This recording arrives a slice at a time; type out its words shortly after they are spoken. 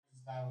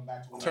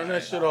Turn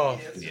that shit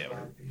off. Yeah. All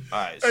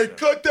right. Hey,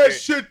 cut that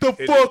shit the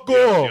fuck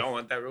off. You don't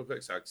want that real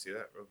quick, so I can see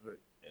that real quick,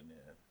 and then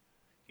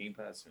can you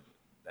pass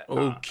that?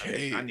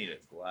 Okay. I need a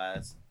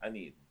glass.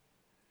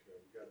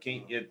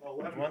 If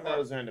one of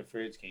those are in the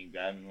fridge, can you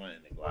grab me one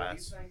in the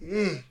glass?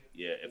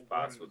 Yeah, if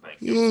possible.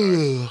 Thank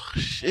you.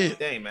 Shit.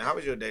 Dang, man, how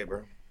was your day,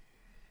 bro?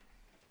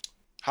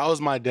 How was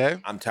my day?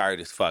 I'm tired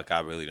as fuck. I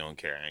really don't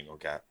care. I ain't gonna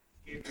cap.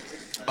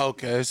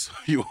 Okay, so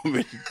you want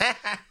me?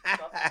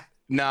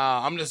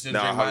 Nah, I'm just gonna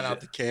drink mine out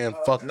the can.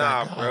 Fuck that.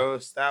 Nah, bro,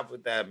 stop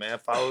with that, man.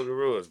 Follow the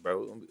rules,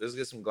 bro. Let's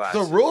get some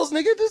glasses. The rules,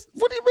 nigga?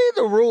 What do you mean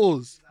the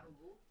rules?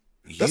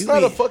 That's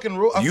not a fucking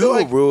rule. You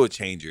a rule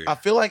changer. I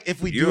feel like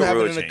if we do have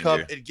it in a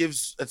cup,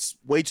 it's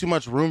way too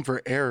much room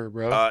for error,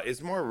 bro.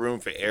 It's more room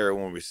for error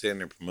when we're sitting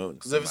there promoting.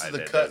 Because if it's the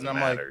cut and I'm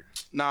like,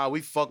 nah,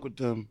 we fuck with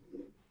them.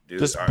 Dude,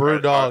 this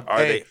Brewdog.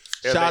 Hey,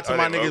 shout out to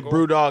my niggas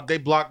Brewdog. They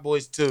block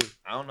boys too.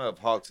 I don't know if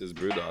Hawks is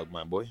Brewdog,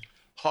 my boy.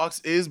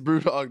 Hawks is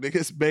Brewdog. Nigga,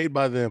 it's made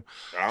by them.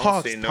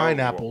 Hawks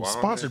Pineapple,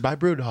 sponsored by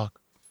Brewdog.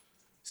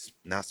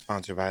 Not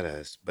sponsored by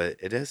us, but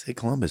it does say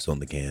Columbus on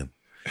the can.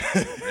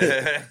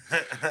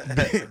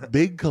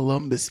 Big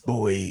Columbus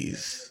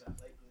boys.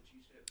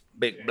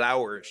 Big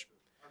blowers.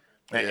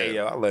 Hey,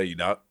 yo, I love you,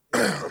 dog.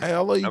 Hey, I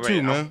love you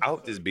too, man. I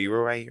hope this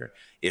B-roll right here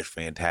is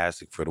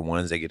fantastic for the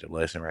ones that get to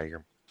listen right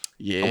here.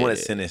 Yeah. I want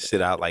to send this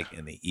shit out like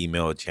in the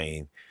email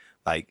chain,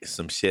 like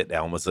some shit that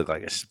almost look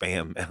like a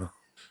spam mail.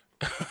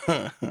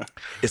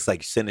 It's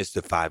like send this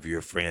to 5 of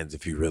your friends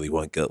if you really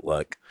want good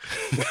luck.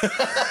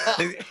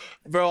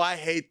 Bro, I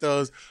hate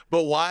those.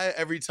 But why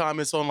every time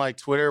it's on like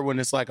Twitter when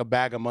it's like a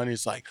bag of money,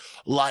 it's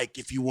like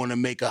if you want to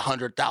make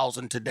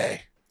 100,000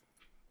 today.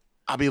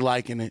 I'll be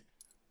liking it.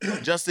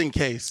 Just in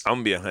case. I'm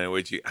gonna be 100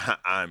 with you.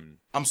 I'm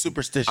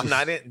superstitious. I'm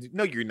not in.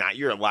 No, you're not.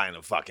 You're a lie and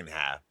a fucking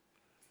half.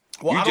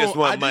 Well, you just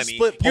want money.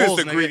 You're just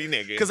a greedy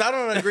nigga. Because I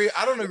don't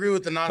agree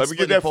with the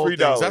non-splitting poll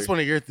things. That's one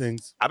of your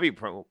things. I be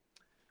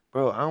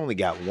bro, I only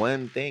got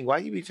one thing. Why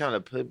you be trying to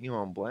put me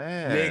on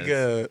blast?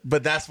 Nigga,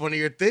 but that's one of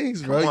your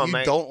things, bro.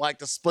 You don't like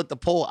to split the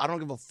poll. I don't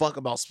give a fuck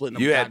about splitting the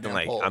poll. You acting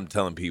like I'm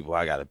telling people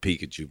I got a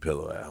Pikachu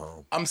pillow at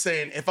home. I'm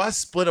saying if I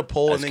split a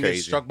poll and then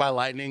get struck by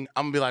lightning,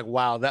 I'm going to be like,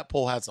 wow, that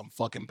poll had some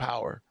fucking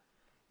power.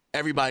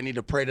 Everybody need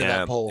to pray to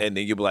that poll. And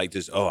then you'll be like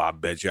this, oh, I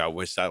bet you I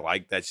wish I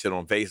liked that shit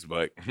on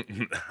Facebook.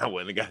 I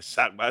wouldn't have got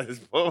shocked by this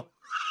poll.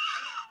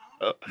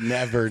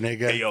 Never,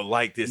 nigga. Hey, yo,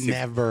 like this.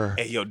 Never.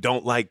 Hey, yo,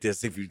 don't like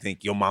this if you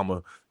think your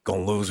mama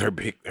gonna lose her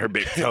big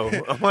toe.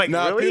 I'm like,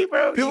 nah, really,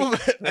 bro? People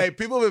have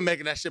been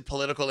making that shit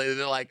political lately.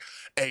 They're like,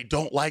 hey,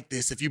 don't like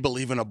this if you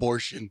believe in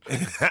abortion.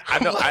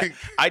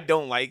 I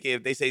don't like it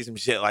if they say some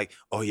shit like,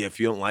 oh yeah, if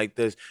you don't like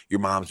this,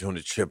 your mom's going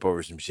to trip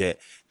over some shit.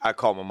 I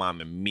call my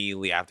mom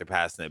immediately after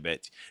passing that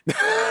bitch.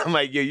 I'm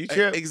like, yo, you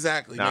trip?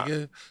 Exactly,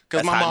 nigga.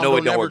 Because my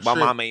mom don't work. My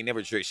mom ain't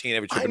never tripped. She ain't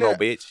never tripping no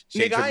bitch.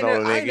 Nigga,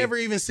 I ain't never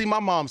even seen my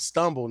mom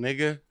stumble,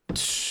 nigga.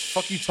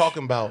 Fuck you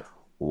talking about?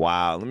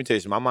 Wow, let me tell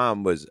you something. My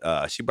mom was,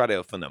 she brought it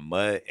up from the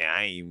mud, and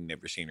I ain't even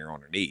never seen her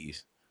on her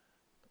knees.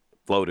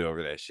 Floated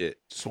over that shit.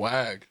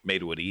 Swag.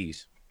 Made it with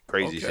ease.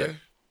 Crazy shit.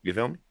 You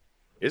feel me?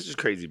 This is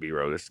crazy,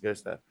 B-roll. This is good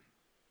stuff.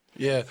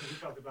 Yeah. So we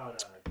talked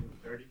about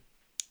 30.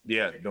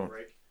 Yeah. Don't.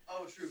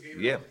 Oh, true.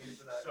 Yeah.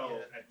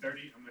 So at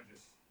 30, I'm going to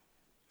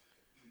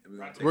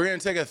just... We're going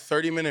to take a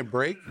 30-minute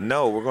break?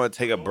 No, we're going to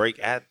take a break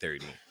at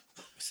 30.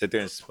 Sit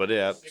there and split it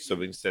up so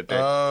we can sit there.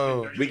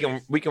 Oh. We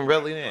can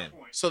reel it in.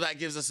 So that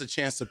gives us a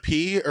chance to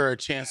pee or a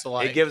chance to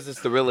like... It gives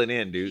us to reel it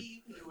in, dude.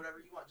 Whatever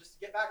you want. Just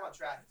get back on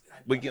track.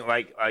 We can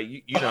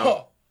you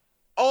know.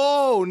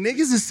 Oh,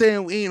 niggas is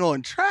saying we ain't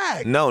on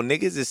track. No,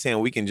 niggas is saying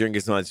we can drink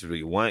as much as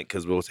we want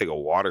because we'll take a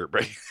water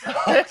break.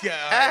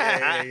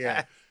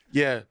 Yeah.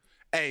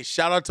 Hey,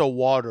 shout out to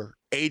water.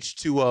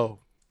 H2O.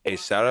 Hey,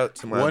 shout out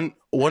to my...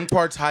 One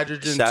part's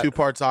hydrogen, 2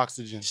 parts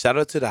oxygen. Shout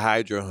out to the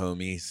hydro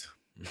homies.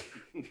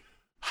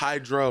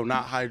 Hydro,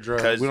 not hydro.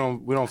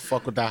 We don't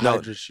fuck with that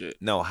hydro shit.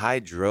 No,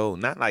 hydro,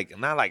 not like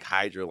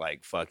hydro,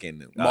 like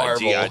fucking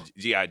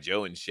G.I.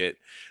 Joe and shit.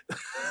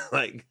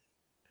 Like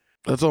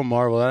that's on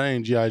Marvel. That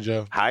ain't G.I.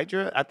 Joe.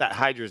 Hydra? I thought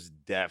Hydra's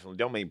definitely.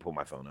 Don't make me pull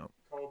my phone out.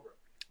 Cobra.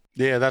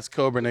 Yeah, that's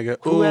Cobra,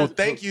 nigga. Ooh,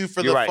 thank you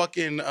for the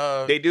fucking.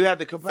 They do have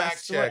the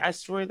fact check. I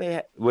swear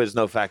they was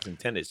no facts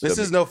intended. This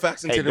is no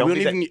facts intended.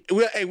 We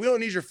don't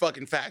need your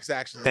fucking facts.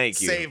 Actually, thank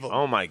you. Save them.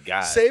 Oh my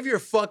god, save your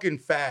fucking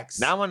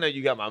facts. Now I know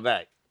you got my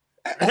back.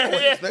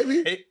 Always,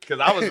 baby.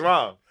 Because I was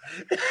wrong.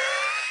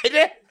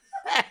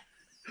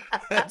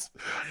 That's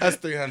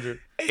 300.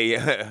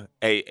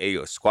 Hey,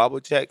 squabble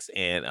checks,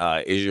 and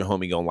is your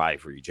homie gonna lie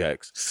for your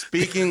checks?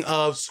 Speaking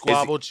of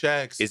squabble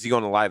checks, is he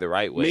gonna lie the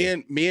right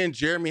way? Me and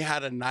Jeremy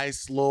had a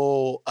nice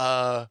little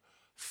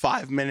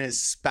 5-minute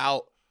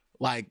spout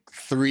like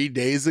 3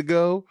 days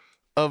ago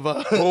of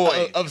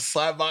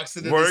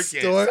slapboxing in the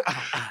store.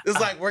 It's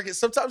like working.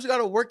 Sometimes you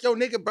gotta work your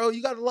nigga, bro.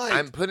 You gotta like.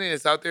 I'm putting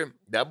this out there.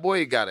 That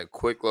boy got a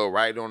quick little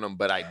ride on him,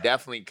 but I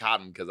definitely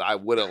caught him because I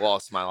would have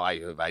lost my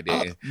life if I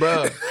didn't.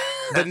 Bro,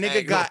 the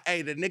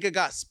nigga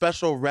got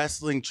special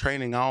wrestling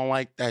training. I don't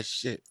like that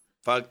shit.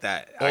 Fuck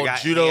that.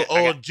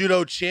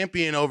 Judo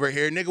champion over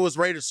here. Nigga was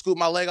ready to scoop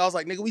my leg. I was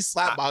like, nigga, we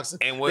slap boxing.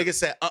 Nigga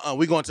said,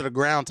 we going to the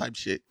ground type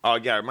shit. Oh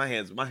yeah, my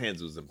hands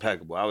was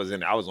impeccable. I was on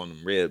them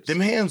ribs. Them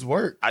hands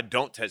work. I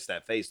don't touch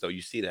that face though.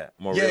 You see that?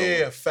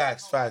 Yeah.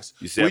 Facts.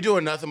 You see, we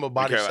doing nothing but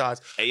body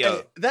shots. Hey,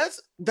 yo. Hey,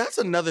 that's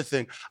another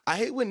thing. I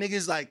hate when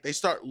niggas like they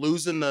start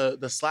losing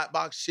the slap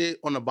box shit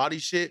on the body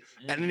shit,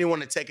 and then they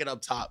want to take it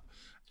up top.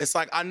 It's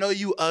like, I know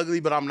you ugly,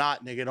 but I'm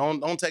not, nigga.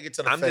 Don't take it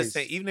to the face. I'm just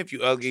saying, even if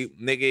you ugly,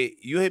 nigga,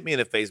 you hit me in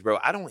the face, bro.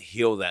 I don't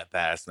heal that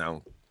fast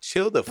now.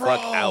 Chill the fuck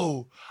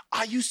out.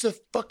 I used to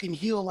fucking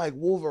heal like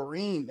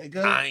Wolverine,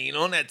 nigga. I ain't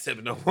on that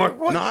tip no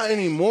more. Not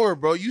anymore,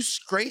 bro. You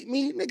scrape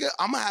me, nigga,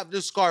 I'm gonna have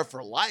this scar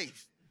for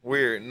life.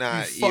 We're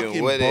not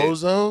fucking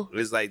bozo.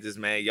 It's like this,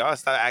 man. Y'all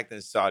start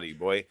acting saucy,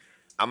 boy.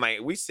 I'm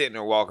like, we sitting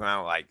there walking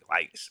around like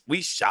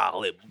we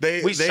solid.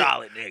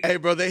 Solid, nigga. Hey,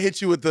 bro, they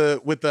hit you with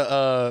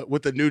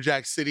the New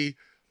Jack City.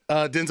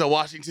 Denzel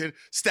Washington,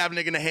 stab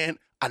nigga in the hand.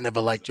 I never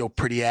liked your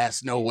pretty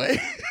ass, no way.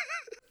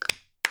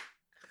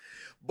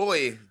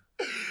 Boy.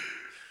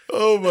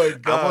 Oh my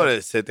God. I'm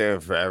gonna sit there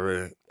and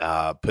forever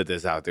put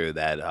this out there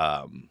that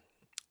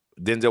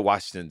Denzel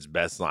Washington's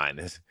best line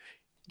is,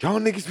 y'all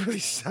niggas really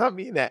shot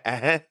me in the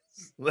ass.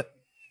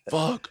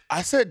 Fuck.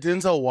 I said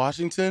Denzel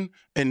Washington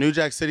in New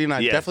Jack City, and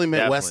I definitely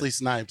meant Wesley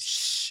Snipes.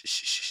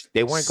 Shh.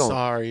 They weren't going.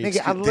 Sorry.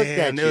 Nigga, I looked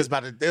at you. They was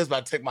about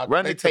to take my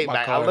Run the tape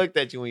back. I looked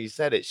at you when you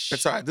said it.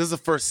 It's all right. This is the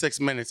first 6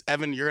 minutes.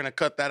 Evan, you're going to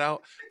cut that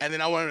out. And then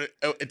I wanted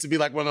it to be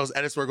like one of those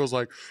edits where it goes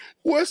like,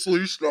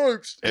 Wesley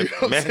Snipes. You know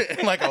what I'm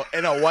saying? Like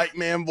in a white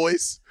man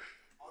voice.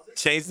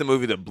 Change the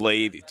movie to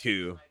Blade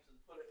 2.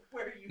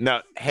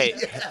 No, hey.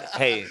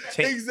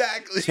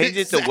 Exactly. Change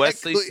it to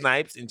Wesley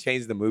Snipes and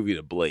change the movie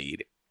to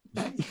Blade.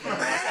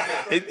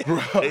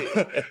 Bro,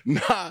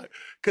 nah,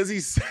 because he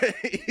said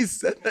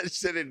that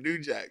shit in New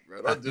Jack,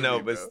 bro. Don't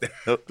do me,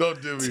 still,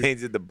 don't do me.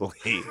 Change it to Blade.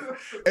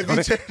 If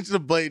you change the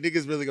Blade,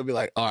 niggas really gonna be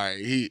like, all right,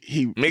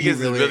 niggas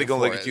is really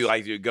gonna look at you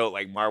like you go.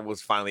 Like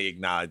Marvel's finally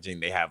acknowledging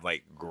they have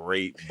like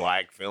great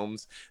black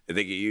films that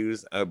they could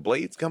use.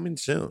 Blade's coming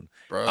soon,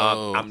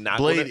 bro. I'm not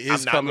Blade gonna,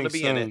 is coming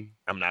soon. In it.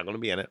 I'm not gonna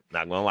be in it.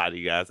 Not gonna lie to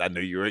you guys. I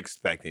know you were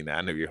expecting that.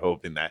 I know you're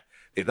hoping that.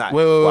 It's not.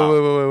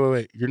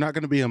 Wait. You're not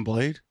gonna be in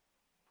Blade?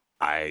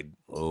 I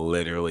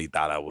literally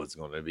thought I was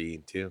going to be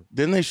too.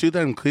 Didn't they shoot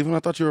that in Cleveland? I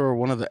thought you were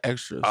one of the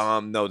extras.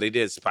 No, they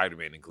did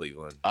Spider-Man in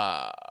Cleveland.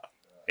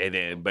 And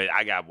then, but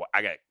I got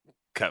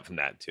cut from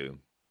that too.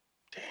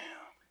 Damn.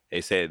 They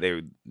said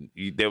there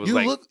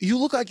was you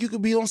look like you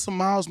could be on some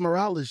Miles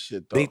Morales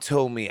shit though. They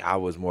told me I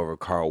was more of a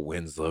Carl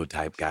Winslow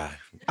type guy.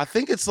 I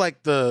think it's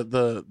like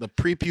the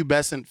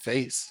prepubescent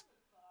face.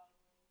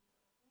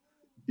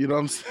 You know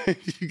what I'm saying?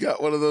 You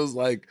got one of those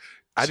like.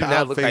 I do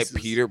not look faces.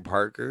 Like Peter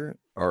Parker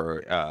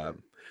or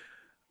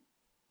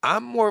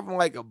I'm more of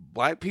like a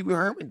Black People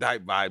Herman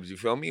type vibes, you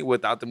feel me?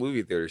 Without the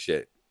movie theater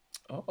shit.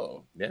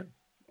 Oh. Yeah.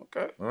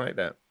 Okay. I like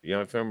that. You know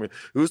what I'm saying?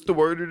 Who's the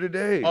word of the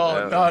day?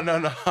 Oh,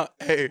 no.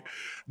 Hey,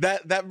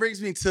 that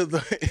brings me to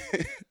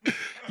the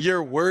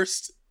your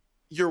worst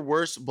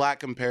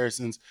Black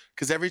comparisons.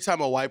 Because every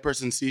time a white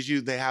person sees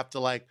you, they have to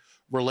like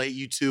relate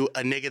you to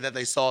a nigga that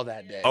they saw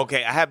that day.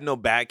 Okay, I have no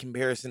bad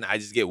comparison. I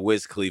just get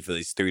Wiz Khalifa at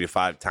least 3 to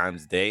 5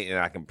 times a day, and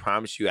I can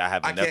promise you I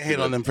have enough. I can't hate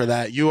on them for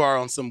that. You are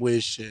on some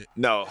Wiz shit.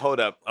 No, hold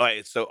up. All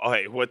right, so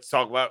let's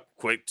talk about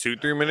quick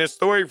 2-3 minute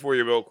story for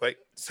you real quick.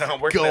 So I'm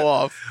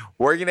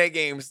working at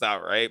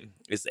GameStop, right?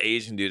 It's the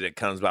Asian dude that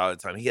comes by all the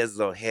time. He has his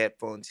little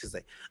headphones. He's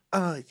like,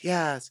 oh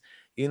yes,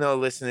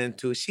 listening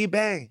to She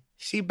Bang.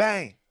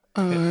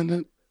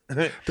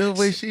 The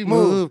way she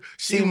moved.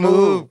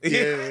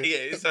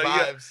 Yeah. So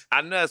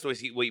I know that's what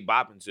he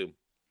bopping to.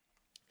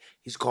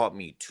 He's called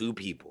me 2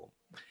 people.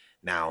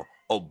 Now,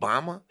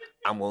 Obama,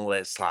 I'm gonna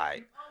let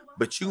slide.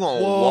 But you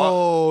gonna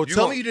walk.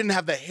 Tell me you didn't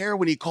have the hair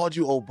when he called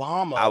you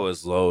Obama. I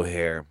was low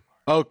hair.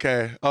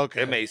 Okay.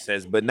 It made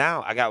sense. But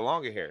now I got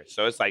longer hair.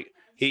 So it's like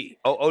he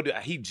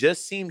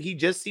just seen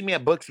me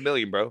at Bucks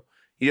Million, bro.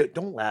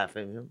 Don't laugh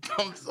at him.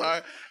 I'm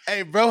sorry.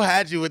 Hey, bro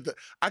had you with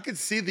I could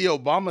see the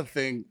Obama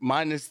thing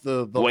minus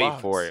the Wait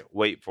locks. for it.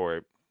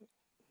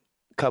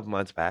 A couple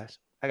months passed.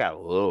 I got a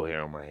little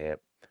hair on my head.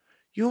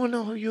 You don't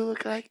know who you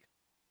look like?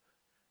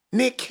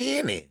 Nick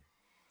Cannon.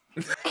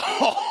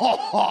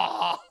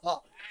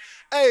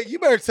 Hey, you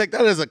better take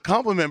that as a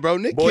compliment, bro.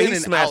 Nick Cannon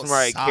smashed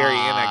Mariah Carey,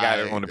 and I got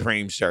her on the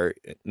Preem shirt.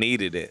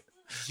 Needed it.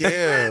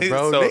 Yeah,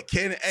 bro. Nick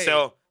Cannon. Hey.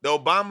 So the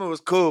Obama was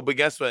cool, but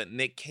guess what?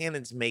 Nick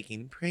Cannon's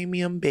making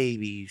premium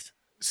babies.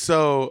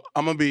 So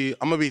I'm gonna be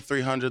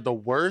 300. The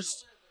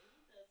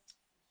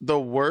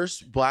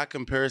worst Black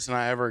comparison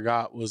I ever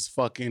got was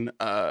fucking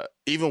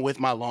even with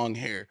my long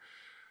hair.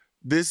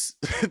 This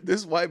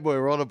white boy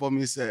rolled up on me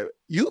and said,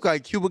 "You look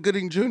like Cuba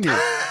Gooding Jr."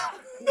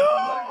 No.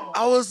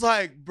 I was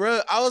like,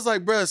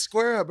 bruh,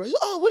 square up, bro.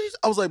 Oh, what is?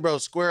 I was like, bro,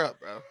 square up,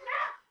 bro.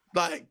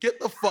 Like, get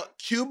the fuck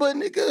Cuba,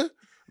 nigga.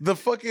 The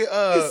fucking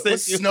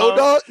Snow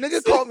Dog,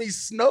 nigga called me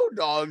Snow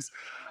Dogs.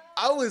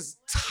 I was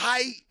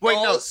tight. Wait,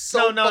 no.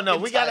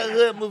 We got a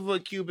hood movie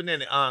with Cuban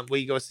in it. Where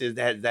you go see his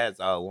dad's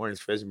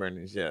Lawrence Fishburne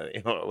and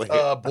shit.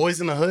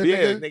 Boys in the Hood.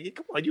 Yeah, nigga,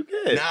 come on, you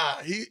good? Nah,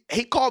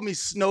 he called me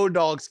Snow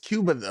Dogs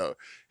Cuba though.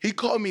 He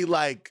called me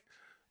like.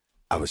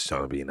 I was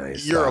trying to be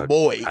nice. You're a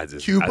boy,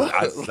 Cuba.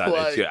 I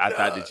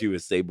thought that you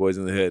would say Boys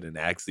in the Hood and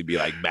actually be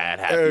like mad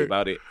happy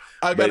about it.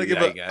 I gotta give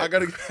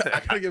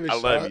a I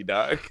love you,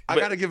 dog. I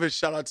gotta give a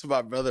shout out to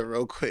my brother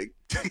real quick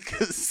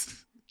because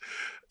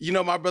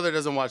my brother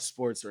doesn't watch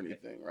sports or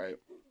anything, right?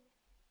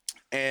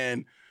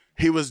 And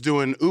he was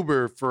doing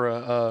Uber for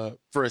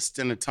a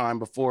stint of time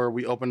before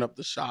we opened up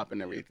the shop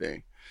and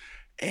everything.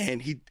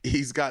 And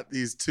he's got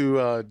these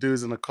two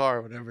dudes in the car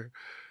or whatever.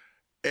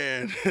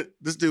 And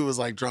this dude was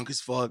like drunk as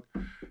fuck.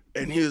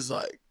 And he was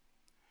like,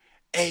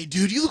 "Hey,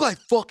 dude, you look like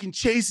fucking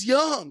Chase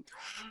Young."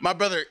 My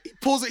brother, he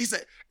pulls it, he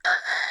said,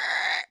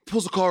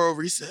 pulls the car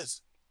over, he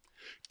says,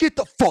 "Get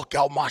the fuck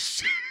out my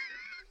shit."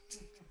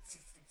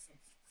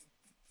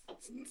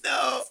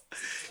 No.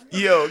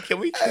 Yo, can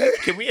we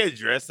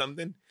address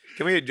something?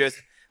 Let me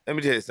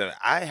tell you something.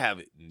 I have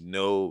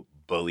no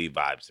bully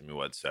vibes to me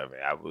whatsoever.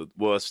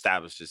 We'll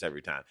establish this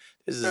every time.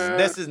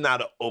 This is not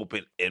an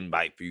open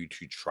invite for you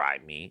to try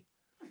me.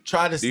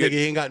 Try this nigga.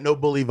 He ain't got no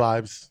bully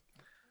vibes.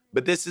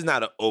 But this is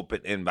not an open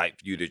invite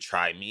for you to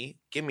try me.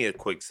 Give me a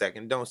quick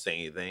second. Don't say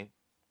anything.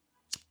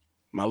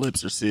 My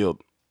lips are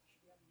sealed.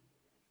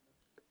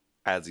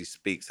 As he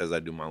speaks, as I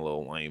do my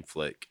little Wayne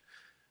flick.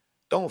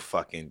 Don't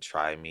fucking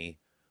try me.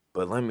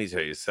 But let me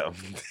tell you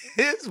something.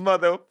 This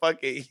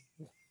motherfucking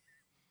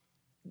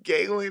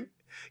Galen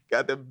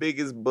got the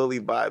biggest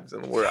bully vibes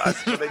in the world. I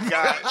swear to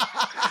God.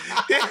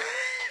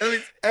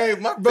 Hey,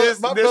 my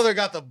brother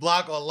got the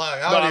block on lock.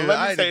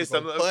 Let me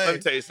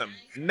tell you something.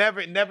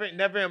 Never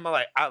in my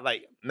life.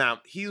 Now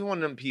he's one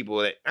of them people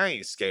that I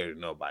ain't scared of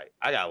nobody.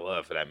 I got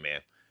love for that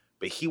man.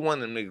 But he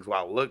one of them niggas where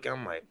I look,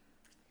 I'm like,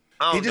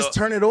 he just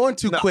turn it on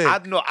too quick. I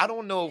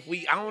don't know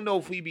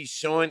if we be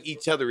showing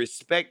each other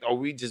respect or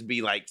we just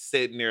be like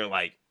sitting there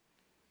like,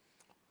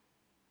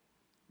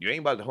 you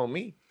ain't about to hold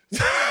me.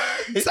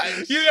 It's like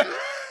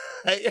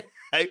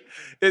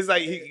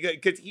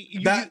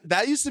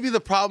that used to be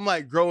the problem,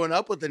 like growing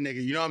up with the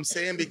nigga. You know what I'm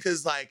saying?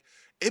 Because like,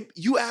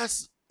 you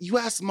ask the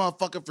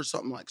motherfucker for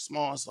something like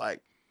small. It's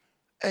like,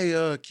 "Hey,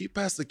 can you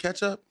pass the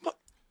ketchup?"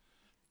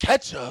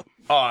 Ketchup?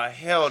 Oh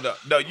hell no!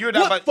 No, you're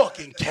not what about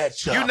fucking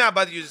ketchup. You're not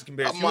about to use this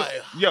comparison.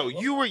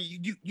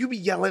 You be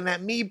yelling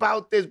at me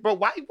about this, bro.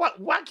 Why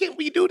can't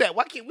we do that?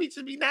 Why can't we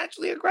just be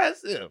naturally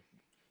aggressive?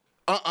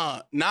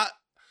 Not.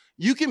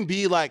 You can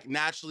be like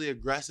naturally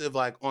aggressive,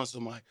 like on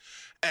some like,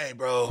 "Hey,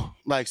 bro,"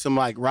 like some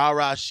like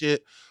rah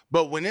shit.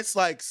 But when it's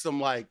like some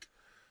like,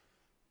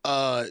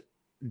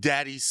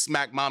 daddy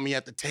smack mommy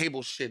at the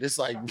table shit, it's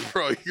like,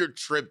 bro, you're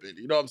tripping.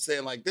 You know what I'm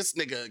saying? Like this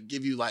nigga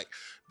give you like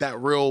that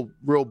real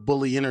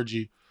bully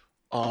energy.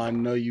 Oh, I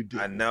know you do.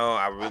 I know.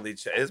 I really.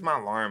 It's my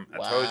alarm.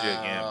 Wow. I told you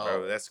again,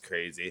 bro. That's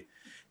crazy.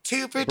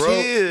 2 for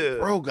 2.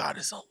 Bro got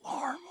his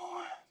alarm on.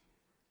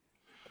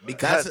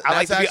 Because I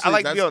like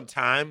to be on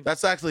time.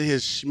 That's actually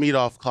his Schmied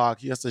off clock.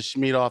 He has to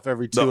Schmied off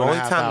every 2.5 hours. The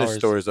only time the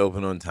store is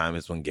open on time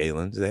is when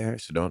Galen's there.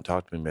 So don't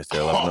talk to me,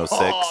 Mr.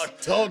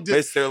 1106.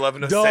 Mr.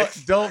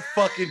 1106. Don't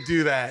fucking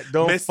do that.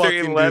 Don't Mr.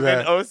 fucking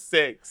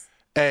 1106.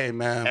 Hey,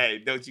 man. Hey,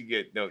 don't you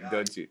Mr. dare.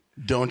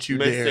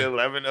 Mr.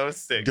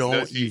 1106.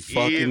 Don't you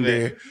fucking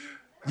dare.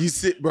 You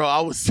sit, bro.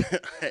 I was.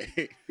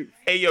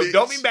 Hey, yo,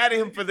 don't be mad at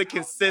him for the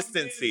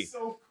consistency.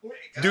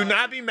 Do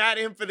not be mad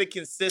at him for the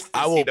consistency.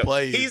 I will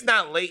play you. He's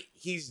not late.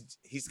 He's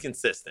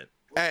consistent.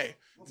 Hey,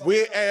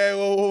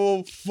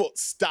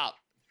 stop.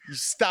 You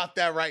stop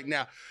that right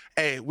now.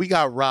 Hey, we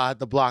got Rod,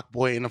 the block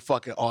boy, in the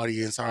fucking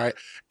audience, all right?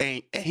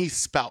 And he's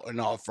spouting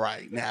off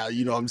right now.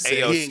 You know what I'm saying?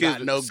 Hey, yo, he ain't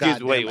got no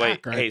goddamn wait.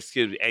 background. Hey,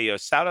 excuse me. Hey, yo,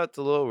 shout out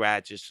to Lil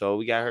Ratchet. So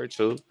we got her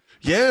too.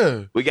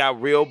 Yeah. We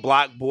got real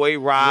block boy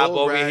Rob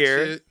over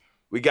here.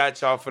 We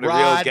got y'all for the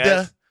Rod, real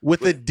guest.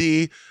 With a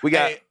D. We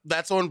got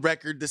that's on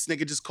record. This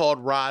nigga just called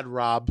Rod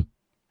Rob.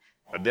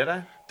 Did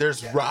I?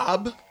 There's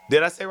Rob.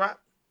 Did I say Rob?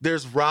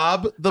 There's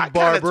Rob the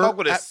barber. Talk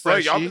with his slur.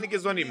 Y'all think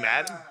niggas gonna be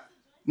mad?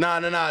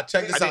 Nah.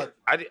 Check this out.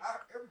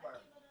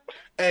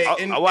 Hey,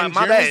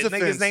 my bad.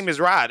 Nigga's name is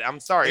Rod. I'm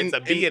sorry. It's a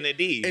B and a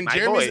D. In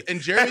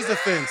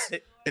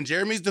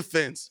Jeremy's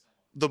defense,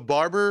 the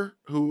barber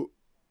who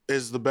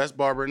is the best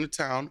barber in the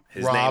town,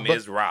 his name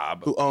is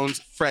Rob, who owns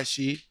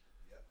Freshie.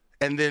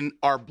 And then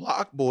our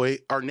block boy,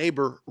 our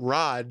neighbor,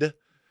 Rod.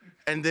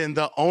 And then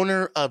the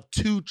owner of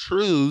Two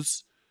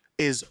Truths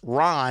is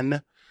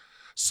Ron.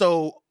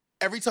 So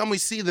every time we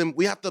see them,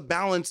 we have to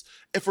balance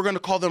if we're going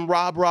to call them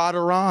Rob, Rod,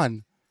 or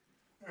Ron.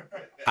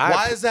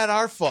 Why is that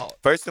our fault?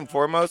 First and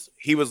foremost,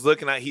 he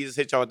just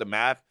hit y'all with the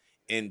math.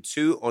 And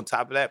 2, on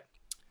top of that,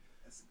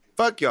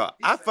 fuck y'all.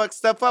 I fuck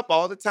stuff up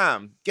all the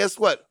time. Guess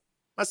what?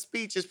 My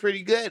speech is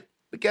pretty good.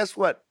 But guess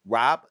what?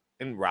 Rob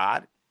and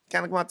Rod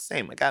kind of come out the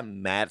same. I got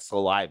mad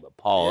saliva.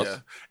 Pause. Yeah.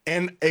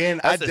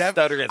 And I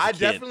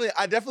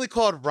definitely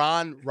called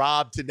Ron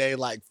Rob today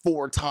like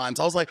 4 times.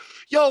 I was like,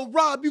 "Yo,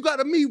 Rob, you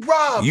gotta meet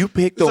Rob." You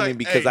picked on me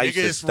because I used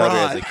to stutter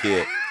as a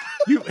kid.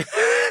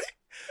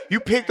 You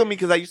picked on me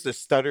because I used to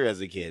stutter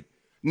as a kid.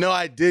 No,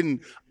 I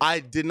didn't. I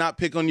did not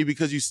pick on you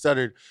because you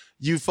stuttered.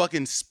 You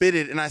fucking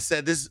spitted, and I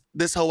said,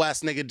 this whole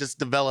ass nigga just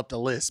developed a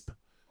lisp.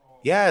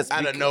 Yes.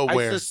 Out of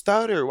nowhere. I used to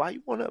stutter. Why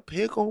you want to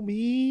pick on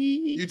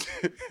me?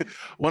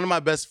 One of my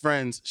best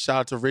friends, shout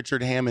out to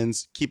Richard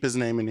Hammonds, keep his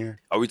name in here.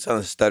 Are we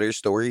telling stutter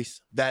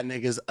stories? That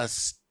nigga's a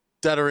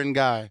stuttering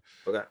guy.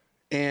 Okay.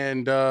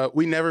 And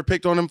we never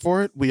picked on him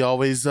for it. We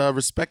always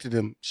respected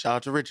him. Shout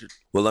out to Richard.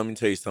 Well, let me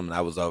tell you something.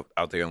 I was out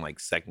there in like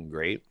second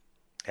grade.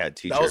 Had a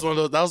teacher. That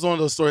was one of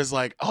those stories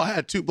like, oh, I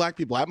had 2 black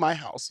people at my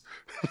house.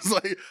 It's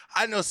like,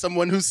 I know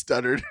someone who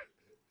stuttered.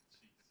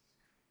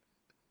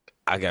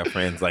 I got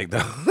friends like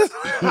those.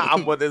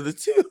 I'm one of the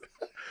 2.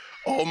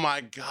 Oh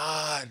my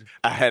God.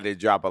 I had to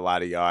drop a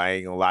lot of y'all. I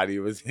ain't gonna lie to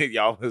you.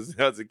 Y'all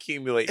was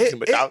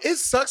accumulating. It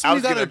sucks when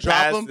you gotta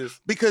drop them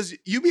because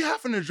you be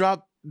having to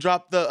drop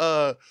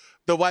the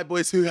white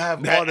boys who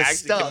have all the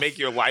stuff. Can make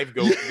your life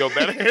go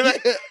better.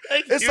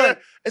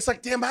 It's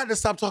like, damn, I had to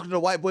stop talking to a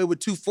white boy with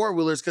 2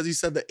 4-wheelers because he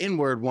said the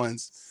N-word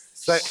once.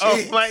 It's like,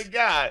 oh my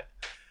God.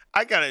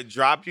 I gotta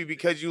drop you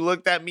because you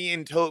looked at me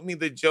and told me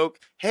the joke.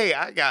 Hey,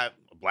 I got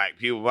black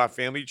people in my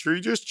family tree.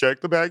 Just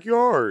check the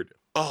backyard.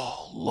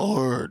 Oh,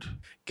 Lord.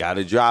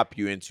 Gotta drop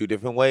you in 2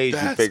 different ways.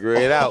 That's you figure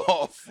it out.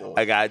 Awful.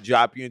 I gotta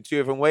drop you in 2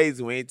 different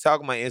ways. We ain't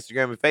talking about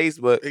Instagram and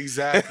Facebook.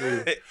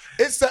 Exactly.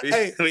 It's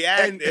we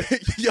active.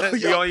 Yo,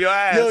 you on your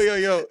ass.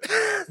 Yo.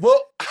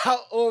 Well,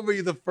 how old were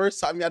you the first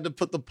time you had to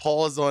put the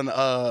pause on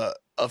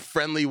a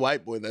friendly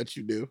white boy that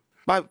you knew?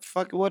 One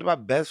of my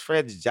best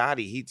friends,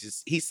 Johnny,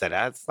 he said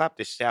I'd slap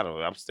the shit out of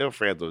him. I'm still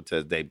friends with him to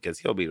this day because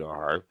he'll be the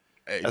hard.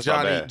 Hey,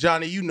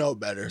 Johnny, you know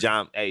better.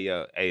 Hey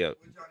yo.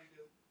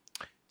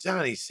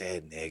 Johnny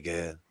said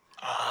nigga.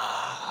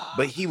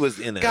 But he was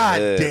in a God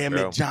hood, damn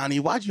bro. it, Johnny.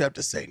 Why'd you have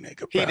to say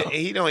nigga, bro?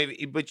 He don't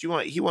even, but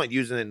he wasn't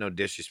using it in no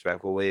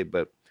disrespectful way.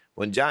 But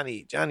when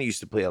Johnny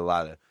used to play a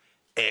lot of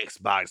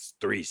Xbox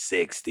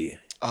 360.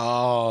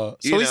 Oh,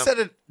 so he said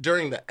it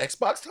during the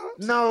Xbox times?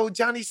 No,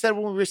 Johnny said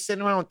when we were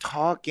sitting around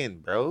talking,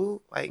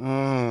 bro. Like,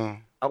 I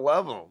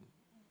love him.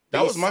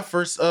 That was my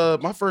first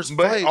But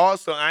fight.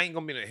 also, I ain't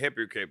gonna be a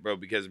hypocrite, bro,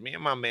 because me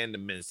and my man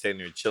have been sitting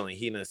there chilling.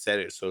 He done said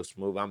it so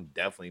smooth. I'm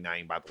definitely not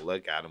even about to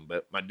look at him.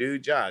 But my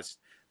dude Josh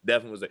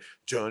definitely was like,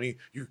 Johnny,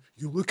 you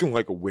looking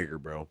like a wigger,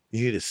 bro.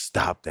 You need to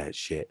stop that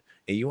shit.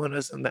 And you want to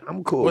know something?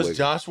 I'm cool. Was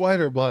Josh white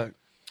or black?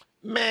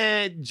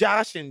 Man,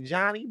 Josh and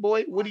Johnny,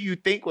 boy, what do you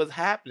think was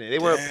happening? They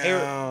were a pair.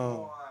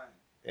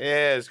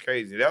 Yeah, it's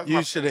crazy.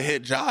 You should have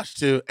hit Josh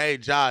too. Hey,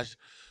 Josh.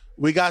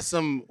 We got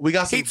some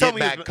get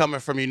back coming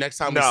from you next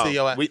time we see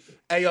you.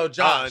 Hey, yo,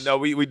 Josh. No,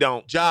 we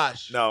don't.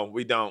 Josh. No,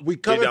 we don't. We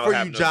coming for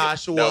you,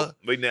 Joshua.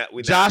 We not.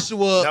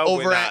 Joshua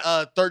over at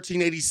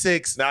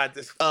 1386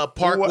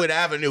 Parkwood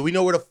Avenue. We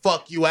know where the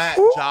fuck you at,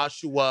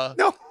 Joshua.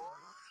 No.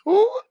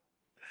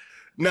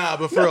 Nah,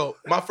 but for real,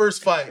 my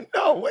first fight.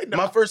 No, wait, no.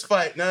 My first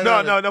fight.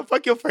 No.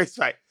 Fuck your first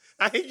fight.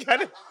 I ain't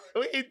got it.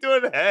 We ain't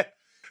doing that.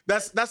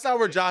 That's not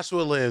where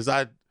Joshua lives.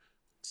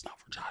 It's not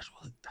where Joshua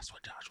lives. That's where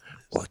Joshua lives.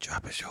 Well,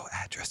 drop us your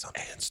address on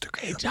Instagram.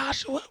 Hey,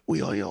 Joshua,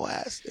 we on your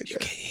ass, nigga. You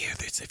can't hear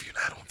this if you're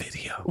not on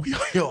video. We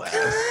on your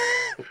ass.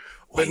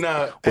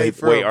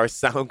 Wait, our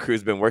sound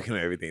crew's been working on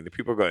everything. The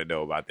people are going to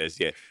know about this.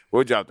 Yeah,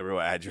 we'll drop the real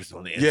address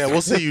on the Instagram. Yeah,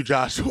 we'll see you,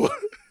 Joshua.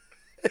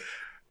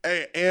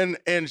 Hey,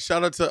 and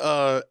shout out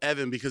to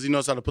Evan because he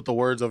knows how to put the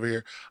words over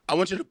here. I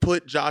want you to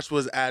put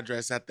Joshua's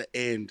address at the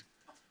end.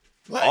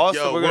 Like,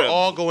 also, we're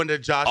all going to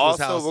Joshua's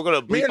house. We're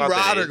gonna Me and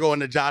Rod are going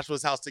to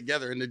Joshua's house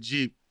together in the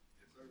Jeep.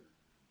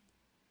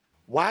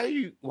 Why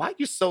are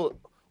you so...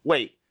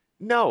 Wait,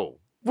 no.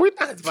 We're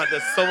not about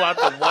to sell out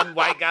the one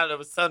white guy all of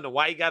a sudden. The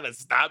white guy to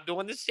stop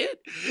doing the shit?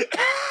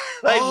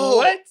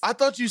 What? I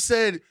thought you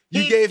said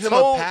you gave him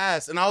a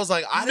pass. And I was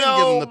like, I didn't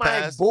give him the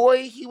pass.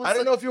 Boy, I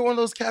didn't know if you're one of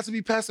those cats to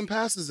be passing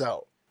passes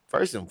out.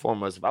 First and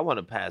foremost, if I want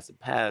to pass a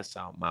pass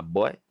out, my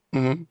boy,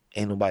 ain't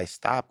nobody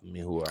stopping me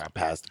who I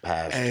pass the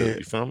pass to.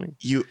 You feel me?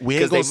 We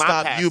ain't going to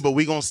stop you, but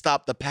we going to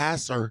stop the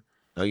passer.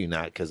 No, you're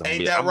not, because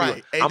Ain't that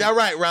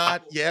right,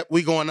 Rod? Yeah,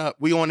 we going up.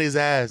 We on his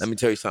ass. Let me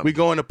tell you something. We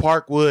going to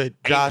Parkwood,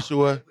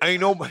 Joshua. Ain't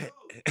nobody.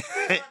 We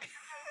got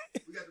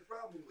the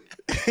problem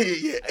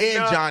with.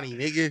 And Johnny,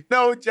 nigga.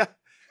 No,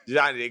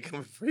 Johnny, they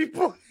coming for you,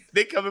 boy.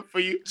 They coming for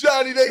you.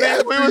 Johnny, they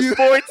coming for you.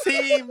 We was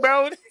 14,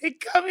 bro. They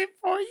coming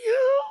for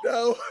you.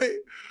 No, wait.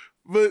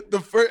 But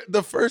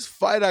the first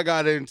fight I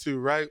got into,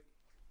 right?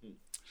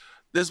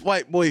 This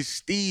white boy,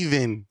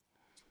 Steven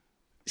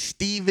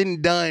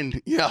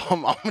Dunn. Yeah,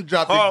 I'm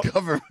dropping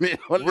government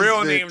on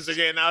real names are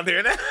getting out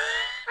there now.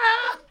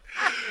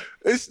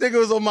 This nigga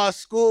was on my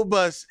school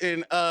bus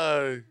in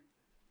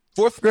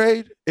 4th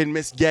grade in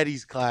Miss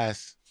Getty's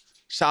class.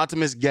 Shout out to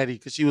Miss Getty,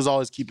 because she was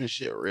always keeping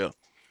shit real.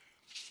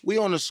 We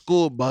on the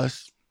school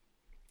bus,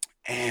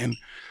 and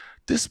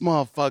this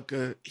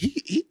motherfucker,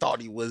 he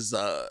thought he was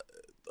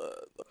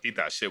he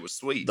thought shit was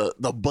sweet.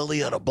 The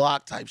bully of the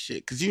block type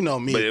shit. Cause you know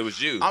me. But it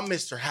was you. I'm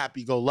Mr.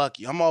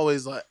 Happy-Go-Lucky. I'm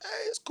always like,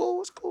 hey, it's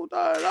cool,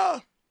 da.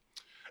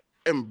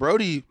 And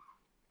Brody,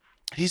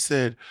 he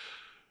said,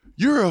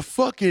 you're a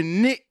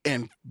fucking nick.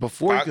 And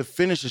before he could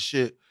finish the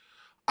shit,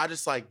 I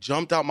just like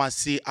jumped out my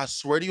seat. I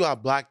swear to you, I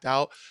blacked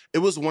out. It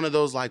was one of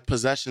those like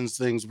possessions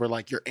things where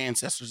like your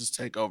ancestors just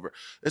take over.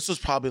 This was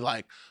probably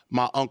like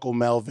my Uncle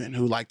Melvin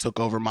who like took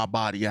over my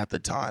body at the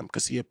time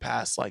because he had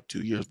passed like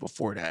 2 years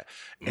before that.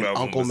 And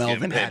Uncle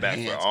Melvin had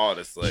hands. For all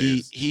the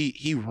slaves.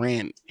 He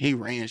ran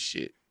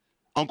shit.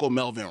 Uncle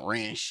Melvin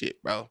ran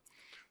shit, bro.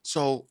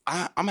 So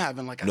I'm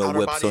having like an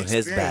outer body experience.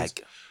 His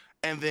back.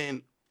 And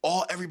then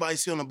everybody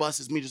see on the bus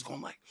is me just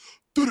going like,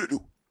 do-do-do,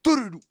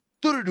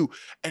 do-do-do.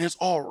 And it's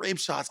all rib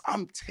shots.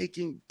 I'm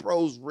taking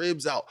bro's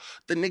ribs out.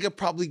 The nigga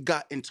probably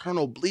got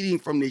internal bleeding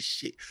from this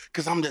shit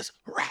because I'm just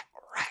rat.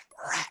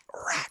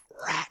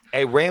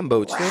 Hey,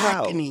 Rambo, chill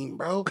out.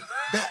 Bro.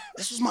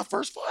 This was my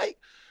first fight.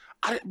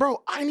 I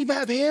didn't even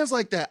have hands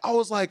like that. I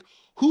was like,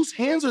 whose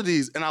hands are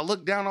these? And I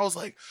looked down. I was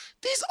like,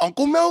 these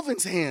Uncle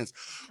Melvin's hands.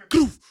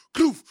 Kloof,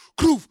 kloof,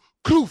 kloof,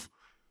 kloof.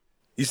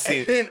 You see,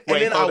 and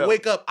then I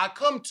wake up. I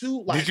come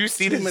to like. Did you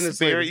see the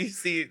spirit? You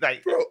see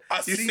like, bro,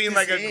 you seen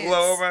like a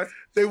glow around.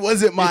 They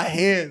wasn't my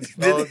hands,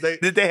 bro.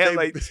 Did they have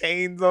like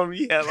chains on me?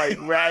 He had like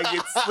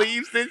ragged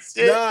sleeves and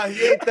shit. Nah,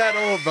 he ain't that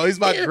old, bro. He's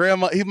my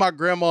grandma. He's my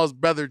grandma's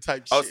brother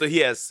type shit. Oh, so he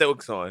has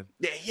silks on.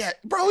 Yeah,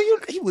 bro.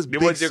 He was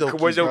big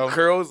silky, was your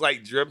curls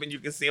like dripping? You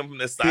can see them from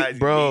the side,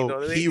 bro.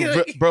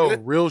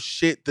 Real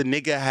shit. The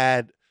nigga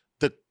had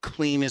the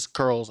cleanest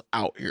curls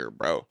out here,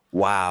 bro.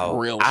 Wow.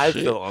 Real I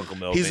shit. feel Uncle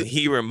Melvin.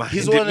 He's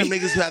one of them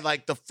niggas who had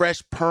like the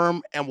fresh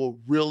perm and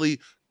will really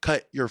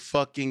cut your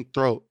fucking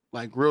throat.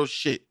 Like real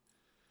shit.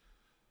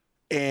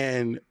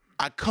 And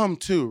I come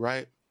to,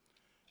 right?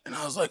 And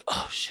I was like,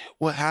 oh shit,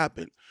 what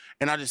happened?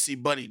 And I just see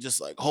Buddy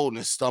just like holding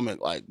his stomach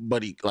like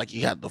Buddy, like he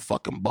had the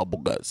fucking bubble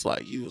guts.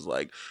 Like he was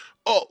like,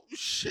 oh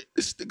shit,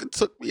 this nigga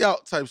took me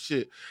out type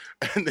shit.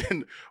 And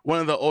then one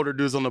of the older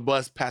dudes on the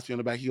bus passed me on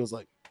the back. He was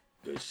like,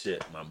 good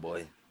shit, my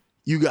boy.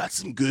 You got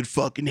some good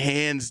fucking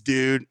hands,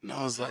 dude. And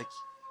I was like,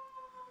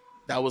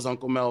 that was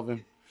Uncle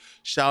Melvin.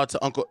 Shout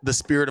out to the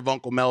spirit of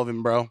Uncle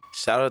Melvin, bro.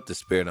 Shout out the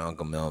spirit of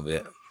Uncle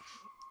Melvin.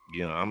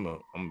 You know, I'm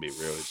gonna be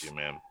real with you,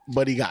 man.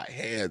 But he got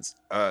hands.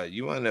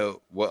 You wanna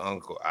know what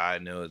uncle I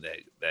know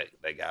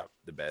that got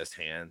the best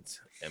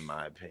hands, in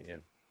my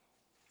opinion?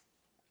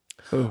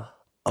 Who?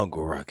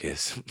 Uncle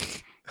Ruckus.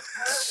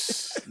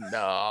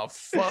 No,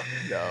 fuck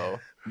no.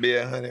 Be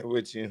 100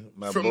 with you,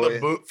 my from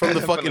boy. From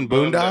the fucking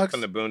Boondocks?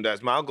 From the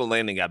Boondocks. My Uncle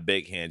Landon got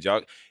big hands,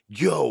 y'all.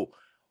 Yo,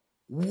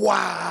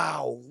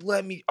 wow.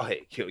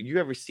 Okay, you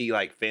ever see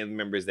like family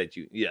members that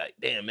you're like,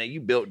 damn, man,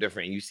 you built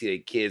different. You see the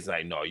kids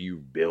like, no, you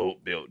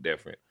built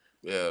different.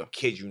 Yeah.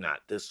 Kid you not,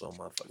 this little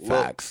motherfucker.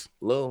 Facts.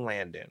 Lil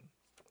Landon.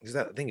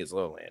 I think it's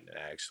Lil Landon,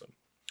 actually.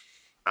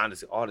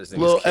 Honestly, all this niggas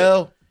Lil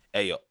L.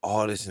 Hey, yo,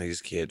 all this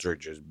niggas kids are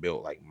just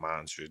built like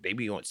monsters. They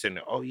be on sitting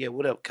there, oh yeah,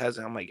 what up,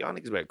 cousin? I'm like, y'all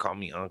niggas better call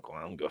me uncle.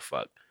 I don't give a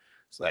fuck.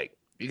 It's like,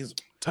 these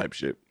type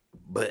shit.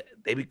 But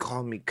they be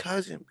calling me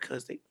cousin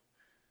because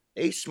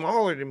they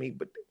smaller than me,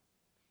 but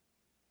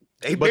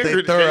they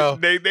thorough.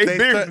 They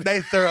bigger.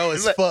 They thorough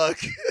as fuck.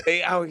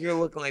 They out here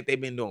looking like they've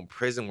been doing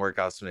prison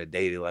workouts from the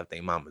day they left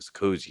their mama's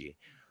coochie.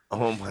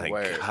 Oh my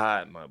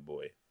God, my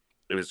boy.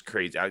 It was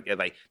crazy.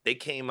 Like they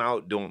came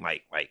out doing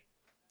like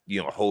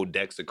whole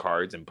decks of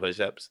cards and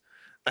push-ups.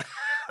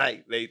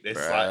 Like they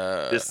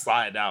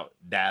slide out.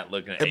 Dad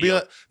looking at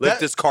lift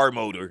this car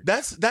motor.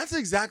 That's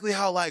exactly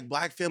how like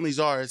black families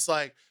are. It's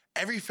like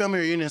every family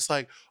reunion. It's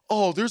like,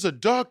 oh, there's a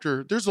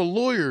doctor, there's a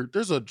lawyer,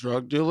 there's a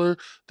drug dealer,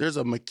 there's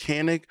a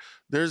mechanic,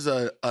 there's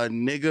a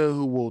nigga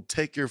who will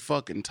take your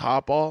fucking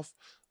top off.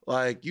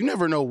 Like you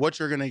never know what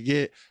you're gonna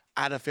get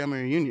at a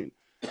family reunion.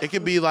 It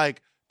could be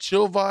like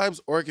chill vibes,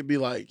 or it could be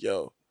like,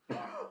 yo,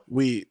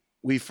 we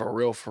for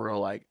real,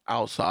 like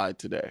outside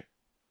today.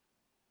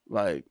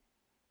 Like,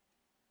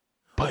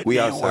 but we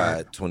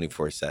outside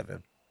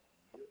 24/7.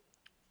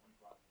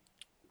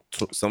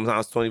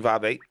 Sometimes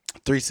 25/8.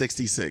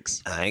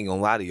 366. I ain't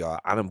gonna lie to y'all.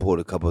 I done pulled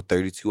a couple of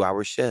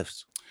 32-hour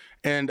shifts.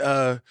 And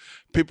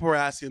people were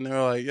asking, they're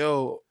like,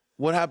 yo,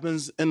 what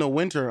happens in the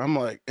winter? I'm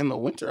like, in the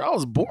winter? I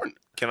was born.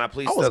 Can I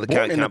please tell the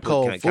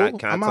cold?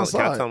 Can I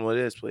tell them what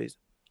it is, please?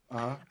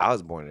 I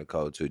was born in the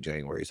cold too,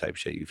 January type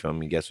shit. You feel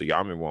me? Guess what? Y'all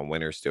remember when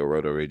winter still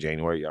rode over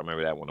January? Y'all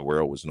remember that when the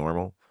world was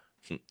normal?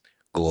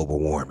 Global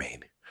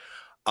warming.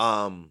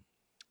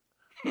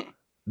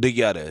 The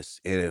Yuttas,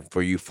 and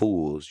for you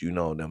fools, you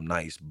know them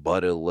nice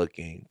butter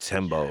looking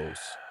Timbos,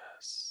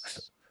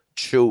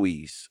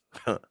 Chewies,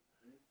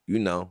 you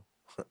know.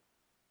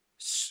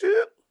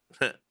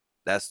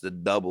 That's the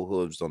double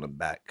hooves on the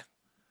back.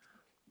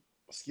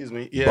 Excuse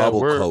me. Yeah, bubble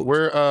coat.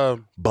 We're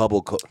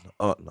bubble coat.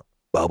 No,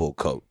 bubble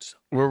coats.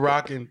 We're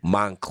rocking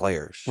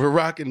Montclairs. We're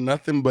rocking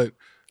nothing but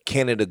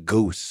Canada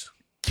Goose.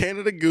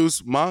 Canada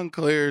Goose,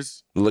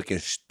 Montclairs, looking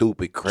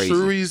stupid crazy.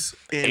 Chewies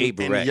and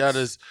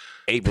Yuttas.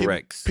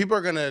 Aberex. People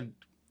are gonna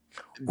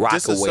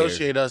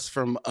disassociate us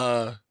from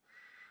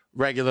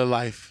regular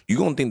life. You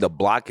gonna think the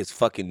block is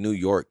fucking New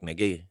York,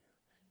 nigga?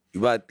 You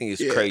about to think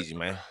it's crazy,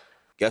 man.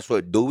 Guess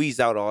what? Dewey's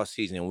out all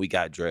season and we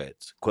got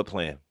dreads. Quit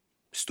playing,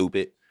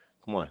 stupid.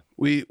 Come on.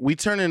 We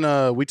turning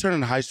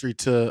High Street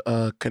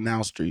to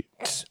Canal Street.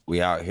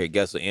 We out here.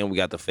 Guess what? And we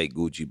got the fake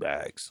Gucci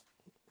bags.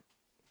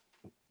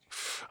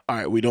 All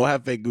right, we don't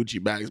have fake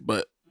Gucci bags,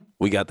 but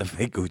we got the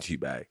fake Gucci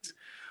bags.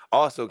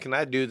 Also, can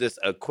I do this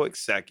a quick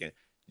second,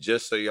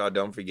 just so y'all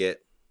don't forget?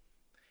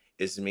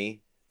 It's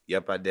me.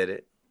 Yep, I did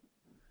it.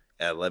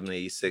 At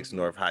 1186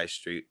 North High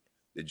Street,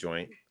 the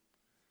joint.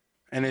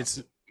 And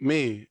it's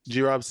me,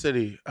 G-Rob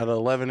City, at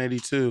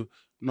 1182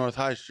 North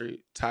High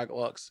Street,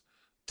 Tactical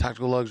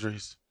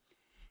Luxuries.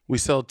 We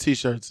sell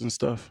T-shirts and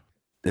stuff.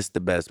 This is the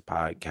best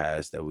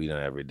podcast that we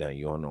done ever done.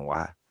 You don't know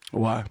why?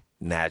 Why?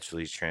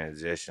 Naturally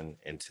transition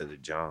into the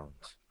Johns.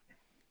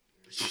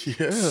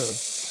 Yeah.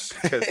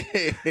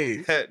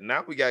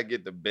 Now we gotta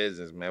get the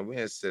business, man. We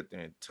didn't sit there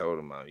and told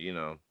them out,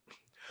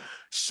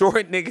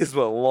 short niggas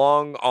with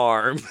long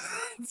arms.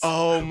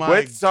 Oh my God.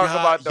 Let's talk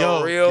about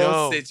the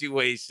real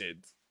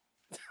situations.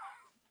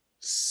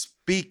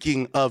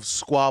 Speaking of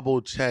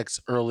squabble checks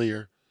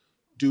earlier,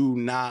 do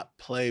not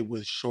play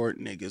with short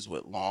niggas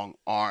with long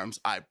arms.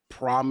 I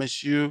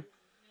promise you,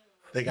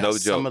 they got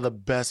some of the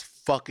best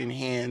fucking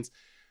hands.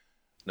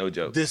 No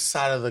joke. This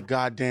side of the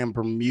goddamn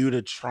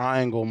Bermuda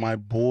Triangle, my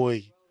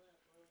boy.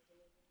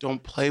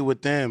 Don't play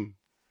with them.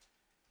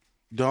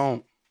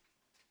 Don't.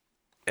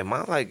 Am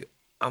I like,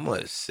 I'm a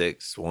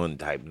 6'1"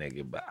 type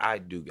nigga, but I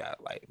do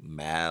got like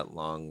mad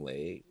long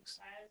legs.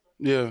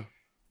 Yeah.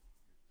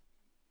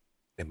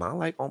 Am I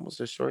like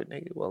almost a short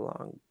nigga with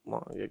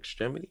long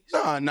extremities?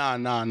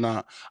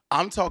 Nah.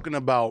 I'm talking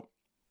about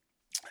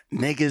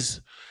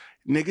niggas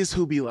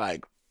who be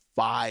like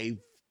 5'9",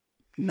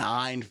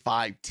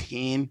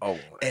 5'10",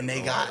 and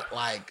they got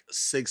like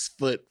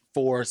 6'4",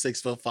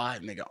 6'5"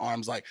 nigga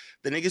arms. Like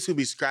the niggas who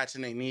be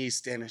scratching their knees,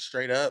 standing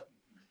straight up.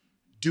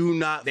 Do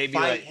not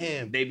fight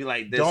him. They be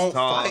like this Don't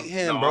tall. fight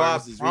him, bro. I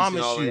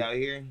promise you. Out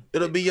here.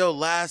 It'll be your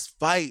last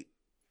fight.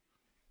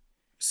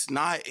 It's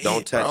not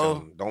Don't touch bro.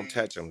 him. Don't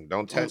touch him.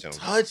 Don't touch him.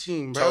 Touch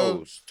him,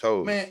 bro.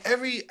 Toes. Man,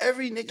 every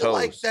nigga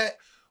like that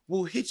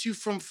will hit you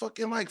from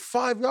fucking like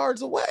 5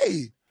 yards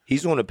away.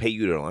 He's going to pay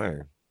you to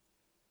learn.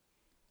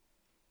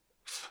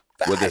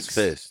 Facts. With his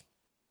fist.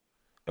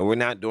 And we're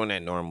not doing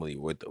that normally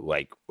with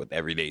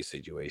everyday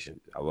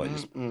situations. I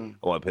want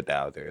to put that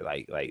out there.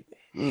 Like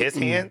his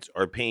hands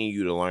are paying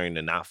you to learn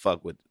to not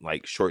fuck with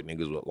like short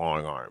niggas with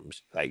long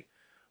arms. Like,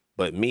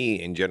 but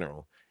me in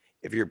general,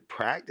 if you're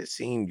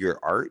practicing your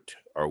art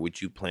or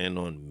what you plan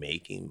on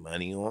making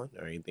money on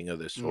or anything of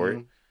the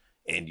sort,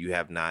 and you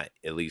have not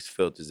at least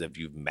felt as if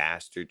you've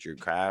mastered your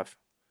craft,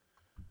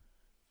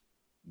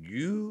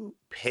 you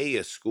pay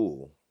a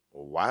school.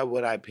 Why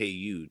would I pay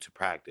you to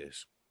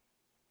practice?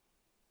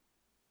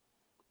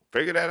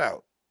 Figure that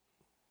out.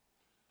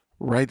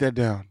 Write that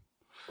down.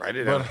 Write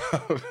it down.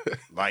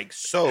 Like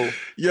so.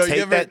 Yo,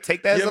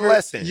 take that as a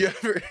lesson. You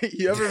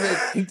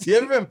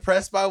ever been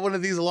pressed by one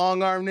of these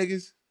long arm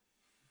niggas?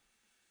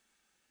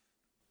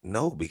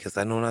 No, because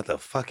I know not to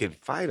fucking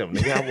fight him.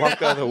 Nigga, I walk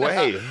the other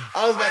way.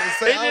 I was about to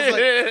say,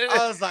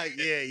 I was like,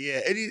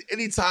 yeah.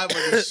 Any time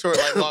when these short,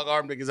 like long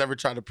arm niggas ever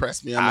try to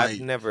press me, I'm like,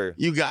 never.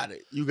 You got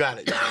it.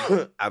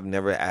 I've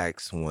never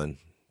asked someone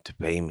to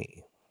pay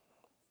me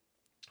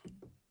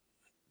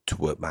to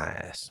whip my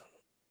ass.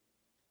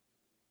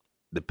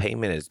 The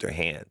payment is their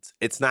hands.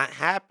 It's not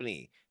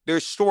happening. They're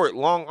short,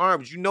 long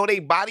arms. You know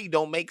their body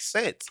don't make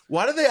sense.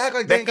 Why do they act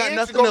like they ain't got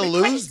nothing to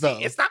lose, though?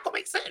 It's not gonna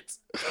make sense.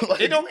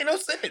 It don't make no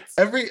sense.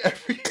 Every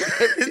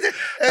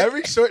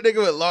short nigga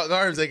with long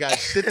arms, they got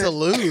shit to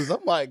lose.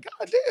 I'm like,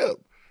 God damn.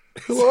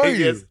 Who are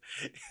you?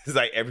 It's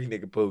like every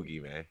nigga poogie,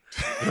 man.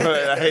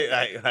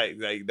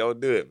 like,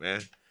 don't do it,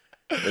 man.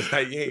 It's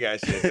like you ain't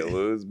got shit to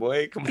lose,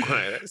 boy. Come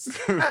on.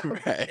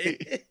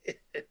 Right.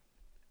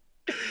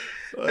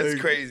 That's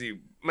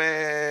crazy.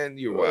 Man,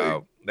 you're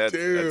wild. That's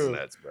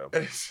nuts, bro.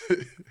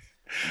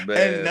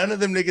 And none of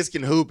them niggas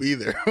can hoop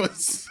either.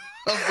 What's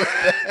up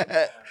with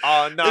that?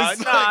 Oh, no.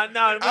 I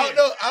don't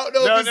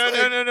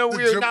know.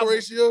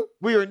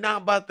 We are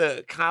not about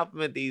to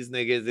compliment these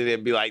niggas and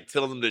then be like,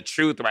 tell them the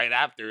truth right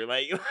after.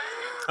 Like,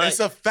 it's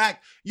a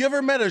fact. You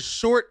ever met a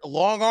short,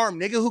 long arm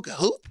nigga who can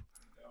hoop?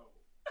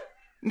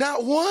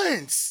 Not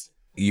once.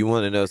 You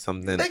want to know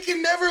something? They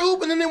can never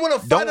hoop, and then they want to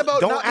fight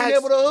about not being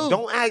able to hoop.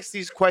 Don't ask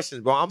these questions,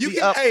 bro. I'm gonna be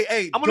up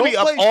play,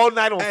 all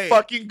night on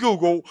fucking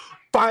Google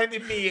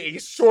finding me a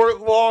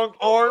short, long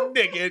arm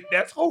nigga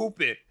that's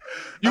hooping.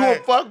 You gonna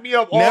fuck me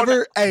up all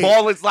night?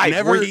 Ball is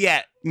life. Where he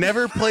at?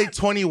 Never play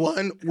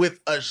 21 with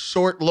a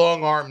short,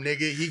 long arm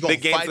nigga. He gonna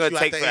fight you take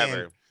at the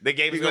forever. end. The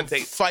game's gonna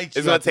take.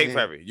 It's gonna take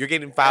forever. You're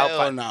getting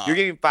fouled. You're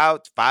getting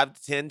fouled 5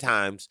 to 10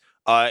 times.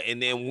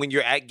 And then when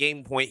you're at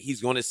game point,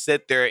 he's going to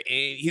sit there and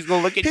he's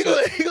going to look at you.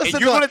 And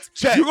you're going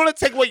to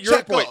take away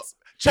your points.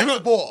 Check the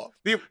ball.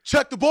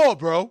 Check the ball,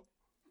 bro.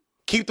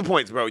 Keep the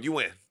points, bro. You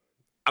win.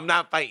 I'm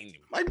not fighting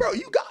you. Like, bro,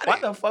 you got it. Why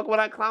the fuck would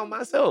I clown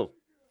myself?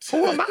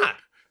 Who am I?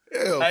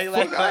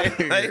 Fuck out of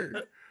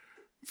here.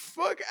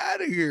 Fuck out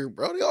of here,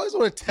 bro. They always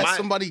want to test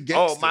somebody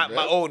gangster.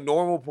 My old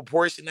normal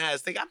proportion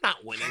ass thing. I'm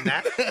not winning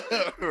that.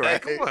 Right.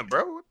 Like, come on,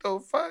 bro. What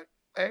the fuck?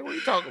 Hey, what are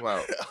you talking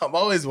about? I'm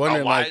always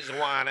wondering, like,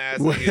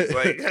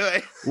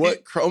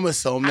 what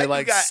chromosome they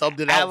like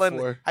subbed it out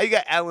for. How you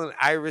got Allen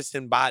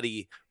Iverson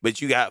body,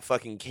 but you got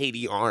fucking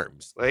Katie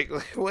arms? Like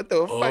what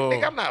the fuck?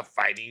 Nigga, I'm not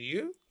fighting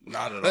you.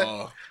 Not at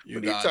all.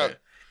 You got it.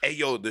 Hey,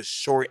 yo, the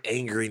short,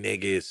 angry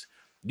niggas.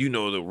 You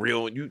know the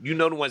real. You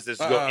know the ones that's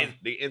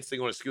they instantly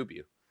gonna scoop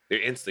you.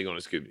 They're instantly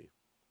gonna scoop you.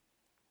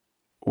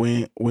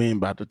 We ain't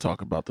about to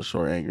talk about the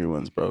short, angry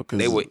ones, bro.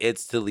 They will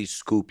instantly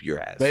scoop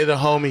your ass. They the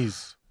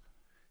homies.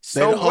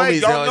 So what?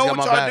 Y'all know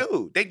what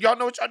y'all do. Y'all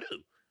know what y'all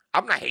do.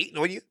 I'm not hating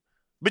on you,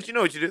 but you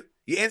know what you do.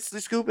 You instantly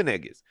scooping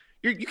niggas.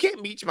 You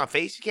can't meet my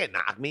face. You can't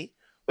knock me.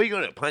 What, you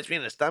gonna punch me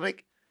in the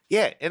stomach?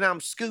 Yeah, and I'm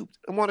scooped.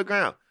 I'm on the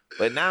ground.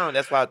 But now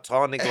that's why a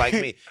tall nigga like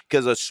me,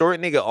 because a short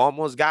nigga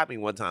almost got me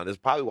one time. That's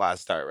probably why I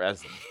started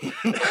wrestling.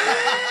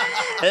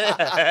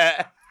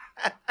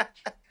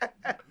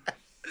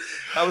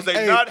 I was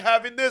like, not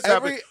having this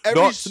happen.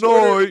 Every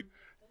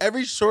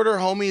shorter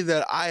homie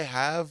that I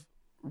have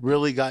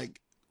really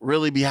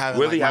be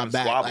having my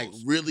back,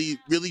 squabbles. Like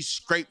really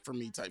scrape for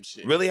me type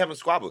shit. Really having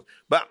squabbles.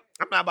 But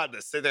I'm not about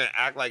to sit there and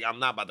act like I'm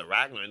not about to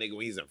rag on a nigga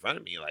when he's in front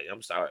of me. Like,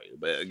 I'm sorry,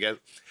 but I guess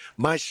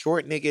my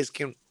short niggas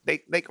can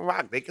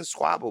rock, they can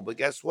squabble. But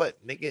guess what,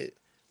 nigga?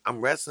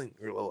 I'm wrestling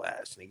your little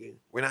ass, nigga.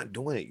 We're not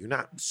doing it. You're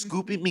not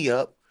scooping me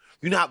up.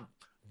 You're not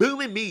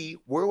booming me.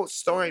 World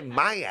starring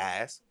my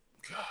ass.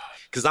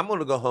 Because I'm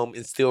gonna go home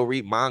and still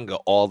read manga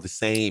all the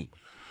same.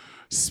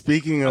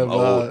 Speaking of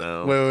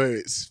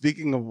wait.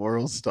 Speaking of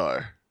World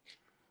Star,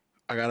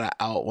 I gotta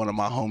out one of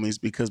my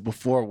homies because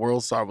before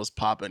World Star was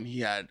popping, he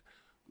had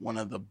one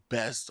of the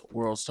best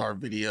World Star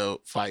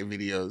fight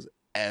videos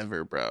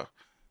ever, bro.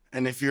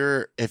 And if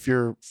you're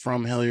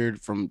from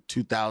Hilliard from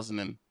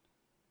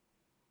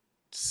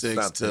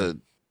 2006 to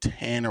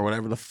 10 or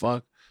whatever the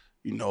fuck,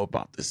 you know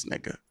about this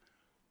nigga.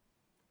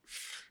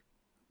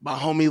 My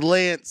homie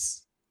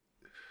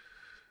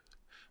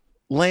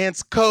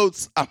Lance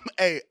Coates.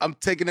 I'm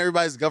taking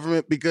everybody's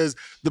government because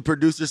the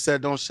producer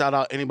said don't shout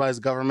out anybody's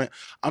government.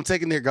 I'm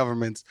taking their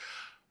governments.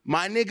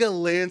 My nigga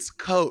Lance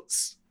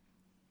Coates.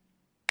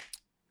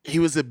 He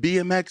was a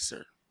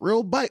BMXer,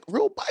 real bike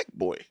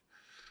boy.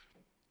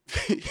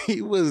 He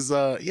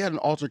had an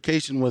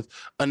altercation with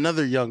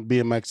another young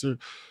BMXer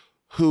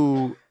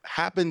who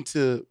happened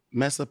to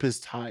mess up his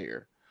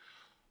tire.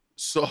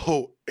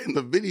 So in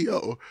the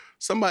video,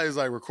 somebody's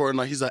like recording,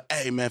 like he's like,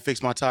 "Hey man,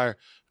 fix my tire."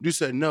 Dude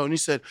said no, and he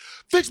said,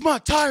 "Fix my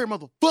tire,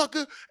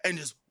 motherfucker," and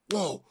just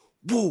whoa,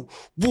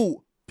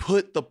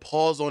 put the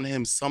paws on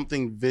him,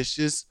 something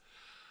vicious.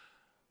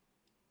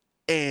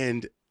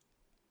 And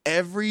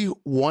every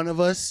one of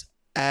us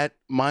at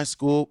my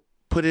school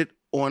put it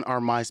on our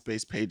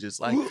MySpace pages.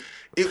 Like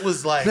it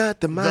was like not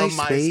the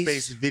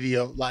MySpace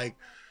video. Like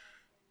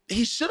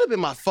he should have been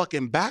my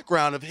fucking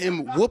background of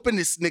him whooping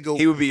this nigga.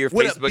 He would be your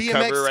Facebook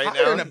cover right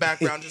now. In the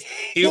background, just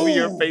he would be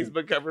your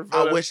Facebook cover.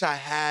 I wish I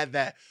had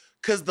that,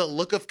 because the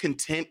look of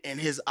content in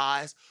his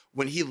eyes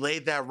when he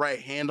laid that right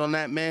hand on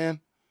that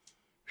man,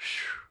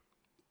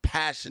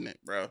 passionate,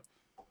 bro.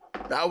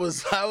 That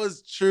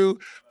was true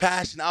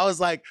passion. I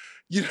was like,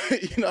 you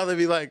know, they'd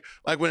be like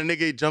when a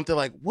nigga jumped in,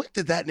 like, what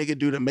did that nigga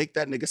do to make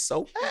that nigga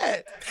so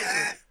mad?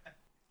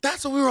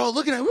 That's what we were all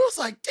looking at. We was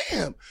like,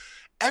 damn.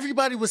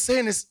 Everybody was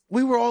saying this.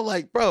 We were all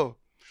like, bro,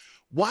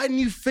 why didn't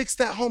you fix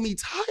that homie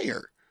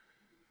tire?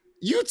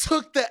 You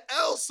took the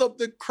L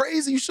something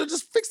crazy. You should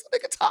just fix the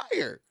nigga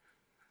tire.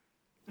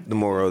 The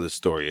moral of the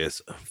story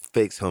is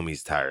fix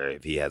homie's tire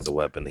if he has a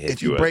weapon to hit you.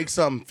 If you break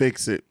something,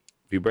 fix it.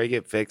 If you break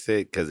it, fix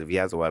it, because if he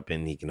has a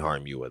weapon, he can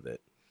harm you with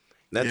it.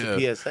 That's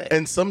a PSA.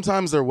 And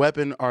sometimes their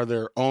weapon are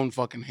their own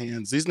fucking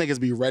hands. These niggas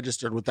be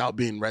registered without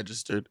being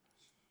registered.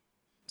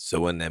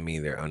 So wouldn't that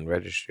mean they're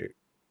unregistered?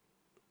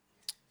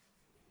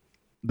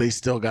 They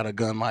still got a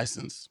gun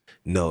license.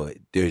 No,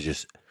 they're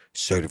just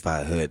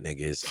certified hood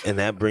niggas. And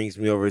that brings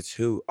me over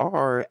to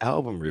our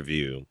album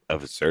review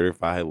of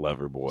Certified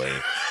Lover Boy.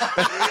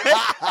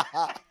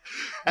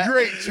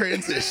 Great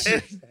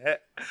transition.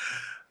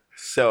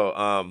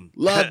 So,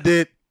 loved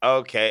it.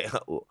 Okay.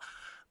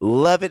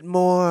 Love it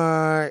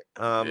more.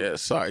 Yeah,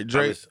 sorry.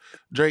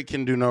 Drake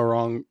can do no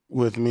wrong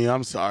with me.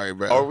 I'm sorry,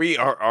 bro. Are we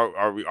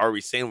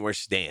saying we're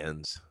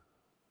stans?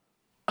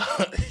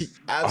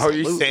 Are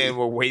you saying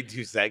we're way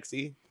too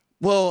sexy?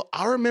 Well,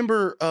 I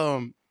remember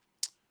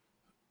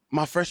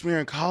my freshman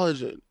year in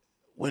college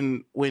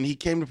when he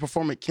came to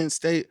perform at Kent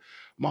State.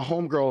 My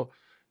homegirl,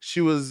 she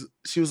was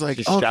like,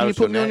 "Oh, can you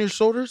put me on your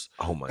shoulders?"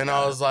 Oh my god! And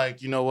I was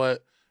like, you know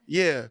what?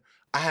 Yeah,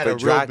 I had a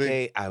real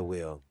big, I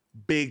will.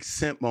 Big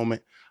simp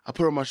moment. I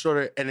put her on my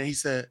shoulder, and then he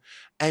said,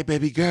 "Hey,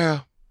 baby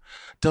girl,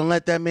 don't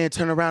let that man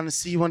turn around and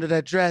see you under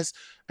that dress."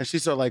 And she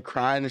started like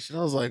crying and shit.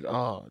 I was like,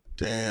 "Oh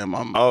damn!"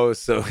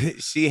 So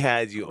she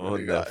had you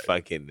on the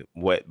fucking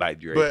Wet by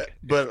Drake.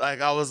 But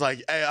like I was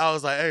like,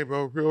 hey,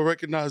 bro, real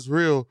recognize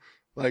real,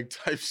 like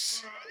type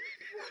shit.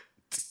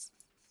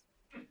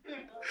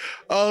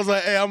 I was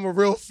like, hey, I'm a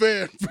real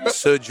fan, bro.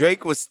 So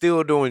Drake was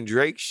still doing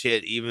Drake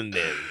shit even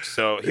then.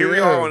 So here we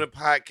are on the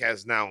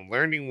podcast now,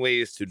 learning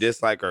ways to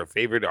dislike our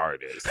favorite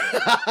artist.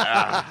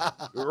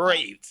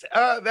 Great.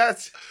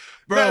 That's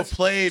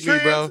played me,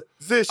 bro.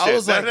 I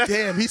was like,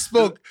 damn, he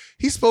spoke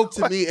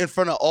to me in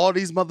front of all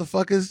these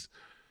motherfuckers.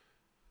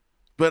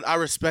 But I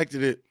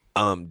respected it.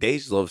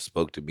 Dej Love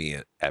spoke to me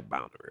at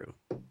Bonnaroo.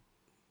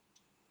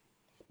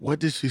 What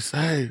did she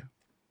say?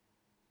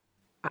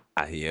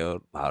 I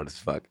yelled loud as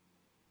fuck.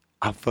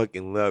 I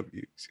fucking love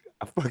you.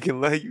 I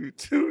fucking love you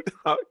too,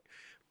 dog.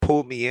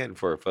 Pulled me in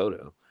for a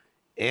photo.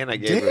 And I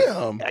gave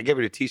her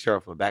the t-shirt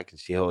off my back and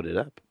she held it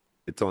up.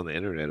 It's on the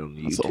internet on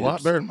the YouTube. That's a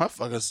lot better than my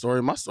fucking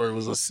story. My story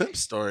was a simp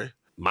story.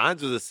 Mine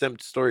was a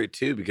simp story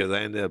too because I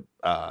ended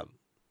up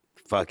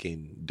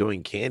fucking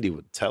doing candy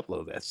with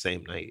Tupelo that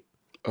same night.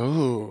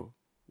 Oh,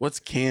 what's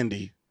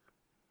candy?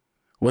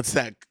 What's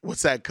that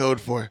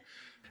code for?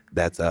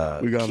 That's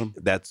we got him.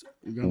 That's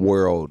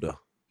world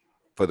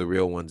for the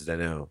real ones that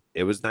know.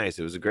 It was nice.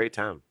 It was a great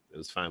time. It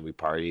was fun. We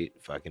partied,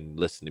 fucking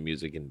listened to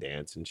music and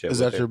dance and shit. Is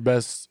that your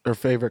best or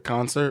favorite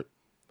concert?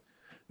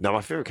 No, my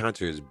favorite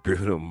concert is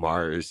Bruno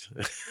Mars.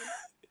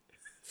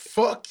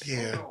 Fuck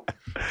yeah.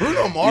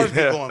 Bruno Mars be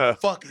going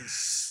fucking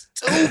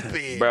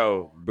stupid.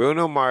 Bro,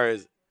 Bruno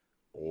Mars,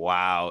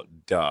 wow,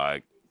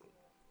 dog.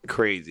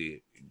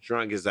 Crazy.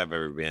 Drunkest I've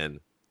ever been.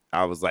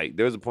 I was like,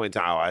 there was a point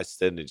in time I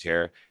stood in the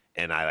chair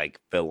and I like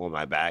fell on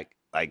my back,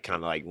 like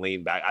kind of like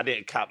leaned back. I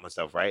didn't cop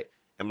myself, right?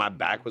 And my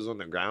back was on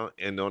the ground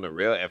and on the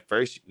rail. At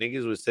first,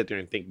 niggas would sit there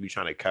and think you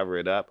trying to cover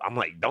it up. I'm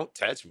like, don't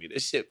touch me.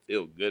 This shit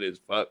feel good as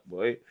fuck,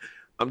 boy.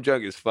 I'm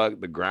drunk as fuck.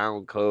 The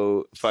ground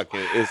cold,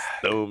 fucking, it's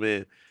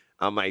stooming.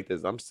 I'm like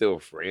this. I'm still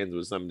friends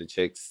with some of the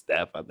chicks.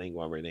 Steph, I think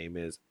what her name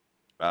is.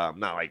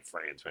 Not like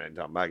friends, man.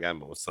 I got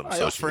them on some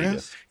social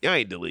media. Y'all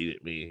ain't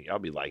deleted me. Y'all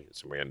be liking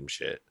some random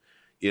shit.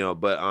 You know,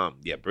 but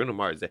yeah, Bruno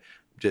Mars.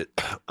 Just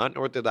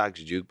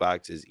Unorthodox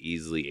Jukebox is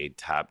easily a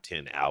top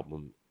 10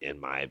 album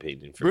in my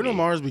opinion. Bruno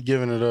Mars be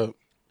giving it up.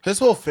 His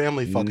whole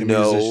family fucking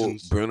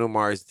musicians. Bruno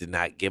Mars did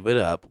not give it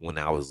up when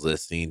I was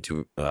listening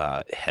to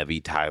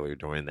Heavy Tyler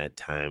during that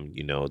time.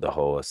 You know, the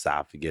whole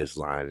esophagus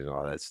line and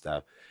all that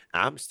stuff.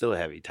 I'm still a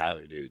Heavy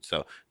Tyler dude.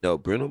 So no,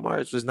 Bruno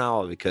Mars was not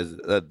all because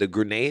the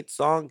Grenade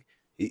song.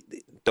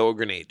 Throw a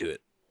grenade to it.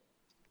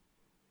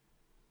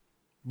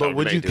 But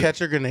would you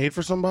catch a grenade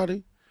for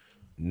somebody?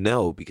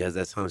 No, because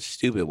that sounds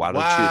stupid. Why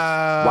don't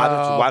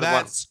you?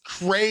 That's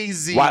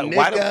crazy,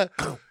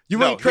 nigga. You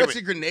wouldn't catch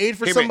a grenade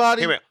for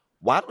somebody?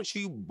 Why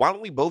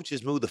don't we both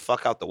just move the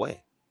fuck out the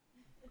way?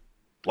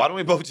 Why don't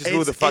we both just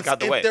move the fuck out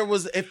the way?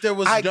 If there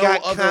was I no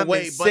got other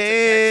way but to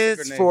catch sense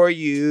the grenade. for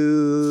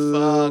you.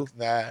 Fuck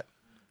that.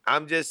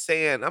 I'm just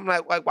saying. I'm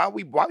like why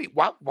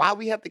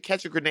we have to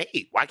catch a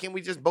grenade? Why can't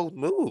we just both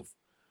move?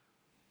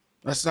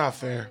 That's not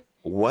fair.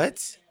 What?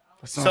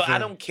 So fair. I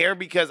don't care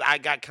because I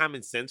got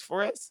common sense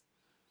for us?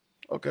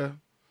 Okay.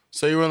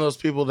 So you're one of those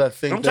people that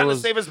think I'm trying to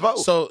save us both.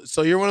 So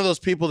you're one of those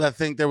people that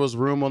think there was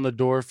room on the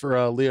door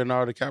for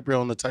Leonardo DiCaprio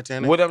on the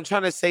Titanic? What I'm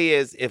trying to say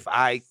is if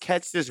I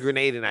catch this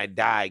grenade and I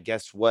die,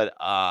 guess what?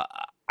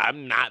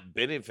 I'm not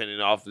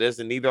benefiting off of this,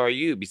 and neither are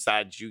you,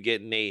 besides you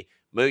getting a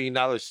 $1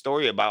 million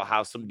story about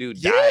how some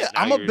dude died. Yeah,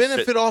 I'm a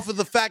benefit off of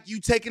the fact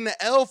you taking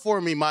the L for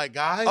me, my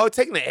guy. Oh,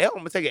 taking the L? I'm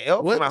gonna take an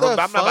L for my homie.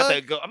 I'm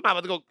not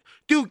about to go.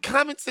 Dude,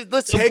 comment says,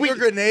 listen. Take a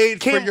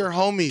grenade for your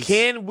homies.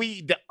 Can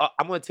we?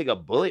 I'm gonna take a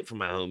bullet for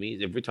my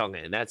homies if we're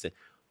talking in that sense.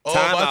 Oh,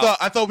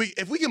 I thought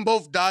if we can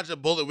both dodge a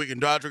bullet, we can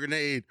dodge a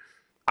grenade.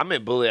 I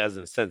meant bullet as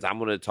in sense. I'm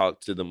gonna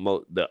talk to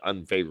the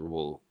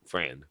unfavorable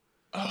friend.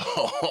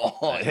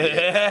 Oh,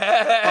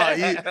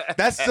 yeah.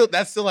 That's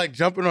still like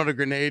jumping on a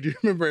grenade. You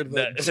remember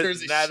the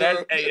Jersey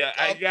Shore?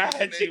 I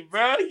got you,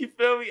 bro. You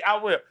feel me?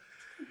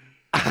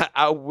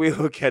 I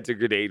will catch a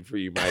grenade for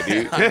you, my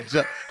dude.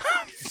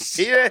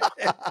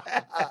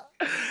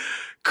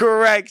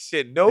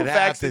 Correction. No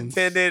facts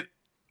intended.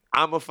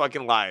 I'm a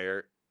fucking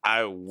liar.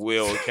 I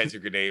will catch a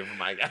grenade for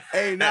my guy.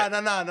 Hey, no.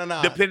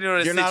 Depending on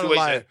the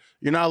situation.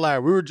 You're not a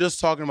liar. We were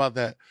just talking about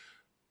that.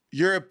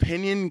 Your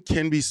opinion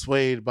can be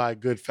swayed by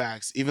good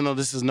facts, even though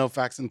this is no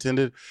facts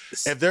intended.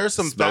 If there are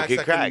some Smoking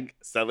facts crack,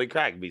 selling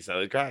crack, be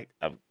selling crack.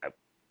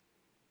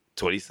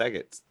 20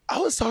 seconds. I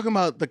was talking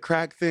about the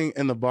crack thing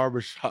in the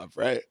barbershop,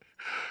 right?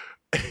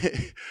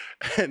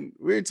 And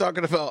we were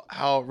talking about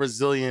how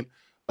resilient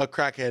a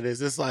crackhead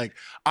is. It's like,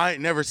 I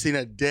ain't never seen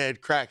a dead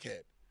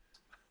crackhead.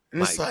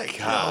 And it's like,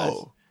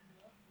 yo,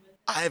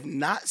 I have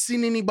not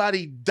seen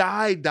anybody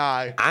die.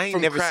 I ain't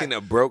never seen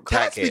a broke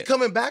crackhead. Cats be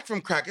coming back from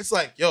crack. It's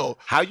like, yo,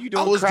 how you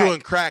doing? I was doing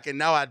crack and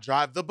now I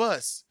drive the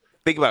bus.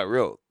 Think about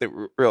real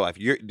life.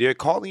 They're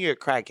calling you a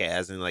crackhead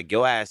as in like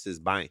your ass is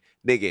buying.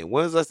 Nigga,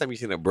 when was the last time you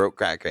seen a broke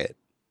crackhead?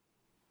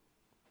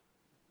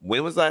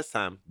 When was the last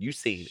time you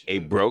seen a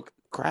broke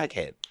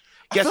crackhead?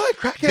 I feel like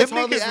crackheads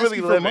hardly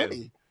asking for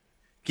money.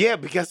 Yeah,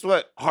 but guess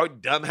what? Our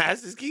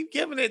dumbasses keep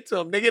giving it to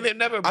them. Nigga, they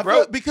never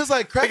broke. Because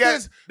like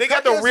crackheads, they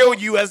got the real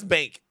U.S.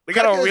 bank. They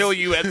got a real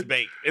U.S.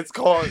 bank. It's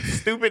called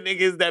stupid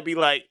niggas that be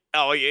like,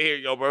 Oh, yeah, here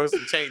you go, bro.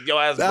 Some change.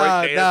 Your ass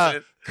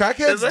breakdancing.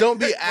 Crackheads don't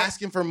be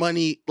asking for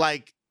money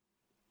like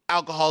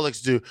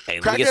alcoholics do.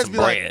 Hey, let me get some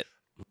bread. Like,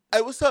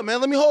 hey, what's up,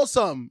 man? Let me hold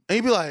something. And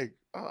he'd be like,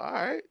 oh, all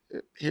right,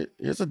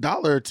 here's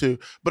 $1 or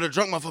 $2. But a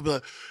drunk motherfucker be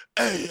like,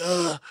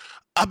 hey,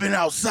 I've been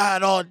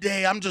outside all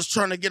day. I'm just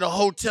trying to get a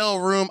hotel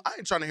room. I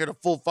ain't trying to hear the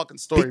full fucking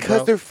story,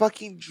 because they're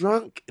fucking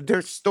drunk.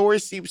 Their story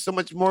seems so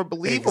much more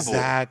believable.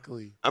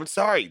 Exactly. I'm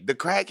sorry. The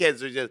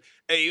crackheads are just,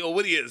 hey, yo,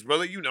 what is,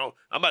 brother? You know,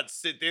 I'm about to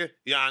sit there.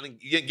 Yeah,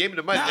 you gave me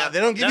the money. Nah, now, they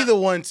don't give you the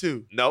 1,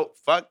 2. No,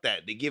 fuck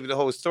that. They give you the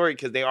whole story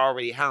because they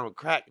already high on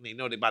crack and they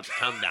know they about to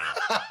come down.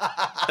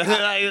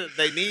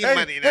 They need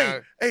money now.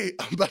 Hey,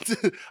 I'm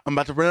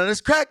about to run out of this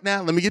crack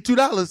now. Let me get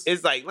 $2.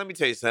 It's like, let me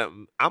tell you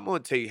something. I'm gonna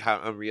tell you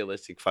how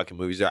unrealistic fucking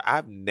movies are.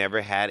 I've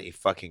never had a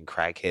fucking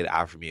crackhead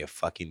offer me a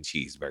fucking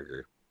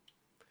cheeseburger.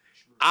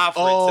 Offer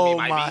it to me,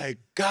 my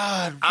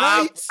God,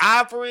 right?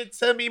 Offer it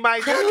to me, my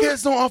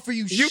crackheads don't offer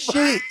you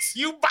shit.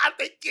 You about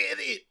to get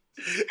it.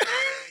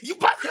 You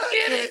about to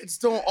get it. Crackheads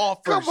don't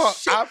offer Come on,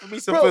 shit. offer me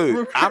some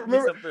food. Offer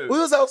me some food. We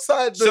was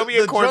outside. Show me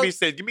a corned beef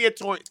stand. Give me a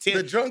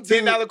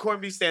 $10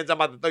 corned beef stands. I'm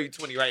about to throw you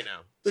 20 right now.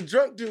 The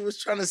drunk dude was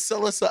trying to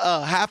sell us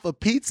half a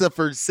pizza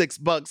for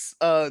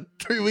 $6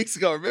 3 weeks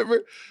ago.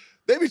 Remember?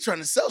 They be trying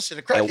to sell shit.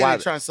 A crackhead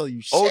ain't trying to sell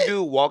you shit. Old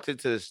dude walked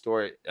into the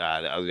store.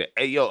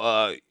 Hey,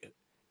 yo,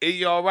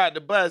 you all ride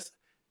the bus?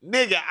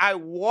 Nigga, I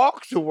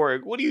walk to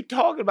work. What are you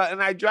talking about?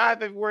 And I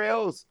drive everywhere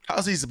else.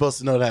 How's he supposed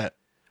to know that?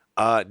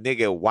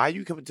 Nigga, why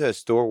you coming to a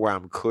store where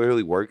I'm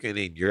clearly working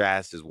and your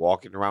ass is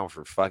walking around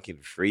for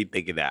fucking free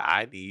thinking that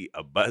I need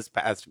a bus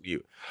pass from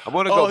you? I'm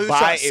gonna go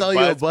buy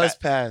a bus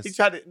pass. He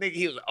tried to, nigga,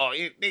 he was,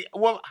 nigga,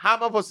 well, how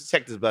am I supposed to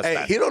check this bus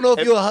pass? He don't know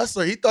if you're a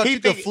hustler. He thought you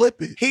could flip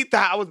it. He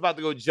thought I was about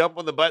to go jump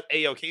on the bus.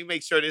 Hey, yo, can you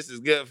make sure this is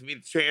good for me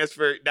to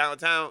transfer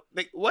downtown?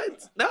 Nigga,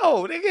 what?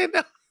 No, nigga,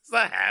 no, it's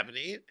not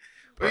happening.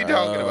 What are you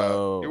talking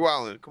about? You're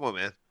wilding. Come on,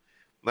 man.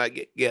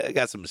 Like, I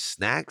got some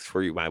snacks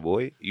for you, my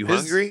boy. You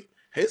hungry?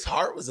 His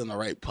heart was in the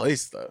right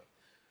place, though.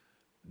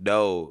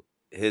 No,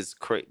 his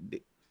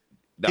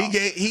no.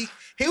 He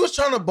was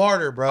trying to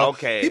barter, bro.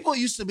 Okay, people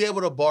used to be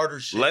able to barter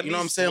shit. You know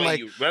what I'm saying?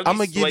 Like, I'm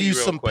gonna give you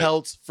some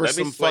pelts for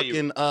some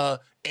fucking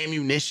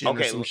ammunition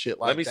or some shit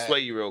like that. Let me sway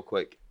you real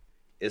quick.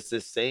 It's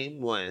the same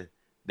one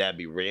that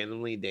be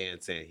randomly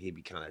dancing. He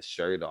be kind of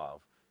shirt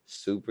off,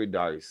 super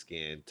dark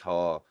skin,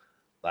 tall,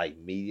 like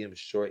medium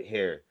short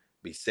hair.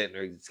 Be sitting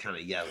there, just kind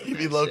of yelling. He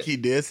be low key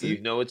dissing. You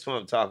know which one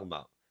I'm talking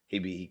about. He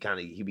be kind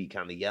of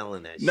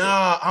yelling that shit.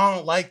 Nah, I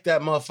don't like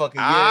that motherfucker.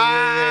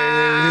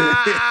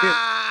 Yeah.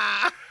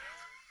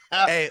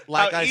 Hey,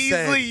 like I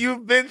said, easily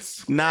you've been.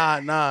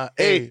 Nah.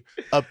 Hey,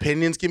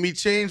 opinions can be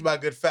changed by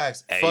good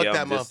facts. Hey, Fuck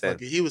that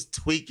motherfucker. He was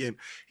tweaking.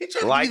 He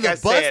tried to give me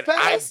the bus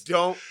pass. I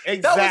don't.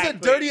 Exactly. That was a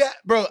dirty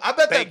bro. I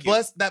bet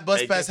that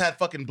bus pass had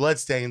fucking blood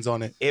stains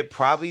on it. It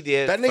probably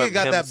did. That nigga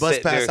got that bus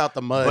pass out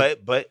the mud.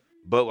 But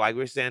like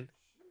we're saying,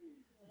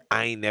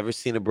 I ain't never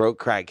seen a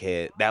broke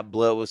crackhead. That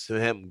blood was from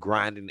him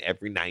grinding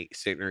every night,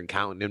 sitting there and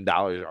counting them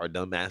dollars our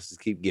dumb asses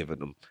keep giving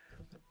them.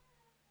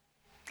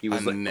 He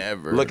was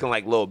looking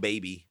like little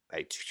baby,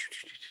 like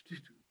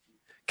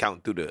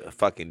counting through the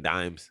fucking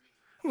dimes.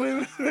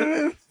 Wait,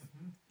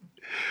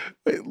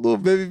 little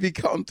baby be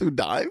counting through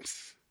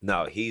dimes?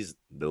 No, he's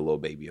the little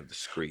baby of the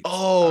streets.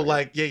 Oh,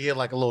 like yeah,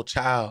 like a little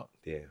child.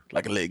 Yeah,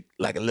 like a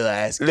little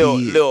ass kid.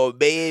 Little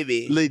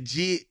baby,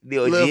 legit,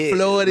 little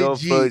Florida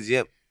G.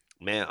 Yep.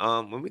 Man,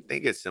 when we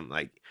think of some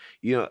like,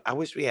 I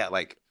wish we had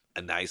like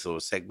a nice little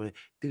segment,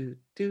 do,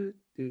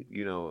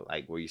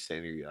 like where you're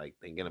sitting there, you're like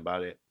thinking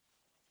about it,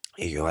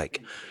 and you're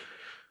like,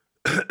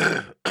 you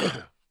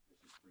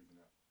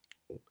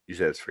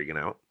said it's freaking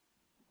out.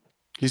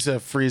 He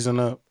said freezing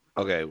up.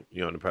 Okay,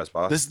 you want to press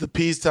pause? This is the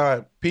peace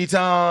time. Pee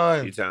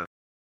time. Pee time.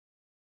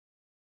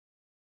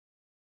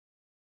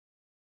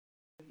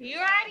 You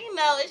already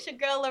know it's your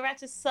girl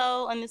Loretta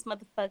Soul on this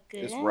motherfucker.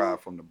 It's Rod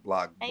from the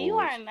Block Boys. And you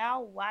are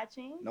now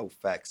watching No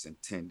Facts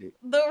Intended.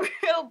 The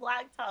Real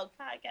Block Talk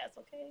podcast,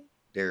 okay?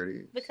 There it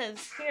is.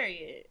 Because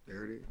period.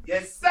 There it is.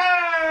 Yes,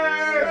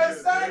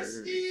 sir.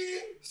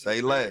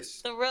 Say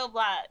less. The Real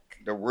Block.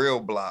 The Real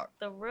Block.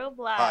 The Real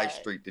Block. High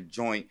Street, the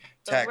Joint,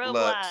 The Tack Real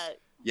Lux. Block.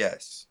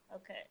 Yes.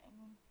 Okay.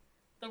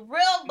 The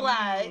Real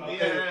Block.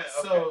 Yeah,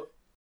 so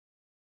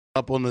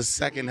up on the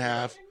second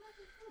half.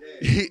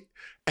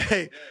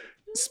 Hey,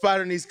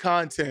 Spider needs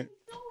content.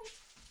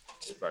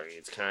 Spider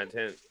needs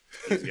content.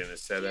 He's gonna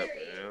set up,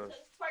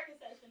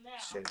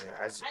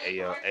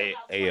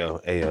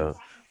 Ayo.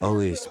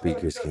 Only the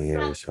speakers can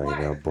hear this right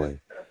now, boy.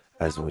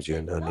 I just want you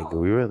to know, nigga,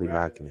 we really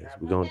rocking this.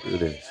 We gonna do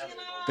this.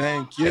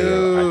 Thank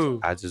you.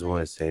 I just want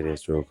to say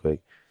this real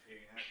quick.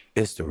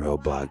 It's the Real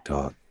Block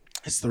Talk.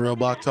 It's the Real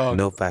Block Talk.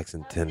 No Facts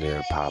Intended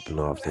are popping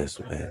off this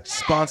way.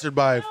 Sponsored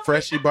by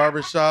Freshie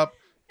Barbershop,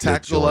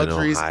 Tactical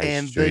Luxuries,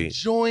 and The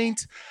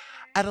Joint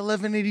at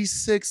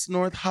 1186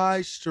 North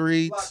High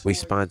Street. We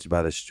sponsored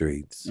by the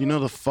streets. You know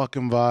the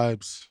fucking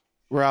vibes.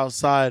 We're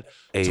outside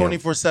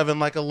 24/7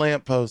 like a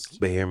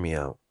lamppost. But hear me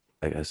out.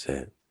 Like I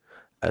said,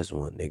 I just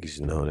want niggas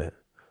to know that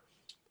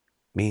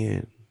me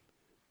and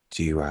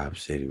G-Rob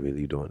City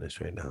really doing this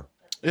right now.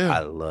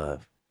 Yeah.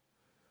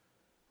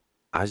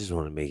 I just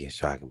want to make it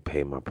sure I can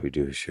pay my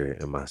producer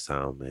and my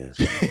sound man.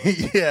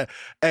 Yeah.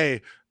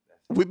 Hey,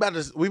 we about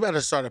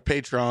to start a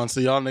Patreon so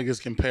y'all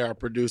niggas can pay our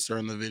producer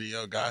and the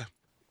video guy.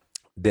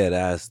 Dead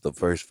ass. The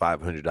first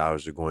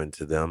 $500 are going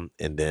to them,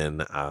 and then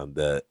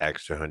the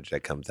extra 100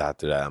 that comes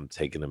after that, I'm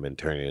taking them and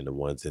turning into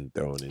ones and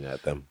throwing it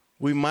at them.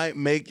 We might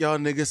make y'all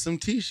niggas some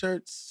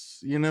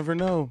T-shirts. You never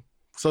know.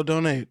 So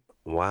donate.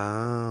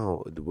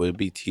 Wow. Would it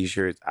be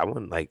T-shirts? I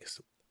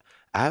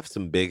have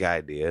some big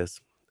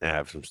ideas. I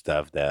have some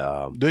stuff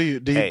that. Do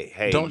you?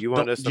 Hey. Do you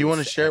want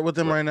to share it with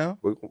them right now?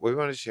 We're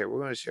going to share. We're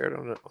going to share it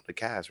on the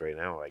cast right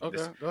now. Like okay,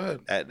 this, go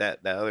ahead.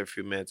 That other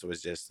few minutes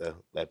was just to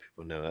let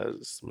people know that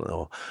was some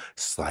little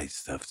slight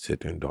stuff to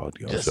sit there and dog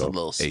y'all. Just a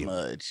little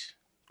smudge.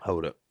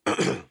 Hold up.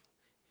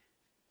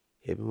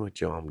 Hit me with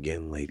your I'm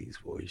getting ladies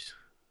voice.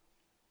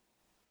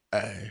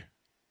 Hey,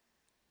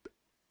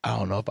 I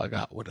don't know if I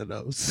got one of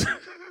those.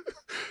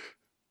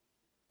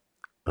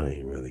 I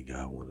ain't really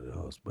got one of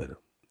those, but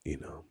you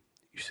know.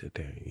 You sit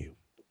there and you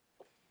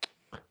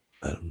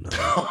let them know.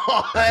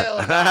 Hell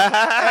no.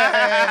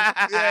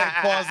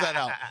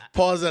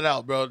 Pause that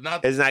out, bro.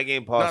 It's not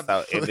getting paused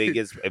out. If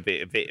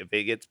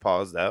it gets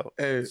paused out,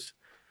 hey,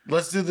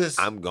 let's do this.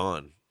 I'm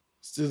gone.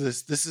 Let's do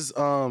this. This is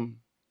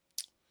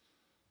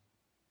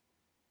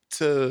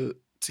to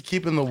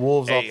keeping the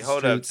wolves off the hold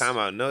streets. up, time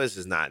out. No, this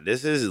is not.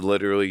 This is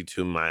literally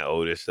to my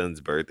oldest son's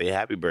birthday.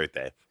 Happy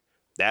birthday.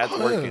 Dad's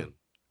working.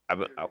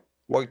 I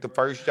worked the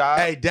first job.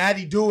 Hey,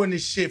 daddy doing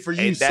this shit for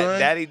you, son.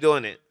 Daddy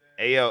doing it.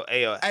 Hey, yo.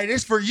 Hey,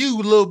 this for you,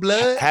 little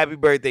blood. Happy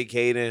birthday,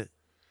 Caden.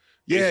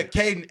 Yeah,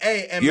 Caden.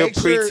 Hey, and you're make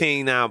sure...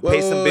 preteen now.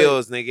 Pay some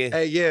bills, nigga.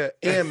 Hey, yeah.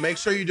 And make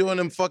sure you're doing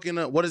them fucking,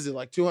 what is it,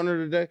 like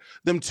 200 a day?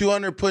 Them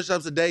 200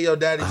 push-ups a day, yo,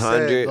 daddy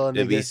 100 said.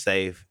 to be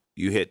safe.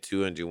 You hit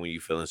 200 when you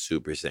feeling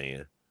Super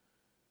Saiyan.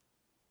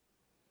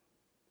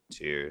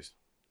 Cheers.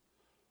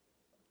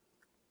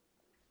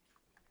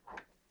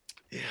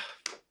 Yeah.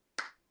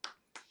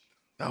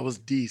 That was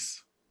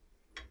Deece.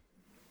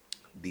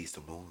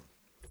 Simone.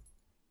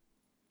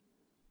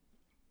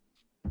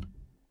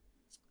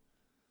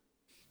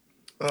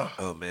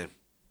 Oh man.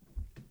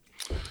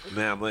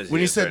 When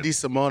you said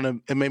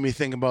Simone, it made me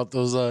think about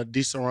those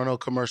Serrano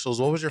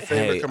commercials. What was your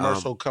favorite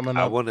commercial coming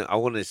up? I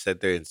want to sit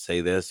there and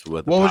say this.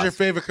 What was your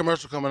favorite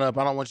commercial coming up?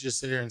 I don't want you to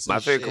sit here and say my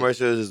favorite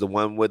commercial is the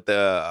one with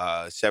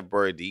the Chef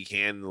Boy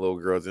Decan and the little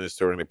girls in the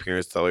store and the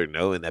parents tell her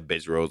no, and that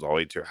bitch rolls all the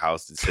way to her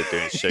house and sit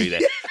there and show you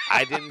that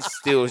I didn't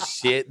steal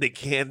shit. The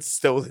can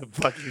stole the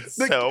fucking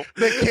self.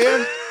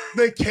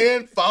 The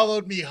can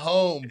followed me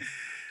home.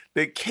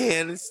 The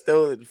can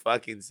stole the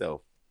fucking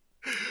self.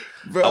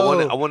 Bro.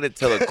 I want to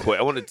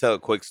tell a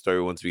quick story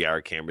once we got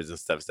our cameras and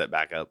stuff set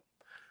back up.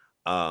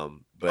 But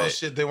oh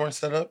shit, they weren't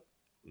set up?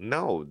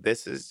 No,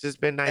 this has just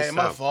been nice. Hey,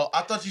 my fault.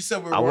 I thought you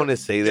said we were. I want to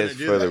say this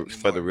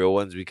for the real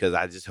ones because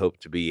I just hope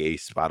to be a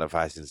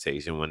Spotify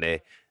sensation one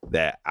day.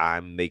 That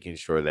I'm making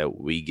sure that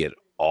we get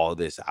all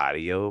this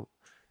audio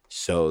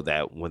so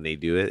that when they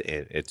do it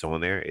and it's on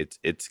there, it's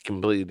a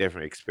completely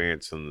different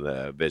experience from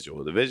the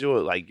visual. The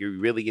visual, like you're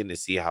really getting to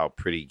see how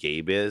pretty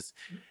Gabe is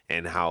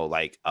and how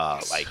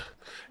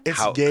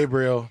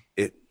Gabriel.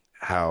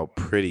 How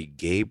pretty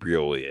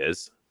Gabriel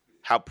is.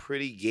 How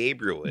pretty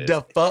Gabriel is.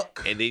 The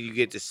fuck? And then you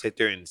get to sit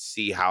there and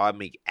see how I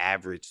make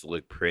average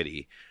look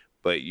pretty.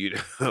 But you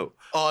know.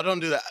 Oh, don't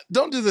do that.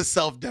 Don't do the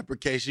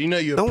self-deprecation. You know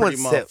you're a pretty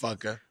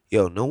motherfucker.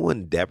 Yo, no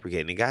one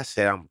deprecating. The guy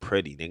said I'm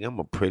pretty. Nigga, I'm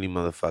a pretty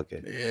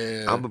motherfucker.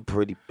 Yeah. I'm a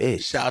pretty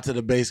bitch. Shout out to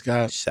the bass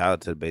guy.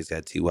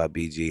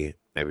 TYBG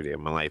every day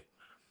of my life.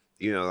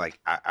 You know, like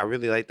I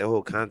really like the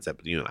whole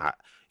concept. You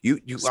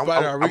know,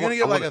 Spider, are we gonna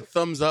get like a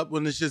thumbs up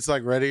when this shit's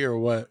like ready or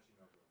what?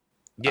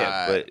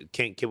 Yeah, but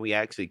can we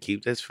actually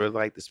keep this for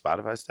like the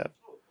Spotify stuff?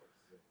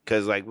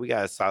 Because like we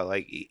got to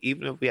like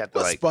even if we have to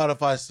like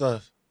Spotify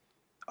stuff.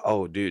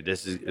 Oh, dude,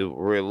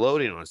 we're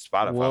loading on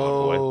Spotify.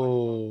 Whoa. My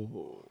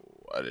boy.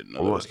 I didn't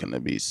know it was gonna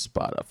be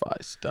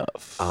Spotify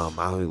stuff. I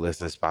only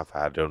listen to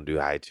Spotify. I don't do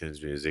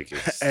iTunes music.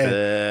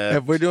 And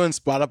if we're doing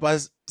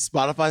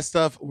Spotify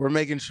stuff, we're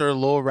making sure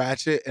Lil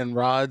Ratchet and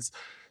Rod's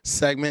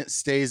segment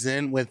stays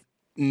in with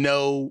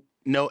no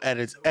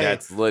edits.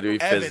 That's literally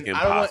physically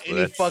impossible. I don't want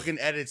any fucking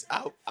edits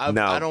out. I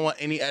don't want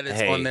any edits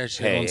on their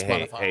shit on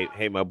Spotify.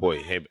 Hey, my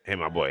boy. Hey,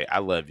 my boy. I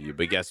love you,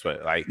 but guess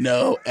what? Like,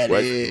 no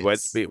edits.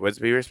 Let's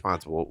be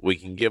responsible. We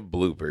can give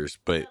bloopers,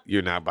 but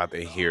you're not about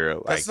to hear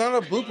like. That's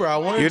not a blooper. I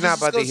want. You're not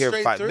about to hear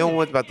 5. No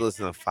one's about to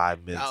listen to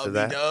 5 minutes of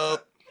that.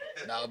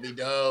 That would be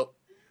dope.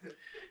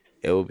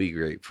 It will be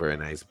great for a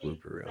nice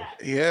blooper reel.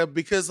 Yeah,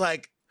 because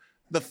like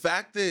the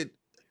fact that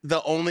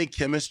the only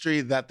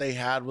chemistry that they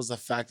had was the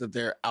fact that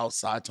they're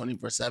outside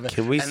 24/7.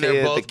 Can we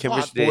say that the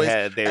chemistry they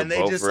had? They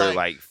both were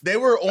like they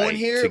were on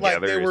here like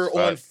they were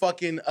on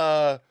fucking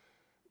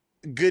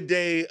Good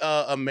Day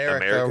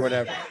America or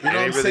whatever. You know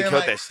what I'm saying? They really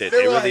killed that shit.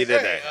 They really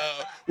did that.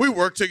 We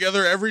work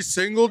together every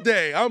single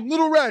day. I'm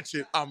Little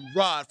Ratchet. I'm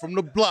Rod from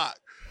the block.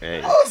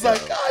 Hey, I was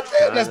like, God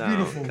damn, that's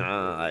beautiful.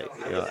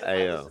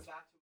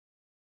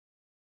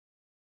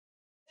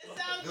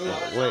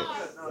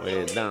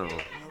 Wait, down.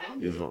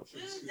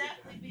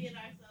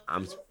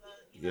 I'm,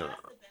 you know,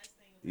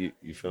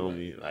 you feel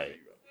me? Like,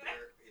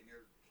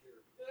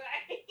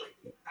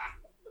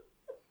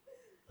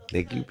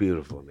 nigga, you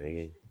beautiful,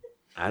 nigga.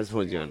 I just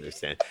want you to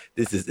understand.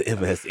 This is the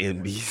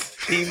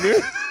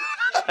MSNBC.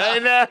 I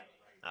know.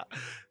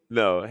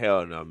 No,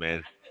 hell no,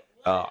 man.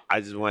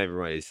 I just want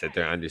everyone to sit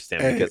there and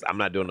understand because I'm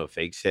not doing no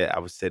fake shit. I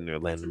was sitting there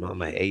letting them know, I'm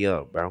like, hey,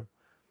 yo, bro.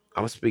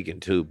 I'm speaking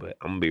too, but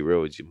I'm going to be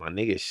real with you. My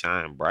niggas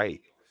shine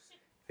bright.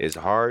 It's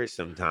hard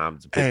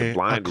sometimes to put the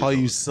blinders I call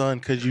you on. son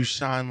because you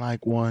shine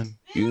like one.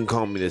 You can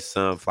call me the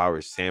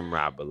Sunflower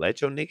Samurai, but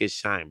let your niggas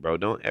shine, bro.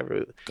 Don't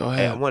ever. Go ahead.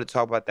 Hey, I want to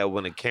talk about that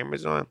when the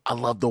camera's on. I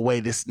love the way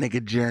this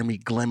nigga Jeremy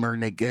glimmer,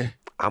 nigga.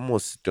 I'm going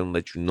to sit there and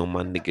let you know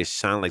my niggas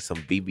shine like some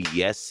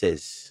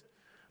BBSs.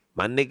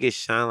 My niggas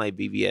shine like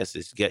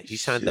BBSs. You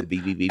shine the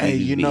BBBBBS. Hey,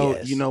 you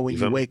know when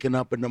you're waking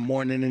up in the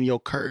morning and your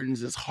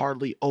curtains is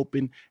hardly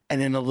open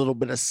and then a little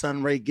bit of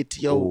sun ray get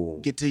to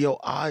your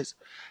eyes.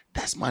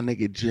 That's my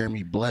nigga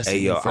Jeremy blessing. Hey,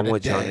 yo, I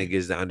want y'all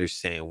niggas to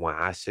understand when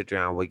I sit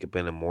there and wake up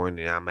in the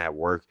morning and I'm at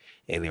work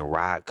and then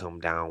Rod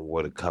come down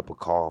with a cup of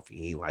coffee.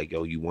 He like,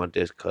 yo, you want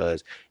this?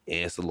 Cuz,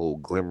 and it's a little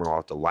glimmer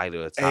off the light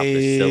of the top of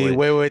the ceiling.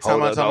 Wait,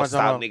 time out.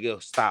 Stop, nigga,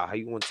 stop. How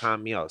you want to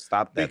time me out?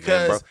 Stop that,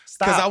 man, bro.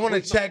 Because I want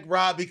to check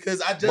Rob because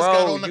I just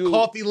got on the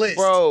coffee list.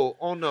 Bro,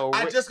 oh no.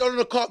 I just got on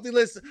the coffee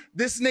list.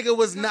 This nigga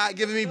was not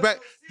giving me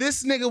breakfast.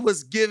 This nigga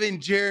was giving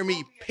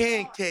Jeremy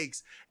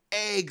pancakes,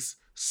 eggs,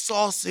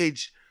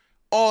 sausage,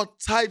 all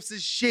types of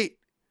shit.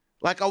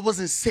 Like I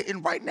wasn't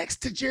sitting right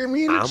next to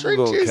Jeremy in the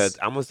trenches.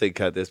 I'm gonna say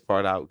cut this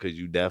part out because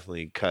you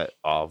definitely cut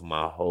off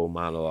my whole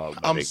monologue.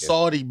 I'm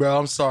salty, bro.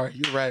 I'm sorry.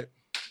 You're right.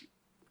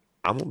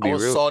 I'm gonna be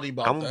real. Salty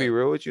about I'm gonna be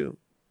real with you.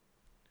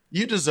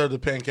 You deserve the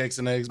pancakes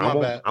and eggs. My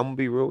bad. I'm gonna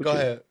be real with you. Go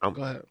ahead. I'm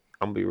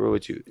gonna be real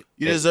with you.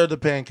 You deserve the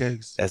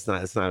pancakes. It's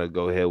not a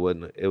go ahead,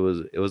 wasn't it? It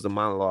was a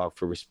monologue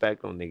for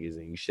respect on niggas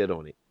and you shit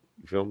on it.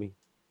 You feel me?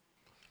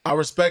 I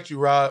respect you,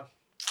 Rob.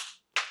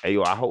 Hey,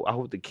 yo, I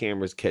hope the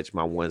cameras catch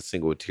my one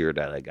single tear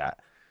that I got.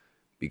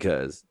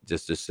 Because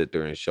just to sit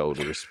there and show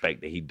the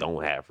respect that he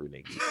don't have for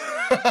niggas.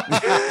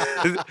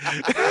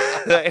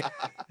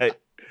 Hey,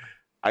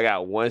 I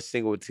got one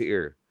single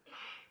tear.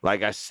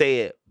 Like I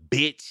said,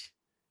 bitch,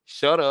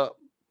 shut up.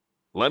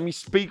 Let me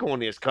speak on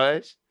this,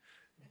 cuz.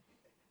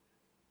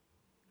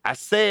 I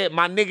said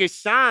my nigga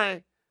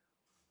shine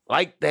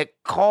like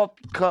that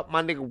coffee cup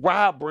my nigga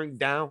Rob bring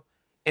down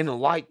and the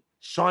light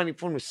shining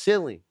from the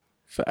ceiling.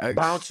 Facts.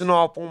 Bouncing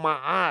off on my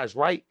eyes,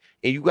 right?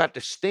 And you got the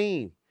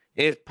steam.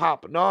 And it's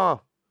popping off.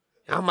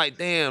 And I'm like,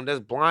 damn, that's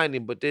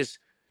blinding, but this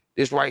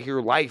right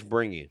here, life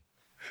bringing.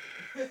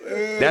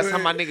 That's how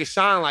my nigga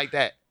shine like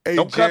that. Hey,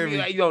 don't Jeremy.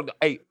 cut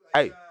me.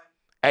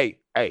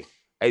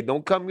 Hey,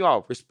 don't cut me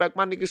off. Respect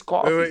my nigga's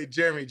coffee. Wait,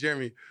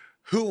 Jeremy.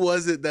 Who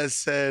was it that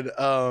said,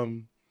 I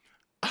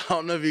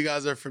don't know if you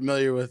guys are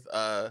familiar with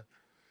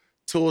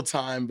Tool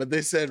Time, but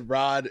they said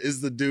Rod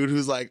is the dude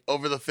who's like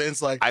over the fence,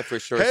 like I for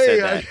sure said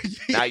that.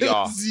 Not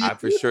y'all. I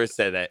for sure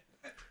said that.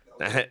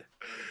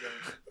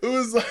 It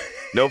was like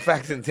no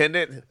facts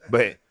intended,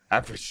 but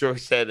I for sure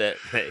said that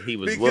he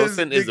was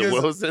Wilson. Is it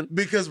Wilson?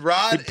 Because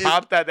Rod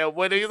popped out that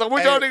window. He's like,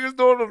 "What y'all niggas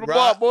doing on the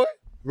block, boy?"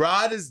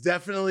 Rod is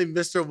definitely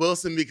Mr.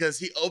 Wilson because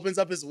he opens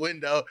up his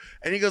window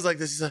and he goes like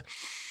this. He's like,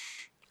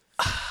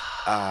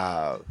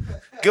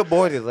 "Good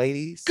morning,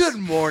 ladies. Good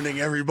morning,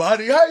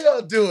 everybody. How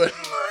y'all doing?"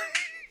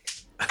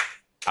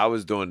 I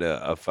was doing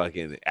a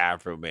fucking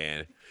Afro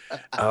man.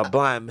 A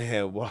blind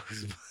man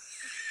walks by.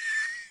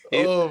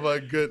 Oh my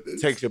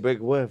goodness. Takes a big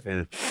whiff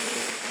and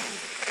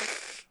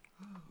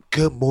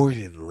good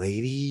morning,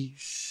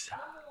 ladies.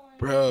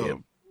 Bro, yep.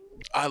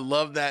 I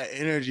love that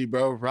energy,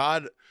 bro.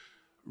 Rod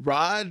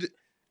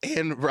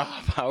and Rob,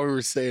 how we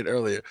were saying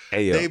earlier,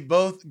 they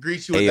both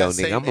greet you with that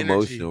same I'm energy.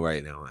 emotional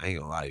right now. I ain't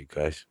gonna lie to you,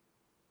 cuz.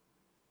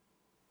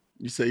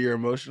 You say you're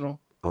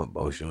emotional? I'm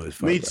emotional as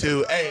fuck. Me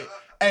too. Hey,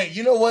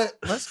 you know what?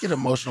 Let's get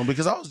emotional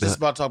because I was just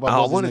about to talk about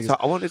I want to talk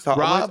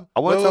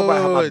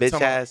about how my bitch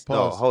ass.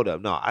 No, hold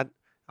up. No, I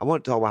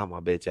want to talk about how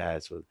my bitch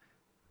ass was.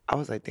 I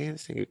was like, damn,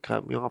 this nigga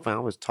cut me off and I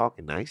was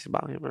talking nice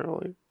about him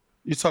earlier.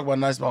 You talk about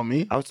nice about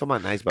me? I was talking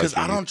about nice about you.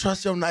 Because I don't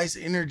trust your nice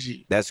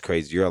energy. That's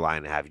crazy. You're a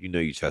lying half. You know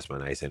you trust my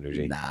nice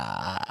energy.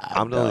 Nah.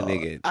 I'm the only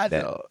nigga.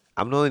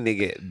 I'm the only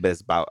nigga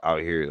that's about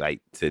out here like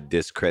to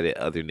discredit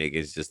other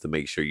niggas just to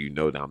make sure you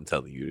know that I'm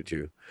telling you the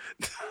truth.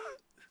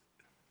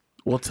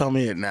 Well, tell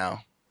me it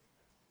now.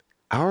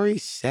 I already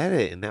said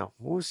it in that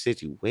whole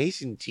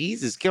situation.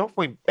 Jesus, get off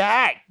my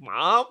back,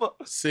 mom.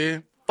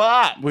 See?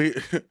 Fuck.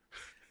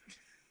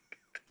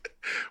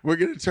 We're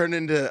gonna turn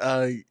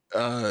into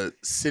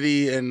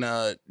City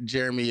and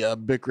Jeremy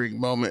bickering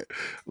moment,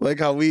 like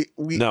how we.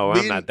 No,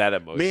 I'm not that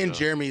emotional. Me and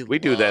Jeremy, we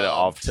do that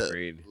off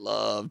screen.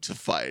 Love to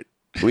fight.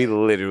 We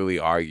literally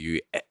argue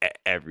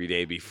every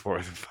day before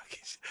the fucking.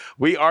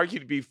 We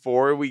argued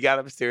before we got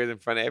upstairs in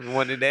front of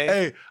everyone today.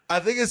 Hey, I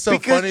think it's so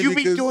funny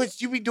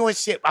because you be doing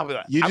shit. I be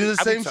like, you do the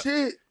same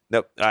shit.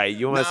 Nope. All right,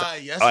 you want to?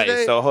 Yesterday. All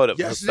right, so hold up.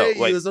 Yesterday,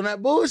 you was on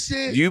that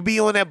bullshit. You be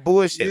on that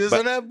bullshit. You was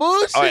on that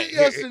bullshit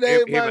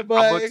yesterday, my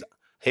boy.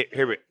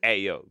 Hey,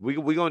 yo,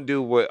 we gonna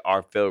do what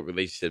our failed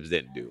relationships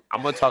didn't do.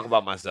 I'm gonna talk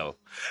about myself.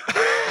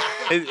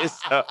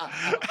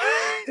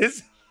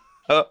 It's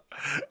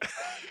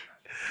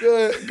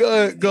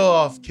Go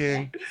off,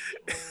 King.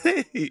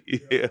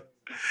 Yeah.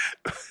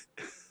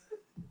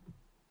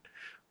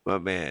 My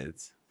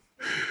man's.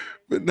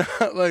 But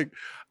not like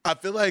I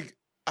feel like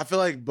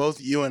both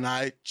you and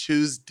I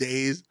choose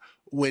days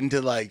when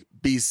to like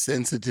be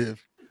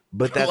sensitive.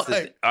 But that's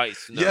like, all right,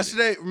 so no,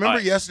 yesterday. Remember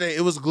yesterday?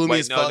 It was gloomy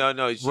as fuck.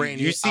 No.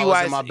 Rainy. You see I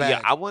why? was in my bag.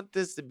 Yeah, I want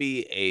this to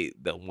be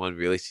the one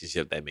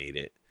relationship that made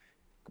it.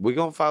 We're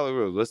gonna follow the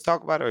rules. Let's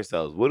talk about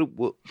ourselves. What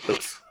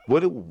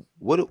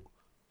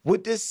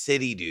does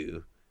City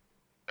do?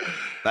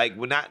 Like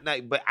we're not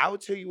like. But I will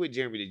tell you what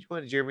Jeremy did. You know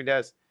what Jeremy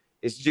does?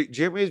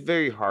 Jeremy is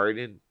very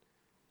hardened,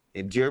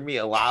 and Jeremy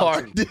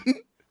allows.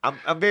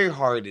 I'm very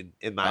hardened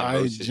in my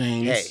emotions.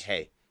 James.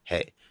 Hey.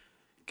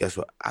 Guess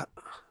what?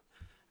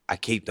 I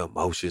keep the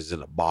emotions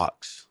in a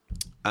box,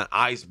 an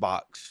ice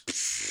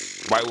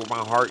box, right where my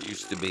heart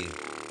used to be.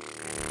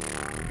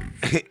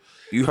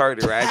 You heard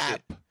it,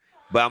 Ratchet.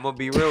 But I'm gonna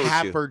be real with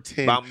you. But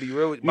I'm gonna be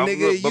real with you.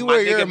 Nigga, you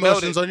wear your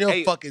emotions on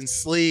your fucking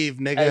sleeve,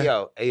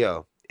 nigga. Hey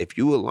yo. If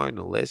you would learn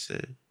to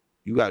listen,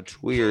 you got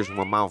 2 ears in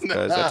my mouth,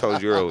 cuz. I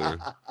told you earlier.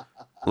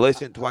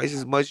 Listen twice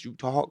as much you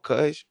talk,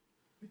 cuz.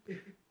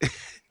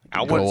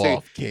 I want to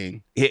off,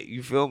 King. Yeah,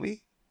 you feel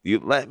me? You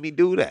let me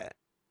do that.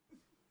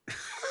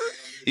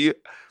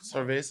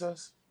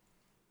 Cervezas?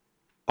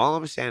 All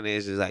I'm saying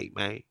is like,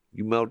 man,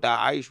 you melt that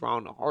ice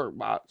around the heart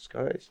box,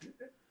 cuz.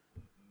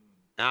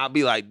 And I'll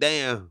be like,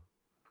 damn.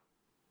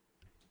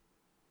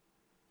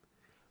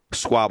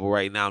 Squabble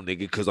right now, nigga,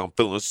 because I'm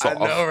feeling soft.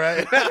 I know,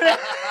 right?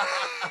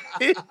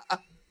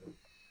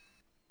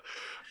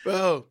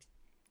 Bro,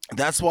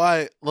 that's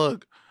why,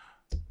 look,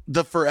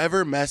 the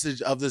forever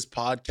message of this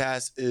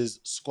podcast is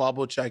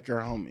squabble check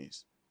your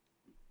homies.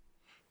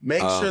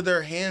 Make sure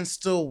their hands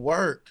still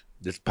work.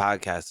 This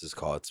podcast is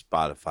called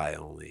Spotify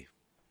Only.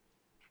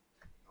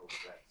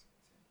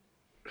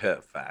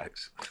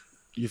 Facts.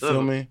 You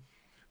feel me?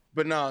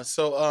 But no,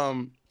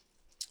 so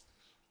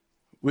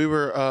we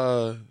were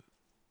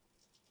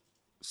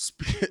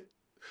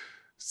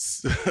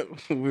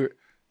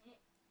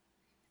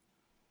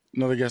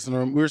another guest in the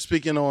room. We were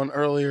speaking on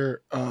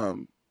earlier.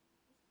 I'm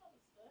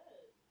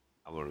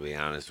gonna be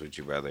honest with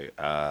you, brother.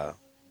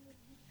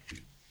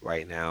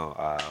 Right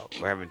now,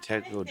 we're having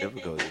technical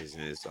difficulties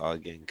and it's all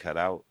getting cut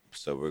out.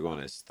 So we're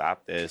gonna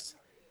stop this,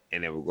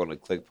 and then we're gonna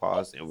click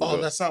pause. And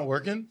that's not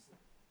working.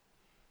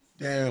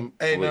 Damn.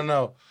 Hey,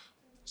 no.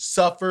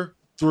 Suffer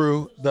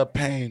through the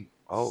pain.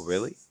 Oh,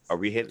 really? Are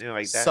we hitting it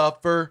like that?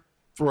 Suffer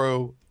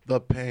through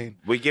the pain.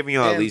 We're giving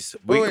y'all at least.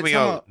 We're giving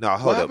y'all. No, hold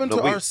up. What happened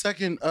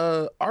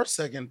to our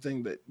second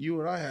thing that you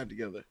and I had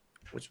together?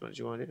 Which one do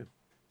you want to do?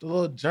 The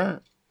little journey.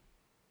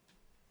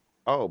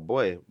 Oh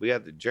boy, we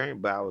got the journey,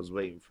 but I was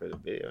waiting for the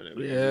video.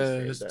 Yeah,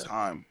 it's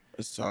time.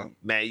 It's time.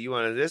 Man,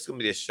 this is gonna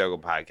be a struggle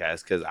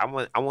podcast because I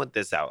want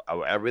this out.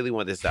 I really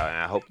want this out, and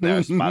I hope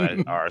that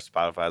our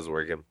Spotify is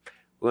working.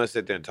 We're gonna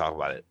sit there and talk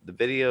about it. The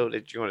video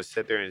that you're gonna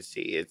sit there and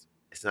see, it's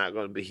not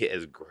gonna be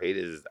as great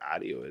as his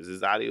audio is.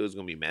 His audio is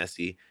gonna be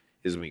messy.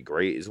 It's gonna be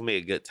great. It's gonna be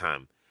a good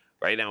time.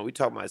 Right now, we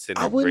talking about sitting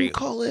there. I wouldn't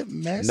call it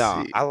messy.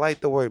 No, I like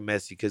the word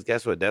messy because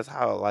guess what? That's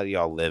how a lot of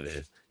y'all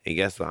living. And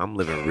guess what? I'm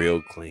living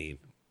real clean.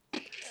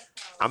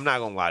 I'm not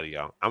gonna lie to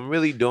y'all. I'm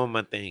really doing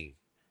my thing.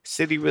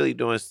 City really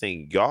doing his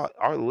thing. Y'all,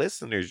 our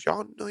listeners,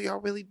 y'all know y'all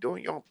really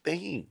doing your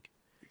thing.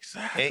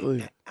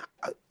 Exactly. And,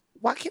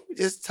 why can't we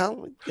just tell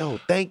them, yo,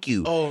 thank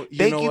you. Oh,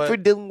 thank you for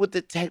dealing with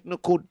the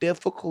technical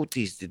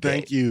difficulties today.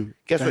 Thank you.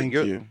 Guess what?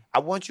 I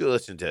want you to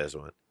listen to this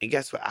one. And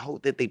guess what? I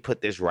hope that they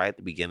put this right at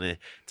the beginning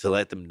to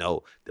let them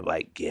know that,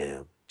 like,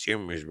 yeah,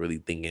 Jeremy is really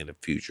thinking in the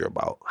future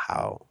about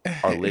how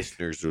our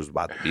listeners was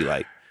about to be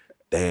like,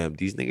 damn,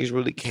 these niggas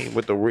really came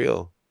with the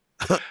real.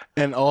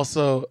 And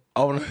also,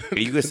 I want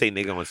to. You can say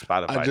nigga on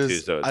Spotify too,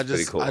 so it's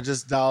pretty cool. I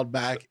just dialed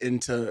back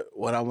into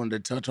what I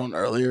wanted to touch on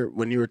earlier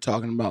when you were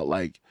talking about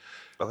like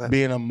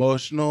being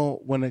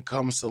emotional when it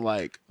comes to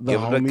like the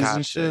homies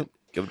and shit.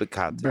 Give the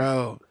content,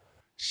 bro.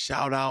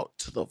 Shout out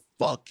to the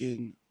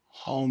fucking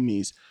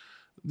homies.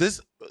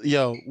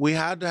 We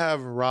had to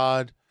have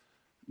Rod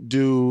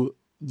do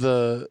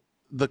the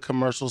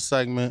commercial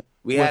segment.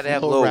 We had to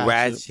have Lil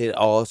Ratchet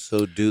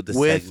also do the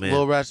segment with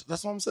Lil Ratchet.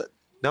 That's what I'm saying.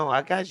 No,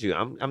 I got you.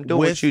 I'm doing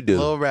what you do.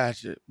 Lil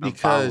Ratchet,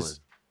 because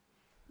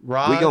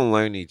Rod, we gonna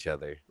learn each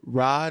other.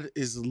 Rod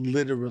is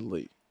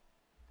literally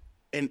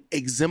an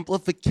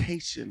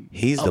exemplification.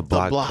 He's the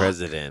block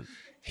president.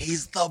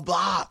 He's the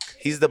block.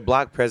 He's the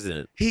block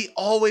president. He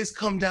always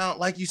come down,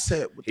 like you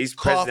said, with He's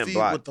coffee,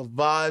 with the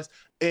vibes.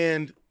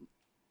 And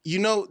you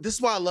know, this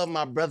is why I love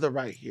my brother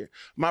right here.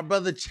 My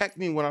brother checked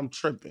me when I'm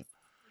tripping.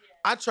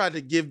 I tried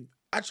to give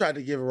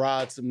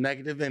Rod some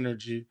negative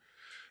energy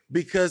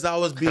because I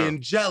was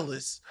being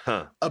jealous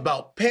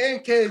about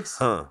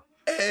pancakes,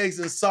 eggs,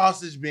 and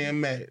sausage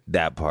being made.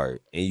 That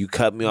part. And you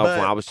cut me off when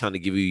I was trying to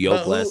give you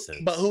your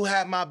blessings. But who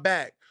had my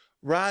back?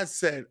 Rod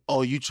said,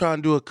 "Oh, you trying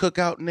to do a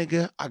cookout,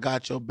 nigga? I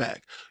got your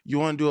back. You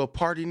want to do a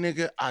party,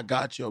 nigga? I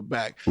got your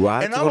back."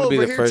 Rod's and I'm gonna be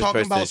over the here first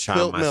talking person about to try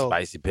spilt my milk.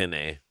 spicy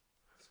penne.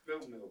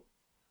 Spilt milk.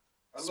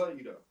 I love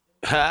you though.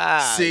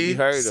 Ha! You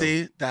heard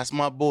him. That's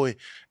my boy.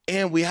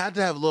 And we had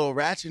to have Lil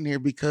Ratchet in here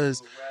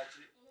because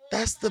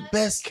that's the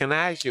best. Can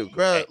I ask you,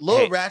 Bro,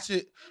 Lil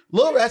Ratchet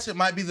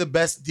might be the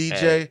best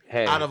DJ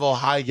out of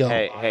Ohio.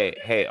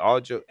 Hey, all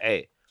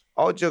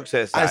jokes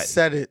aside. I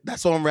said it.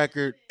 That's on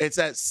record. It's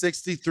at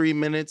 63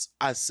 minutes.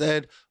 I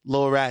said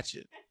Lil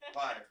Ratchet.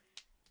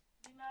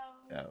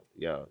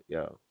 Yo.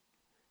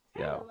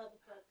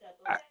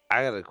 I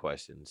got a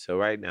question. So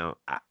right now,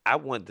 I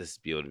want the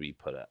spiel to be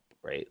put up,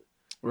 right?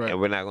 Right.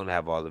 And we're not gonna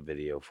have all the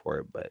video for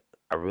it, but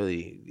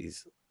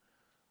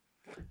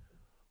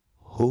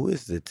who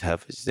is the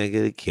toughest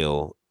nigga to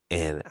kill?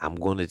 And I'm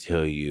gonna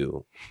tell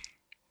you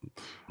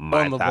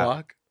on the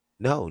block.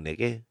 No,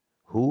 nigga.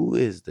 Who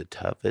is the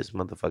toughest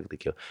motherfucker to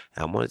kill?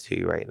 And I'm gonna tell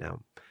you right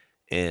now,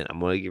 and I'm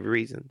gonna give you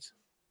reasons.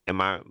 And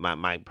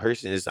my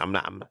person is I'm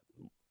not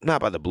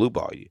about to blue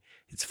ball you.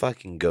 It's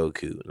fucking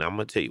Goku, and I'm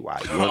gonna tell you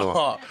why. You wanna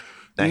know?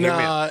 Now, hear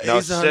me out. No,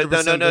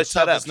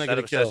 shut up. No.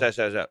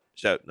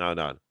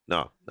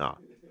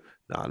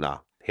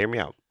 Hear me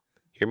out.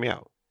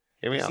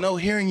 There's no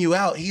hearing you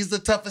out. He's the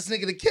toughest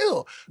nigga to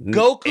kill.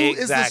 Goku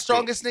is the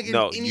strongest nigga.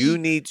 No, you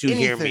need to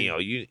hear me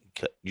out.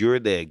 You're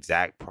the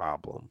exact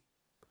problem.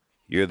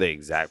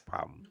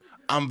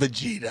 I'm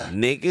Vegeta.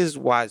 Niggas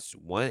watched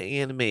one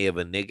anime of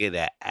a nigga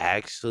that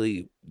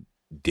actually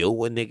deal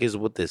with niggas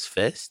with his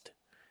fist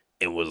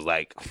and was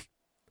like,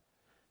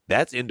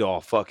 that's end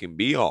all fucking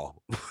be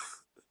all.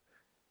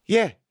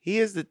 Yeah, he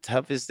is the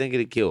toughest nigga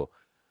to kill.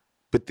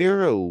 But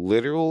there are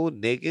literal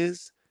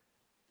niggas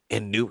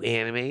in new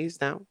animes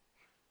now.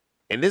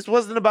 And this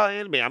wasn't about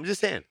anime. I'm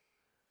just saying.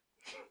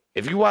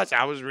 If you watch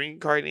I Was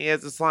Reincarnated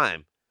as a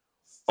Slime,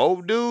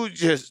 old dude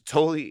just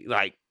totally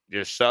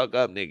just suck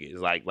up niggas.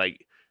 Like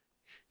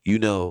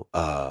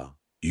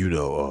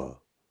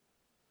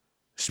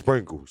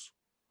Sprinkles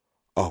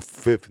off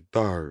 5th and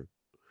 3rd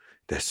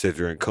that sit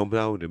there and come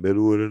out in the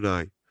middle of the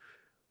night.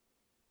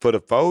 For the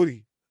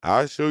 40,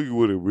 I'll show you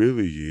what it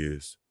really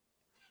is.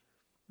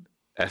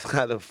 That's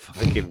how the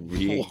fucking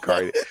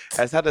reincarnate.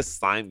 That's how the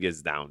slime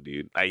gets down,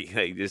 dude. Like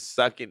just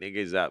sucking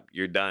niggas up.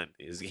 You're done.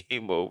 It's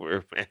game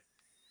over, man.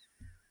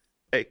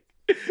 Like,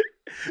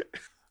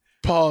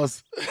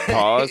 pause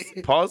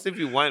if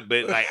you want,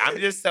 but I'm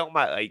just talking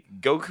about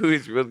Goku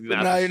is really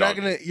not. No, you're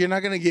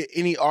not gonna get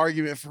any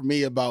argument from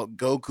me about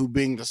Goku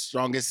being the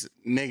strongest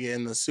nigga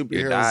in the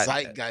superhero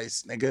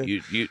zeitgeist,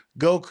 nigga.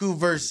 Goku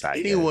versus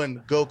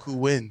anyone, Goku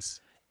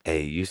wins.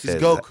 Hey, you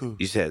said Goku.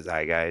 You said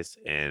zeitgeist,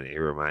 and it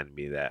reminded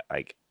me that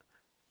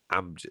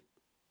I'm just.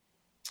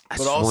 I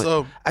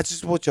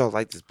just want y'all to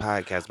like this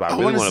podcast, but I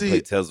really want to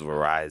play Tales of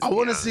Arise. I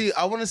want to see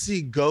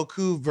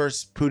Goku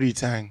versus Pootie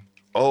Tang.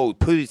 Oh,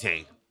 Pootie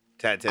Tang.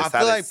 I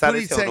feel like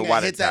Pootie Tang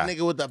hit that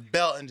nigga with the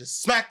belt and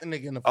just smack the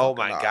nigga in the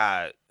fucking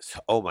eye.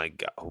 Oh my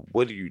god.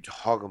 What are you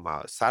talking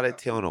about?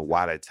 Sadate on a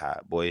water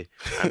top, boy.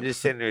 I'm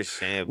just sitting there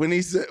saying. When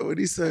he said. What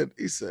did he say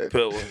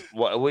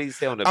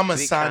on the? I'm a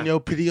sign your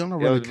pity on the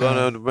run.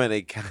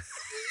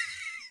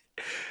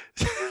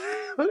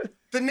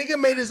 The nigga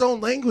made his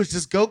own language.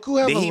 Does Goku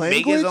have a language? Did he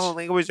make his own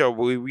language, or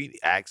were we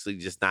actually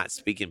just not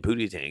speaking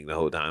Pootie Tang the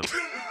whole time?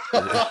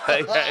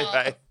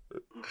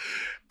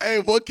 Hey,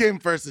 what came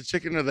first, the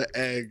chicken or the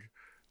egg?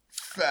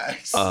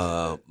 Facts.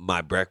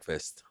 My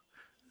breakfast.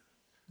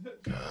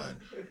 God.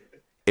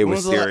 It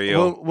was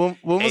cereal. When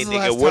was the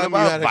last time you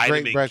had a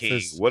great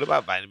breakfast? What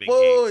about Vitamin King?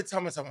 Whoa,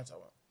 tell me.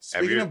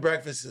 Speaking of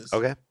breakfasts.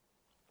 Okay.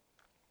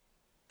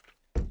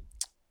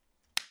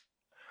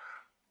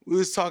 We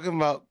was talking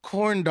about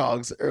corn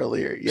dogs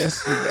earlier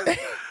yesterday.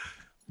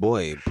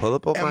 Boy, pull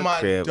up on my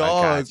crib.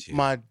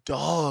 My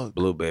dog.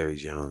 Blueberry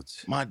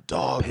Jones. My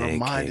dog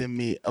reminded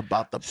me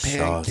about the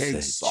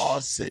pancake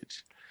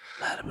sausage.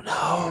 Let him know.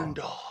 Corn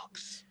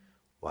dogs.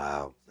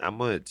 Wow. I'm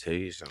going to tell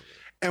you something.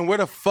 And where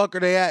the fuck are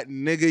they at,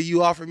 nigga?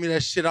 You offered me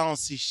that shit. I don't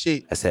see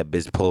shit. I said,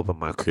 bitch, pull up on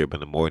my crib in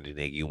the morning,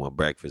 nigga. You want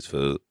breakfast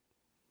food?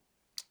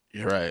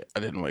 You're right. I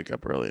didn't wake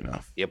up early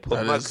enough. Yeah, pull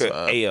up my crib.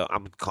 Hey, yo,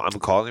 I'm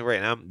calling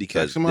right now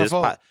because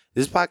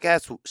this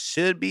podcast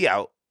should be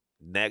out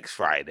next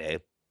Friday.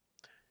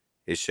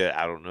 It should.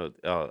 I don't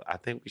know. I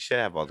think we should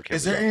have all the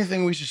cameras. Is there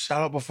anything we should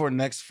shout out before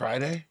next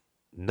Friday?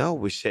 No,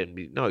 we shouldn't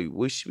be. No,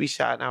 we should be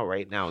shouting out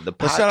right now.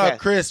 Let's shout out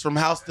Chris from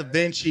House Da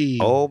Vinci.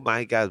 Oh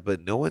my God!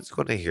 But no one's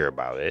going to hear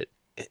about it.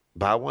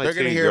 But I want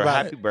to hear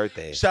about happy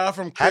birthday. Shout out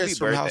from Chris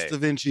from House Da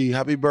Vinci.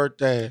 Happy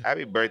birthday!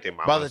 Happy birthday,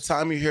 mama. By the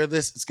time you hear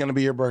this, it's going to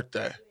be your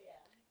birthday.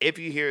 If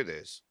you hear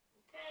this,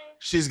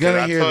 she's going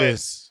to hear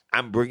this.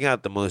 I'm bringing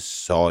out the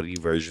most salty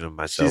version of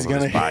myself on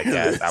this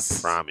podcast. I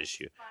promise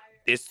you.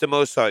 It's the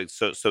most salty.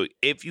 So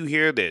if you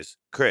hear this,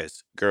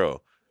 Chris,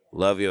 girl,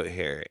 love your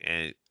hair.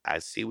 And I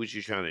see what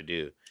you're trying to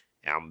do.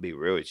 And I'm going to be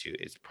real with you.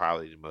 It's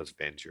probably the most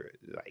adventurous.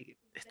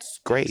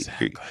 It's great.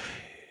 Exactly.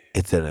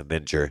 It's an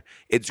adventure.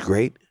 It's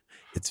great.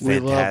 It's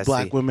fantastic. We love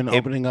black women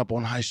opening up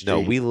on High Street. No,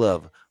 we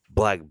love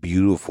black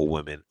beautiful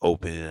women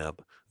opening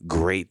up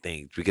great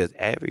things because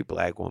every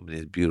black woman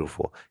is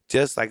beautiful.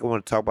 Just like I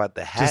want to talk about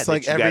the hat. Just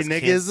like that you every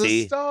guys nigga can't is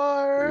see. a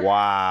star.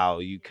 Wow,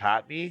 you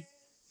caught me?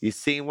 You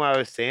seen what I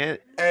was saying?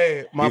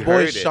 Hey, my You boy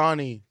heard it.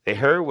 Shawnee. They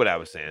heard what I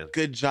was saying.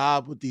 Good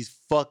job with these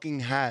fucking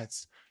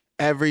hats.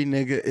 Every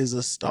nigga is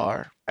a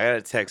star. I got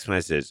a text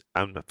message.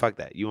 Fuck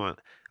that.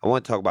 I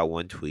want to talk about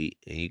one tweet,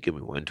 and you give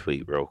me one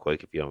tweet real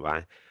quick if you don't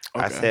mind.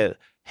 Okay. I said,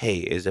 hey,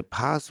 is it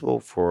possible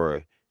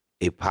for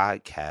a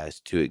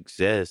podcast to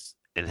exist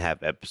and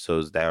have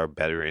episodes that are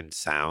better in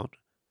sound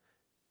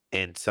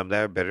and some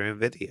that are better in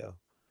video?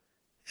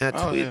 And I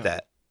tweeted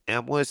that. And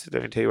I'm going to sit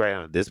there and tell you right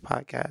now, this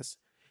podcast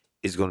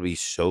is going to be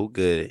so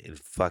good in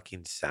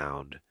fucking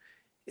sound.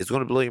 It's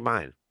going to blow your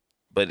mind.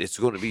 But it's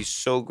going to be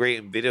so great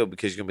in video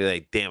because you're going to be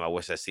like, damn, I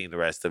wish I seen the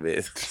rest of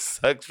it.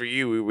 Sucks for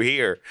you. We were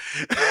here.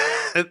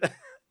 Should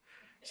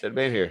have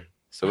been here.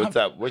 So what's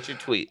up? What's your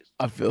tweet?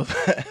 I feel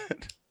that.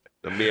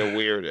 Don't be a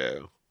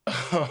weirdo.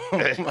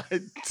 My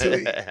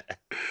tweet.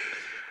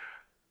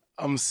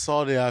 I'm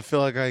salty. I feel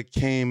like I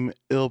came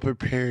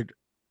ill-prepared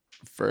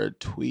for a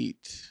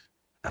tweet.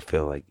 I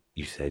feel like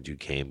you said you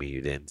came and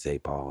you didn't say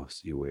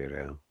pause, you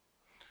weirdo.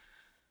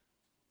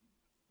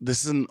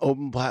 This is an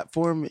open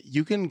platform.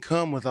 You can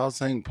come without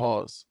saying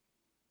pause.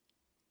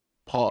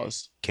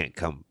 Pause. Can't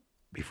come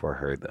before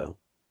her, though.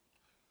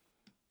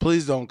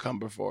 Please don't come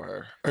before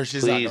her, or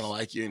she's not going to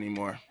like you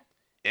anymore.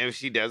 And if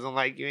she doesn't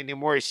like you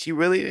anymore, she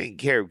really didn't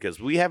care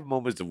because we have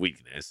moments of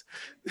weakness.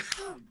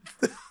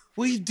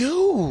 We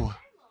do.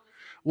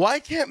 Why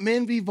can't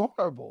men be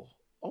vulnerable?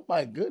 Oh,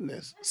 my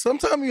goodness.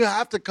 Sometimes you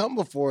have to come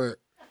before it.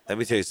 Let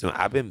me tell you something.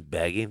 I've been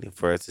begging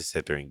for us to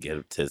sit there and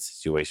get to the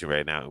situation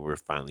right now, and we're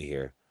finally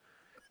here.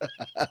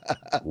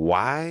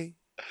 Why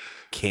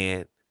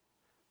can't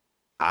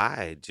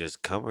I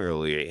just come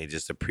earlier and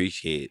just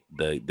appreciate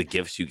the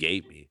gifts you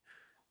gave me?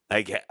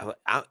 Like,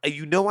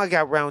 I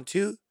got round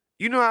 2.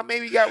 You know I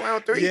maybe got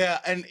round 3. Yeah,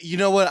 and you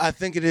know what? I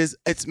think it is.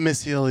 It's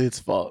Miss Elliott's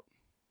fault.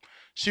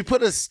 She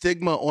put a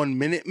stigma on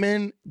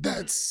Minutemen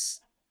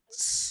that's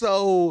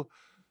so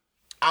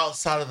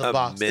outside of the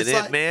box.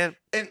 Minuteman?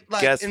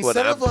 Like, guess what?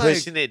 I'm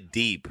pushing it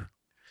deep.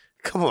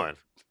 Come on.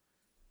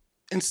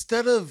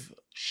 Instead of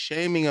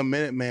shaming a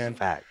Minuteman,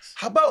 facts.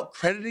 How about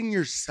crediting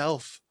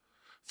yourself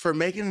for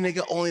making a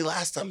nigga only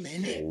last a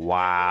minute?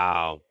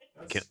 Wow.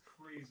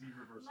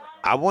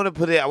 I want to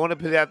put it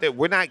out there.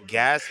 We're not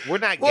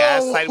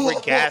gaslighting.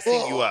 We're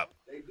gassing you up.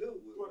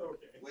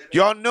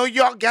 Y'all know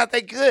y'all got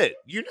that good.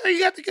 You know you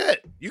got the good.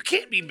 You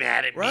can't be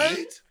mad at me.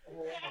 Right?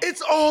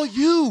 It's all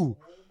you.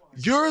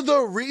 You're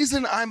the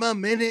reason I'm a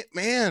minute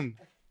man.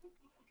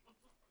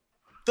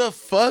 The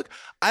fuck?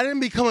 I didn't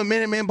become a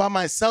minute man by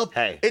myself.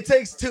 Hey. It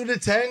takes 2 to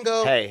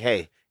tango.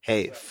 Hey,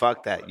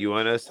 fuck that. You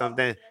want to know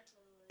something?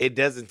 It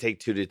doesn't take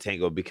 2 to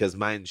tango because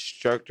my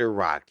instructor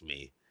rocked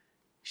me.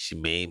 She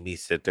made me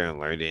sit there and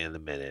learn it in a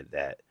minute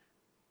that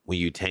when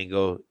you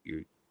tango,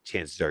 your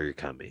chances are you're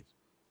coming.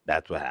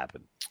 That's what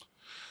happened.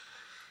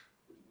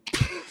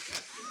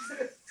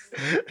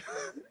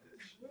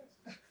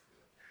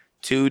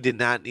 2 did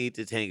not need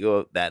to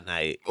tango that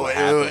night.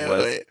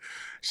 Wait.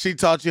 She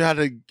taught you how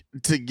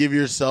to give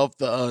yourself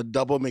the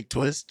double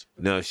McTwist?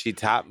 No, she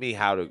taught me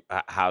how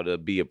to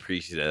be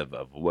appreciative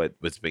of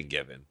what's been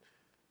given.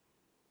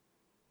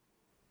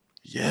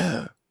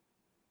 Yeah.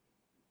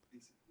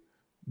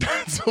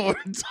 That's what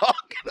we're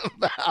talking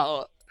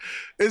about.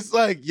 It's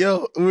like,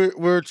 yo,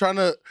 we're trying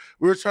to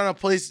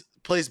place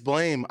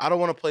blame. I don't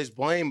want to place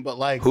blame, but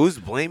like, who's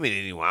blaming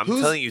anyone? I'm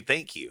telling you,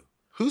 thank you.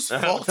 Whose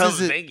fault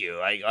is it? Thank you.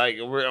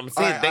 I'm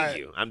saying thank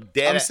you. I'm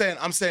dead.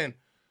 I'm saying,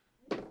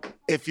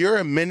 if you're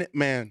a minute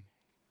man,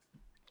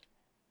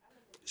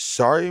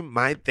 sorry,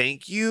 my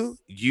thank you,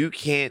 you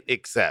can't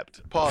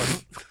accept.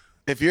 Pause.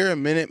 If you're a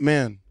minute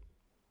man,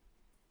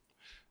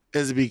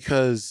 is it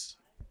because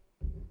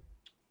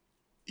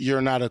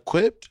you're not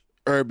equipped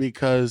or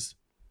because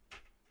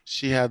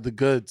she had the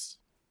goods?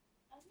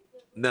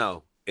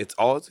 No, it's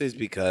always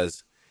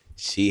because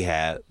she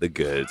had the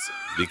goods.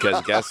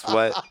 Because guess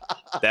what?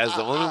 That's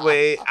the only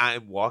way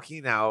I'm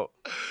walking out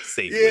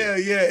safely.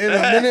 Yeah. In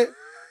a minute,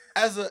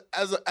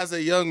 as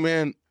a young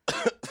man,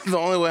 the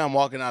only way I'm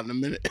walking out in a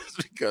minute is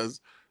because.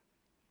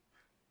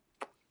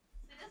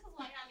 This is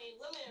why I mean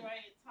women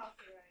right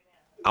talking right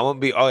now. I'm gonna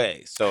be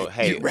okay. So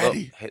hey, get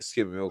ready.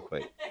 Excuse me, real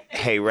quick.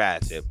 Hey,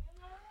 Ratchet.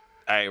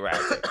 All right,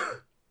 Ratchet.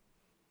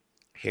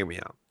 Hear me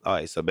out. All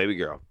right, so baby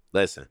girl,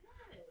 listen.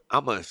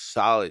 I'm a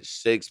solid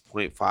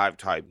 6.5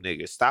 type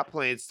nigga. Stop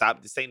playing.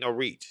 Stop. This ain't no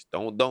reach.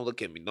 Don't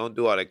look at me. Don't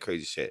do all that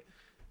crazy shit.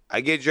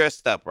 I get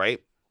dressed up, right?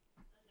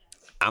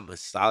 I'm a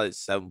solid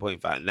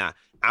 7.5. Now,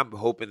 I'm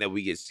hoping that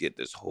we get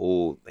this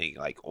whole thing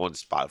like on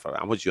Spotify.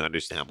 I want you to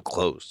understand I'm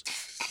close.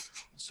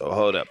 So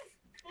hold up.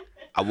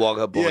 I walk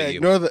up on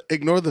you.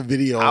 Ignore the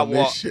video on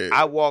this shit.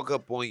 I walk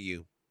up on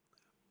you.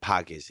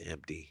 Pockets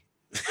empty.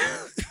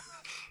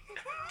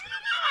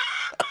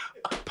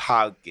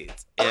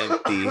 Pockets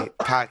empty.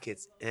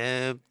 Pockets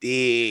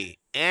empty.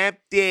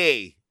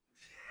 Empty.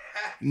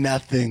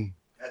 Nothing.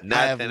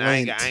 Nothing. I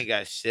ain't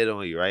got shit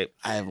on you, right?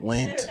 I have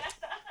lint.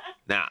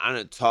 Now, I'm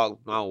going to talk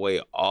my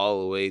way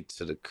all the way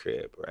to the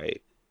crib, right?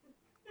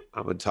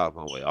 I'm going to talk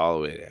my way all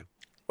the way there.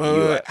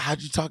 Wait,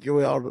 how'd you talk your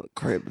way out of the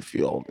crib if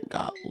you only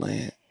got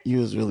land? You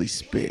was really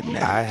spitting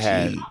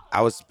that.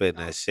 I was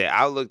spitting that shit.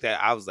 I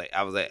was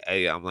like,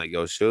 hey, I'm like,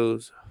 yo,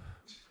 shoes.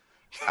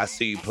 I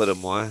see you put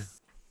them on.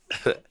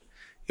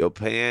 Your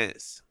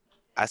pants.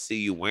 I see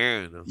you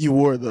wearing them. You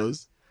wore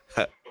those.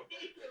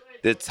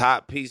 The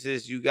top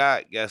pieces you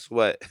got, guess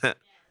what?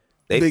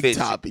 They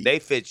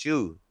fit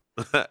you.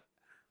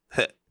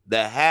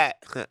 The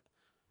hat.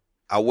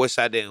 I wish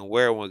I didn't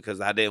wear one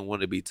because I didn't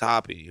want to be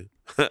topping you.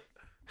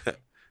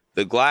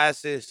 The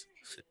glasses.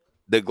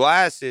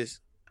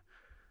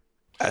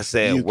 I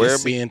said, you wear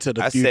can me see into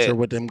the future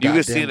with them. You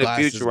can see in the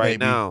glasses, future right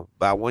baby. now,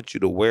 but I want you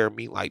to wear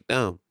me like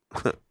them.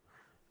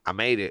 I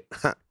made it.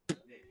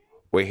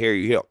 We're here.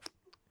 You hear?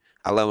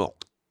 I love them.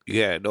 You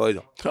hear that noise?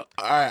 All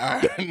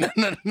right.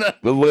 No.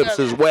 The lips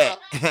is wet.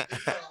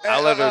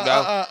 I let her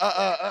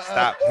know.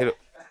 Stop. Hit it.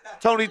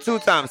 Tony 2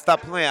 times.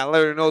 Stop playing. I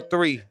let her know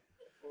 3.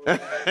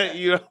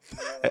 You know.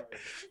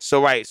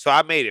 So I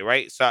made it,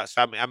 right? So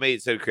I made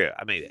it to the crib.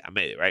 I made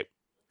it, right?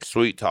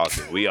 Sweet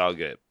talking. We all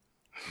good.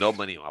 No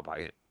money in my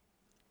pocket.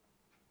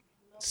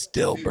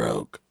 Still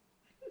broke.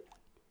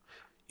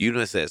 You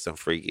done said some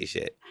freaky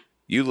shit.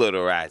 You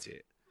little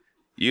ratchet.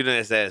 You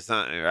done said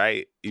something,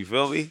 right? You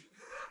feel me?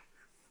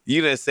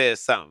 You done said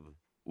something.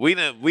 We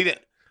done been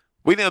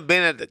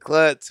at the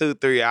club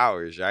 2-3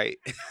 hours, right?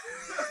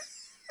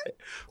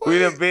 We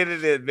done been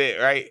in this bit,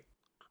 right?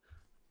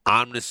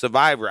 I'm the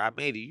survivor. I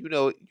made it. You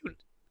know.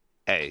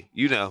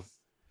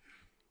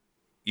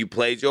 You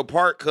played your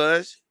part,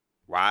 cuz.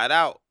 Ride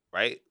out,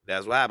 right?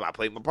 That's what happened. I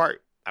played my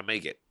part. I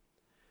make it.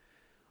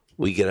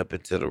 We get up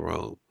into the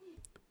room.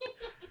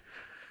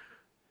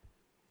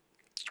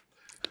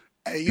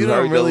 Hey, you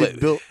done really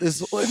built this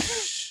one.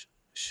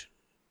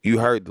 You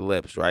heard the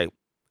lips, right?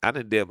 I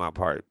done did my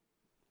part.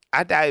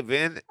 I dive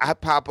in. I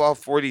pop off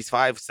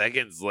 45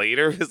 seconds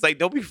later. It's like,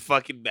 don't be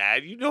fucking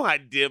mad. You know I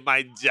did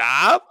my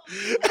job.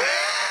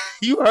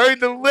 You heard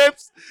the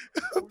lips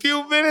a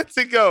few minutes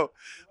ago.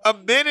 A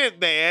minute,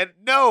 man.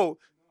 No.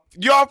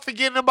 Y'all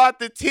forgetting about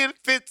the 10,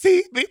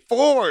 15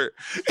 before.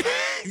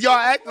 Y'all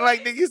acting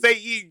like niggas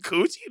ain't eating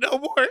coochie no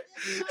more.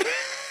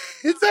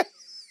 It's like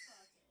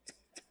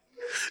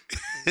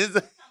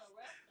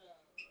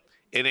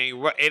it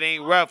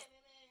ain't rough.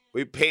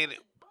 We paying it.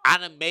 I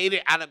done made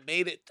it.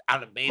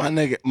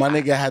 My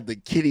nigga had the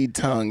kitty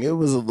tongue. It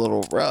was a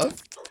little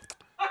rough.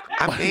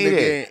 I made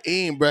it.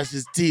 He ain't brushed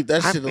his teeth.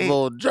 That shit a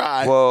little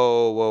dry.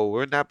 Whoa.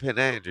 We're not putting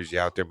that energy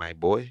out there, my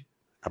boy.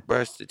 I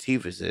brushed the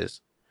teeth, it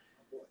says.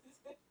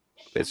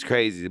 It's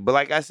crazy. But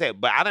like I said,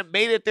 I done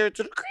made it there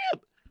to the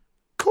crib.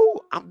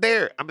 Cool. I'm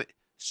there.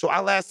 So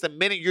I last a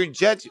minute. You're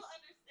judging.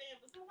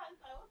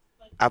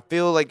 I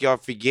feel like y'all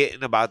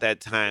forgetting about that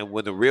time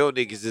when the real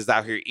niggas is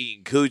out here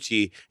eating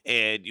coochie,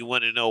 and you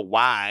want to know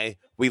why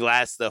we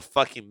last a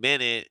fucking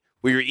minute.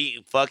 We were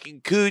eating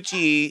fucking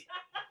coochie,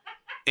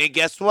 and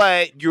guess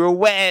what? You were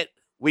wet.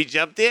 We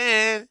jumped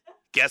in.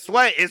 Guess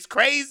what? It's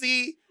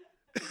crazy.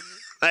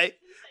 Like,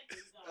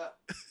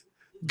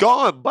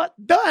 gone, but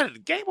done.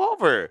 Game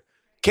over.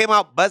 Came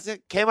out buzzing.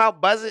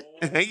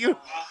 you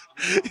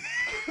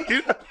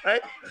know,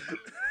 right?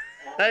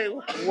 Like,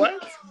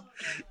 what?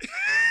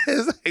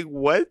 It's like,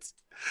 what?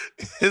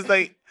 It's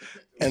like,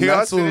 and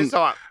that's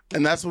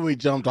when we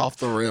jumped off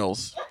the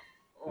rails.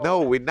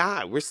 No, we're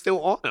not. We're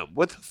still on them.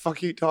 What the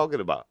fuck are you talking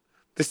about?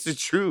 This is the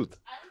truth.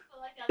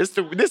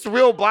 This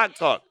real block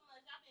talk.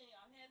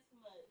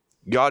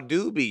 Y'all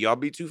do be. Y'all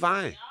be too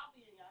fine.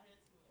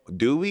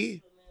 Do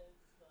we?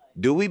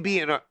 Do we be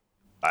in our...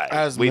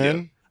 As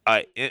men?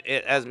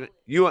 As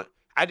you,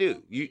 I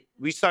do.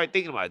 We start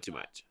thinking about it too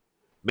much.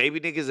 Maybe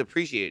niggas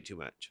appreciate it too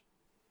much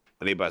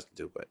when they bust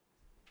into it.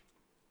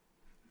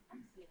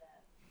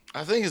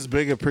 I think it's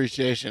big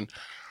appreciation.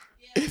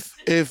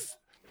 If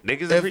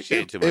niggas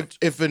appreciate it too much.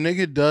 If a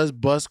nigga does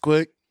bust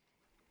quick,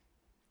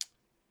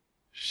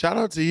 shout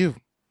out to you.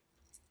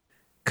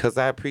 Cause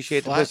I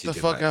appreciate the pussy the too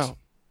fuck much. out.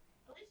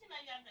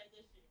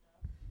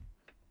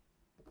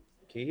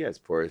 Can you guys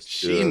pour us?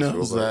 She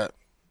knows that.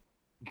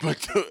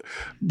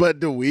 But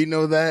do we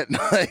know that?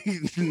 Like,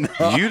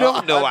 no, you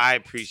don't know I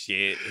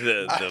appreciate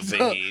the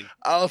vein.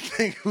 I don't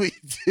think we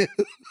do.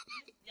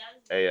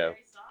 Hey,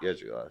 get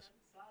your glass.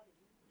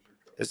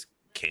 This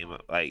came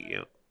up like, you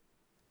know.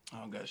 I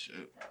don't got shit.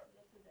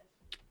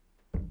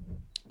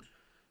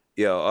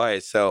 Yo, all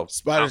right, so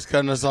Spider's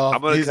cutting us off.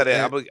 I'm gonna cut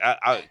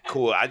it.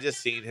 Cool. I just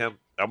seen him.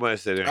 I'm gonna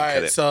sit there and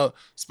cut it. So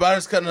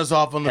Spider's cutting us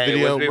off on the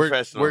video.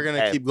 We're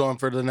gonna keep going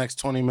for the next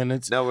 20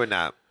 minutes. No, we're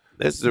not.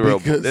 This is the real.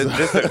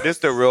 This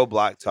the real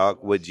block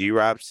talk with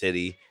G-Rob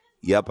City.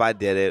 Yep, I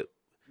did it.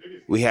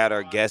 We had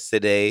our guests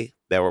today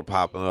that were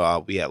popping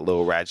off. We had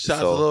Lil Ratchet. Shout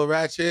out to Lil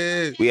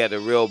Ratchet. We had the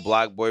real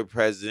block boy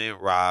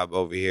president, Rob,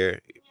 over here.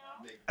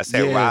 I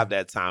said Rob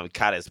that time.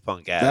 Caught his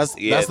punk ass.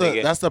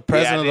 That's the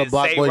president of the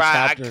block boy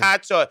chapter. I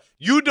caught you.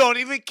 You don't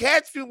even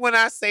catch me when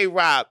I say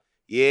Rob.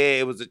 Yeah,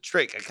 it was a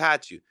trick. I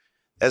caught you.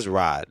 That's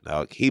Rod,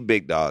 dog. He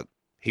big dog.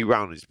 He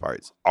round these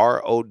parts.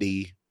 ROD.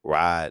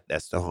 Rod,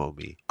 that's the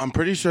homie. I'm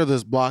pretty sure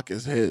this block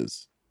is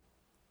his.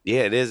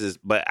 Yeah, it is.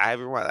 But I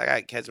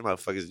gotta catch the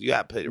motherfuckers. You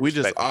gotta put We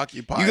respect. just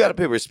occupy. You gotta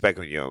put respect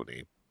on your own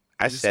name.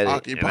 I said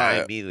it, and I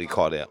it. immediately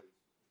called it.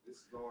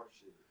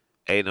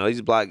 Hey, no,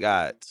 these block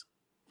gods.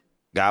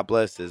 God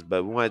bless us.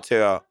 But we want to tell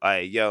y'all, all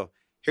right, yo,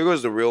 here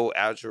goes the real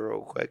outro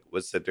real quick.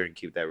 Let's sit there and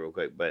keep that real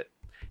quick. But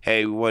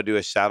hey, we want to do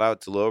a shout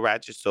out to Lil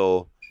Ratchet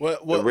Soul.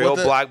 The real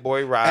Black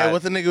Boy Ride. Hey,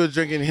 what the nigga was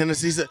drinking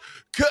Hennessy said,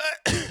 cut,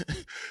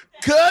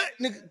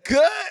 nigga,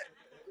 cut.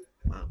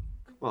 Come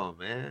on,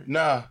 man.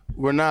 Nah,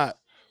 we're not.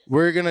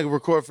 We're going to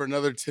record for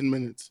another 10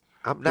 minutes.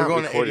 I'm not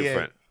recording,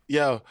 friend.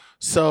 Yo,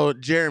 so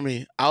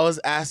Jeremy, I was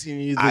asking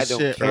you this shit I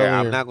don't care. earlier.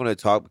 I'm not going to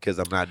talk because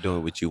I'm not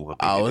doing what you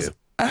want me to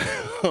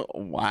do.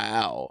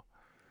 Wow.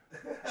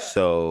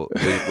 So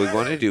what we're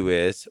going to do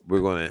is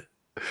we're going to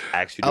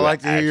actually. I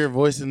like to hear your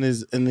voice in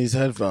these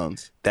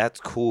headphones.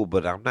 That's cool,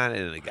 but I'm not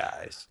into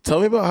guys.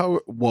 Tell me about how.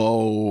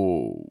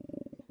 Whoa.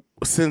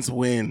 Since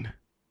when?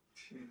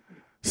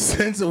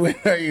 Since when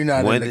are you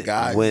not into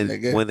guys,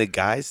 nigga? When the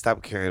guys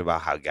stop caring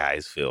about how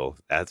guys feel,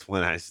 that's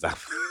when I stop.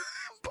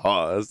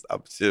 Pause.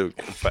 I'm too.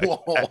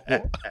 Whoa.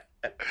 That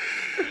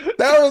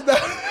was not.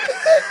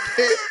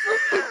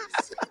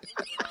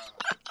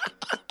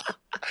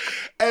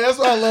 Hey, that's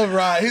why I love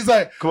Ryan. He's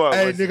like, come on,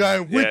 hey, nigga, I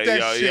ain't with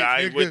that shit. I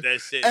ain't ain't with that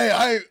shit.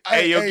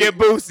 Hey, yo, get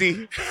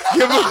Boosie.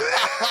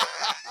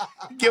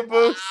 Get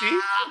Boosie.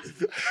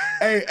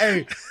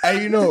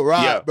 Hey, you know,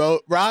 Rod, bro.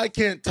 Rod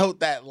can't tote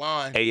that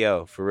line. Hey,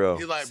 yo, for real.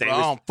 He's like, bro,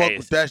 I don't fuck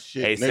with that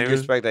shit, Hey, nigga. same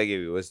respect I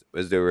give you. What's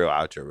the real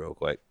outro real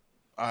quick?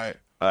 All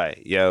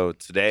right, yo,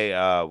 today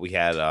we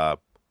had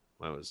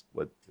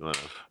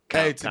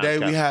today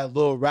we had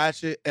Lil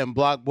Ratchet and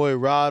Block Boy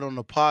Rod on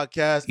the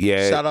podcast.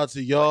 Yeah. Shout out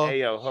to y'all. Hey,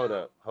 yo, hold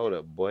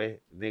up, boy.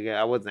 Nigga,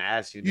 I wasn't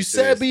asking you. You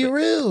said be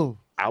real.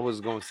 I was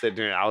going to sit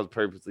there. I was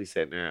purposely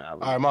sitting there. All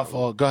right, my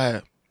fault. Go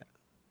ahead.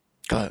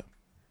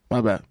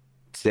 My bad.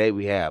 Today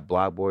we had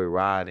Block Boy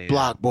Rod and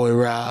Block Boy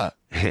Rod.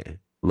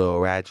 Lil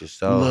Ratchet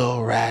Soul.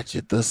 Lil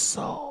Ratchet the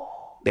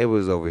Soul. They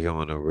was over here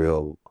on a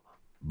real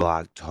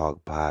Block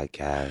Talk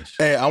podcast.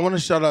 Hey, I want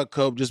to shout out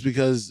Cope just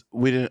because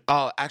we didn't.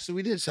 Oh, actually,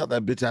 we did shout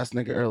that bitch ass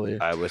nigga earlier.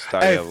 All right, let's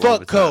start. Hey,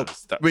 fuck Cope.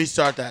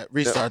 Restart that.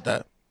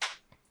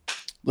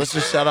 Let's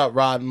just shout out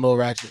Rod and Lil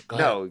Ratchet.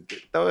 Go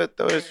ahead.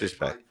 Throw his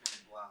respect.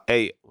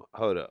 Hey,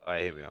 hold up. All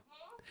right, here we go.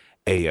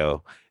 Hey,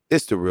 yo.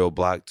 It's the Real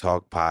Block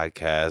Talk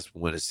podcast. We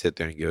want to sit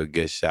there and give a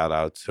good shout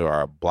out to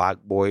our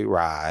Block Boy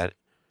Rod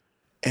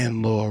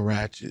and Lil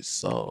Ratchet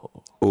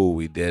Soul. Oh,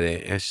 we did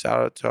it. And shout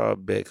out to our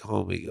big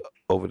homie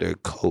over there,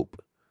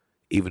 Cope.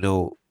 Even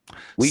though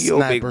we your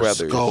big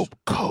brothers. Cope.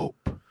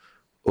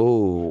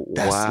 Oh,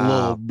 that's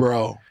little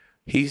bro.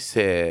 He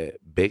said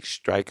big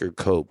striker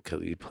Cope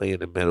because he play in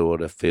the middle of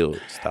the field.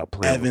 Stop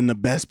playing. Evan, the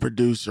best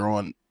producer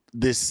on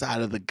this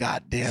side of the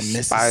goddamn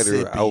Mississippi.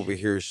 Spider over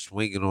here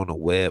swinging on a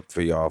web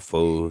for y'all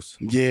fools.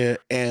 Yeah,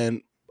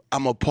 and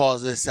I'm going to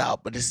pause this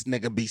out, but this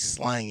nigga be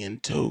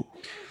slanging too.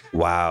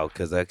 Wow,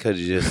 because I could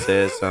have just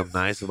said something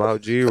nice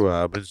about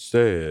G-Rob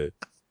instead.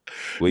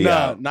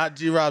 Not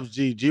G-Rob's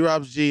G.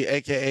 G-Rob's G,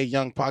 a.k.a.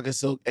 Young Pocket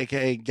Silk,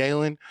 a.k.a.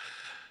 Galen.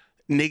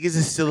 Niggas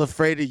is still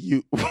afraid of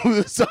you.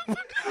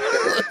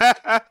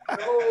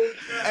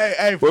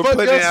 Hey, we're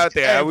putting it out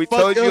there. Hey, we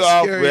told you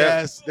off,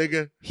 ass,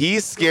 nigga.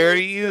 He's scared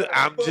of you.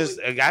 I'm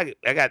just, I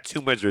got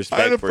too much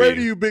respect for you. I'm afraid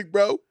of you, big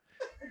bro.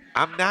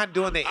 I'm not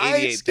doing the 88 I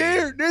ain't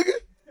scared, thing. nigga.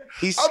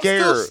 He's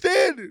scared. I'm still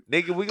standing.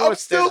 Nigga, we gonna I'm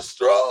still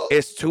strong.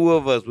 It's two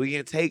of us. We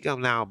can take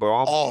him now, bro.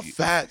 All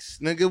facts,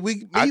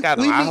 nigga. I got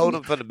him. I hold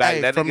him from the back.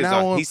 Hey, that nigga's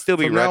on. He still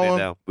be running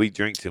now. We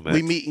drink too much.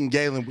 We meeting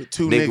Galen with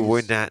two nigga, niggas.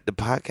 we're not. The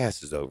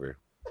podcast is over.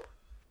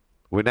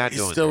 We're not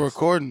doing still this.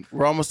 Recording.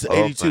 We're almost to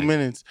 82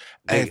 minutes.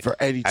 Nigga, hey, for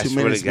 82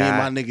 minutes, me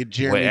and my nigga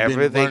Jeremy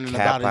been learning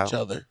about each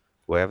other.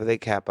 Wherever they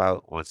cap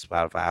out on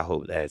Spotify, I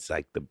hope that it's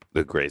like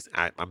the greatest.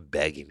 I'm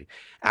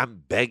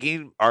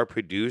begging our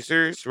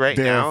producers right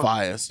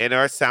Verify now us. And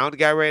our sound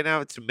guy right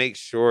now to make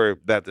sure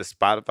that the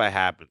Spotify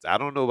happens. I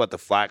don't know about the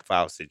FLAC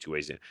file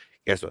situation.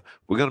 Guess what?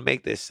 We're gonna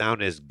make this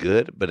sound as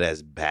good but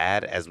as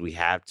bad as we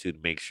have to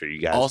make sure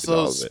you guys.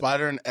 Also,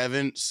 Spider and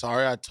Evan.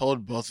 Sorry, I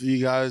told both of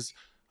you guys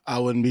I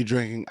wouldn't be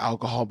drinking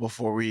alcohol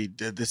before we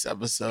did this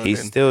episode. He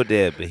still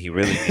did, but he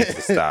really needs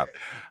to stop.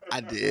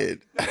 I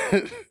did.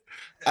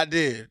 I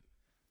did.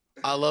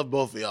 I love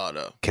both of y'all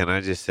though. Can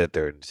I just sit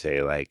there and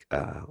say, like,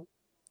 I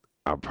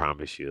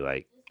promise you,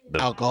 like,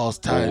 the alcohol's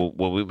tight.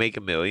 When we make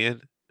 $1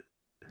 million,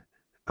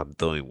 I'm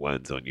throwing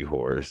ones on you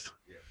whores.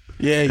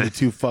 Yeah, you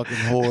two fucking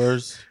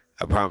whores.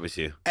 I promise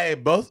you. Hey,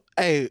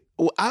 I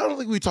don't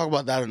think we talk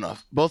about that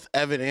enough. Both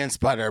Evan and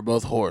Spider are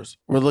both whores.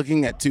 We're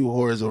looking at two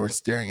whores and we're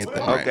staring at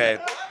them. Okay,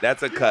 right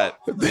that's a cut.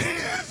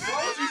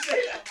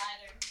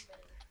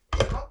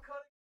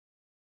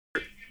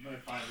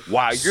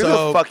 Wow, you're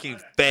the fucking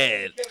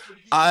fed.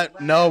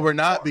 No, we're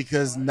not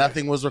because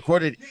nothing was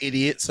recorded,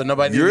 idiot. So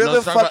nobody. You're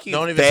the fucking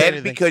don't even fed say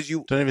anything. Because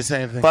you don't even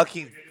say anything.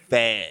 Fucking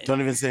fed.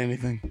 Don't even say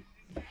anything.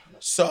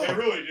 So I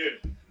really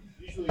did.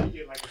 Usually you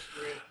get like a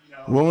script, you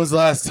know. When was the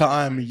last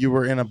time you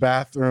were in a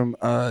bathroom,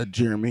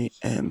 Jeremy,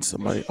 and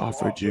somebody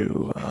offered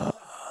you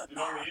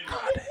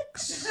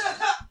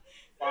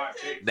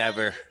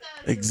Never.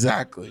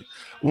 Exactly.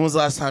 When was the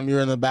last time you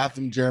were in the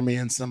bathroom, Jeremy,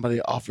 and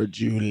somebody offered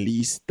you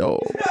listo?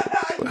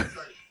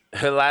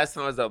 The last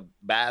time I was in the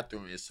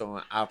bathroom and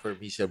someone offered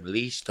me some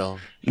listo.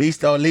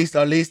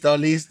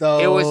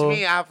 Listo. It was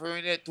me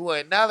offering it to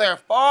another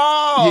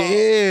fool.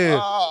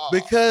 Yeah.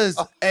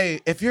 Because, hey,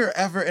 if you're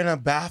ever in a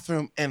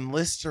bathroom and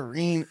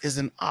Listerine is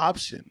an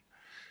option,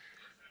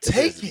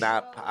 take it. It's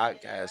not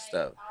podcast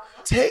stuff.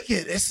 Take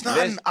it. It's not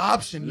an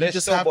option. You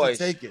just have to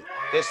take it.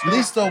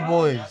 Listo,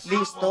 boys.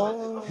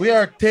 Listo. We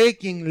are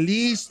taking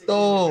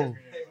listo.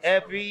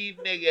 Every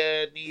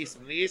nigga needs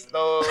some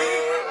listo.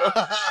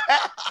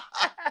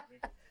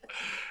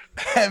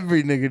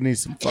 Every nigga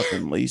needs some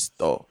fucking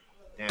listo.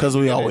 Because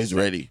we always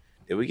ready.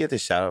 Did we get the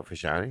shout out for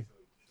Shawnee?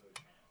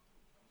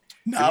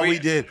 No, we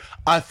did.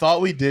 I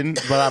thought we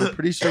didn't, but I'm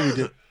pretty sure we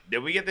did. Did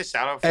we get the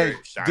shout out for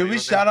Shawnee? Did we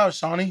shout out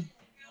Shawnee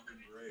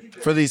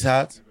for these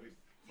hats?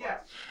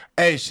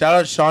 Hey, shout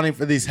out Shawnee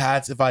for these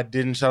hats. If I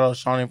didn't shout out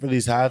Shawnee for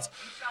these hats,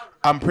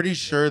 I'm pretty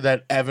sure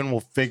that Evan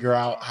will figure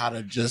out how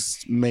to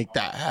just make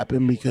that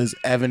happen because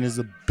Evan is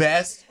the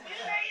best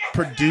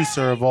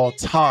producer of all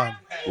time.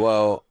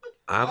 Well,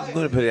 I'm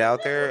going to put it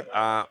out there.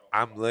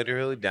 I'm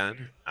literally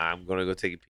done. I'm going to go take a pee.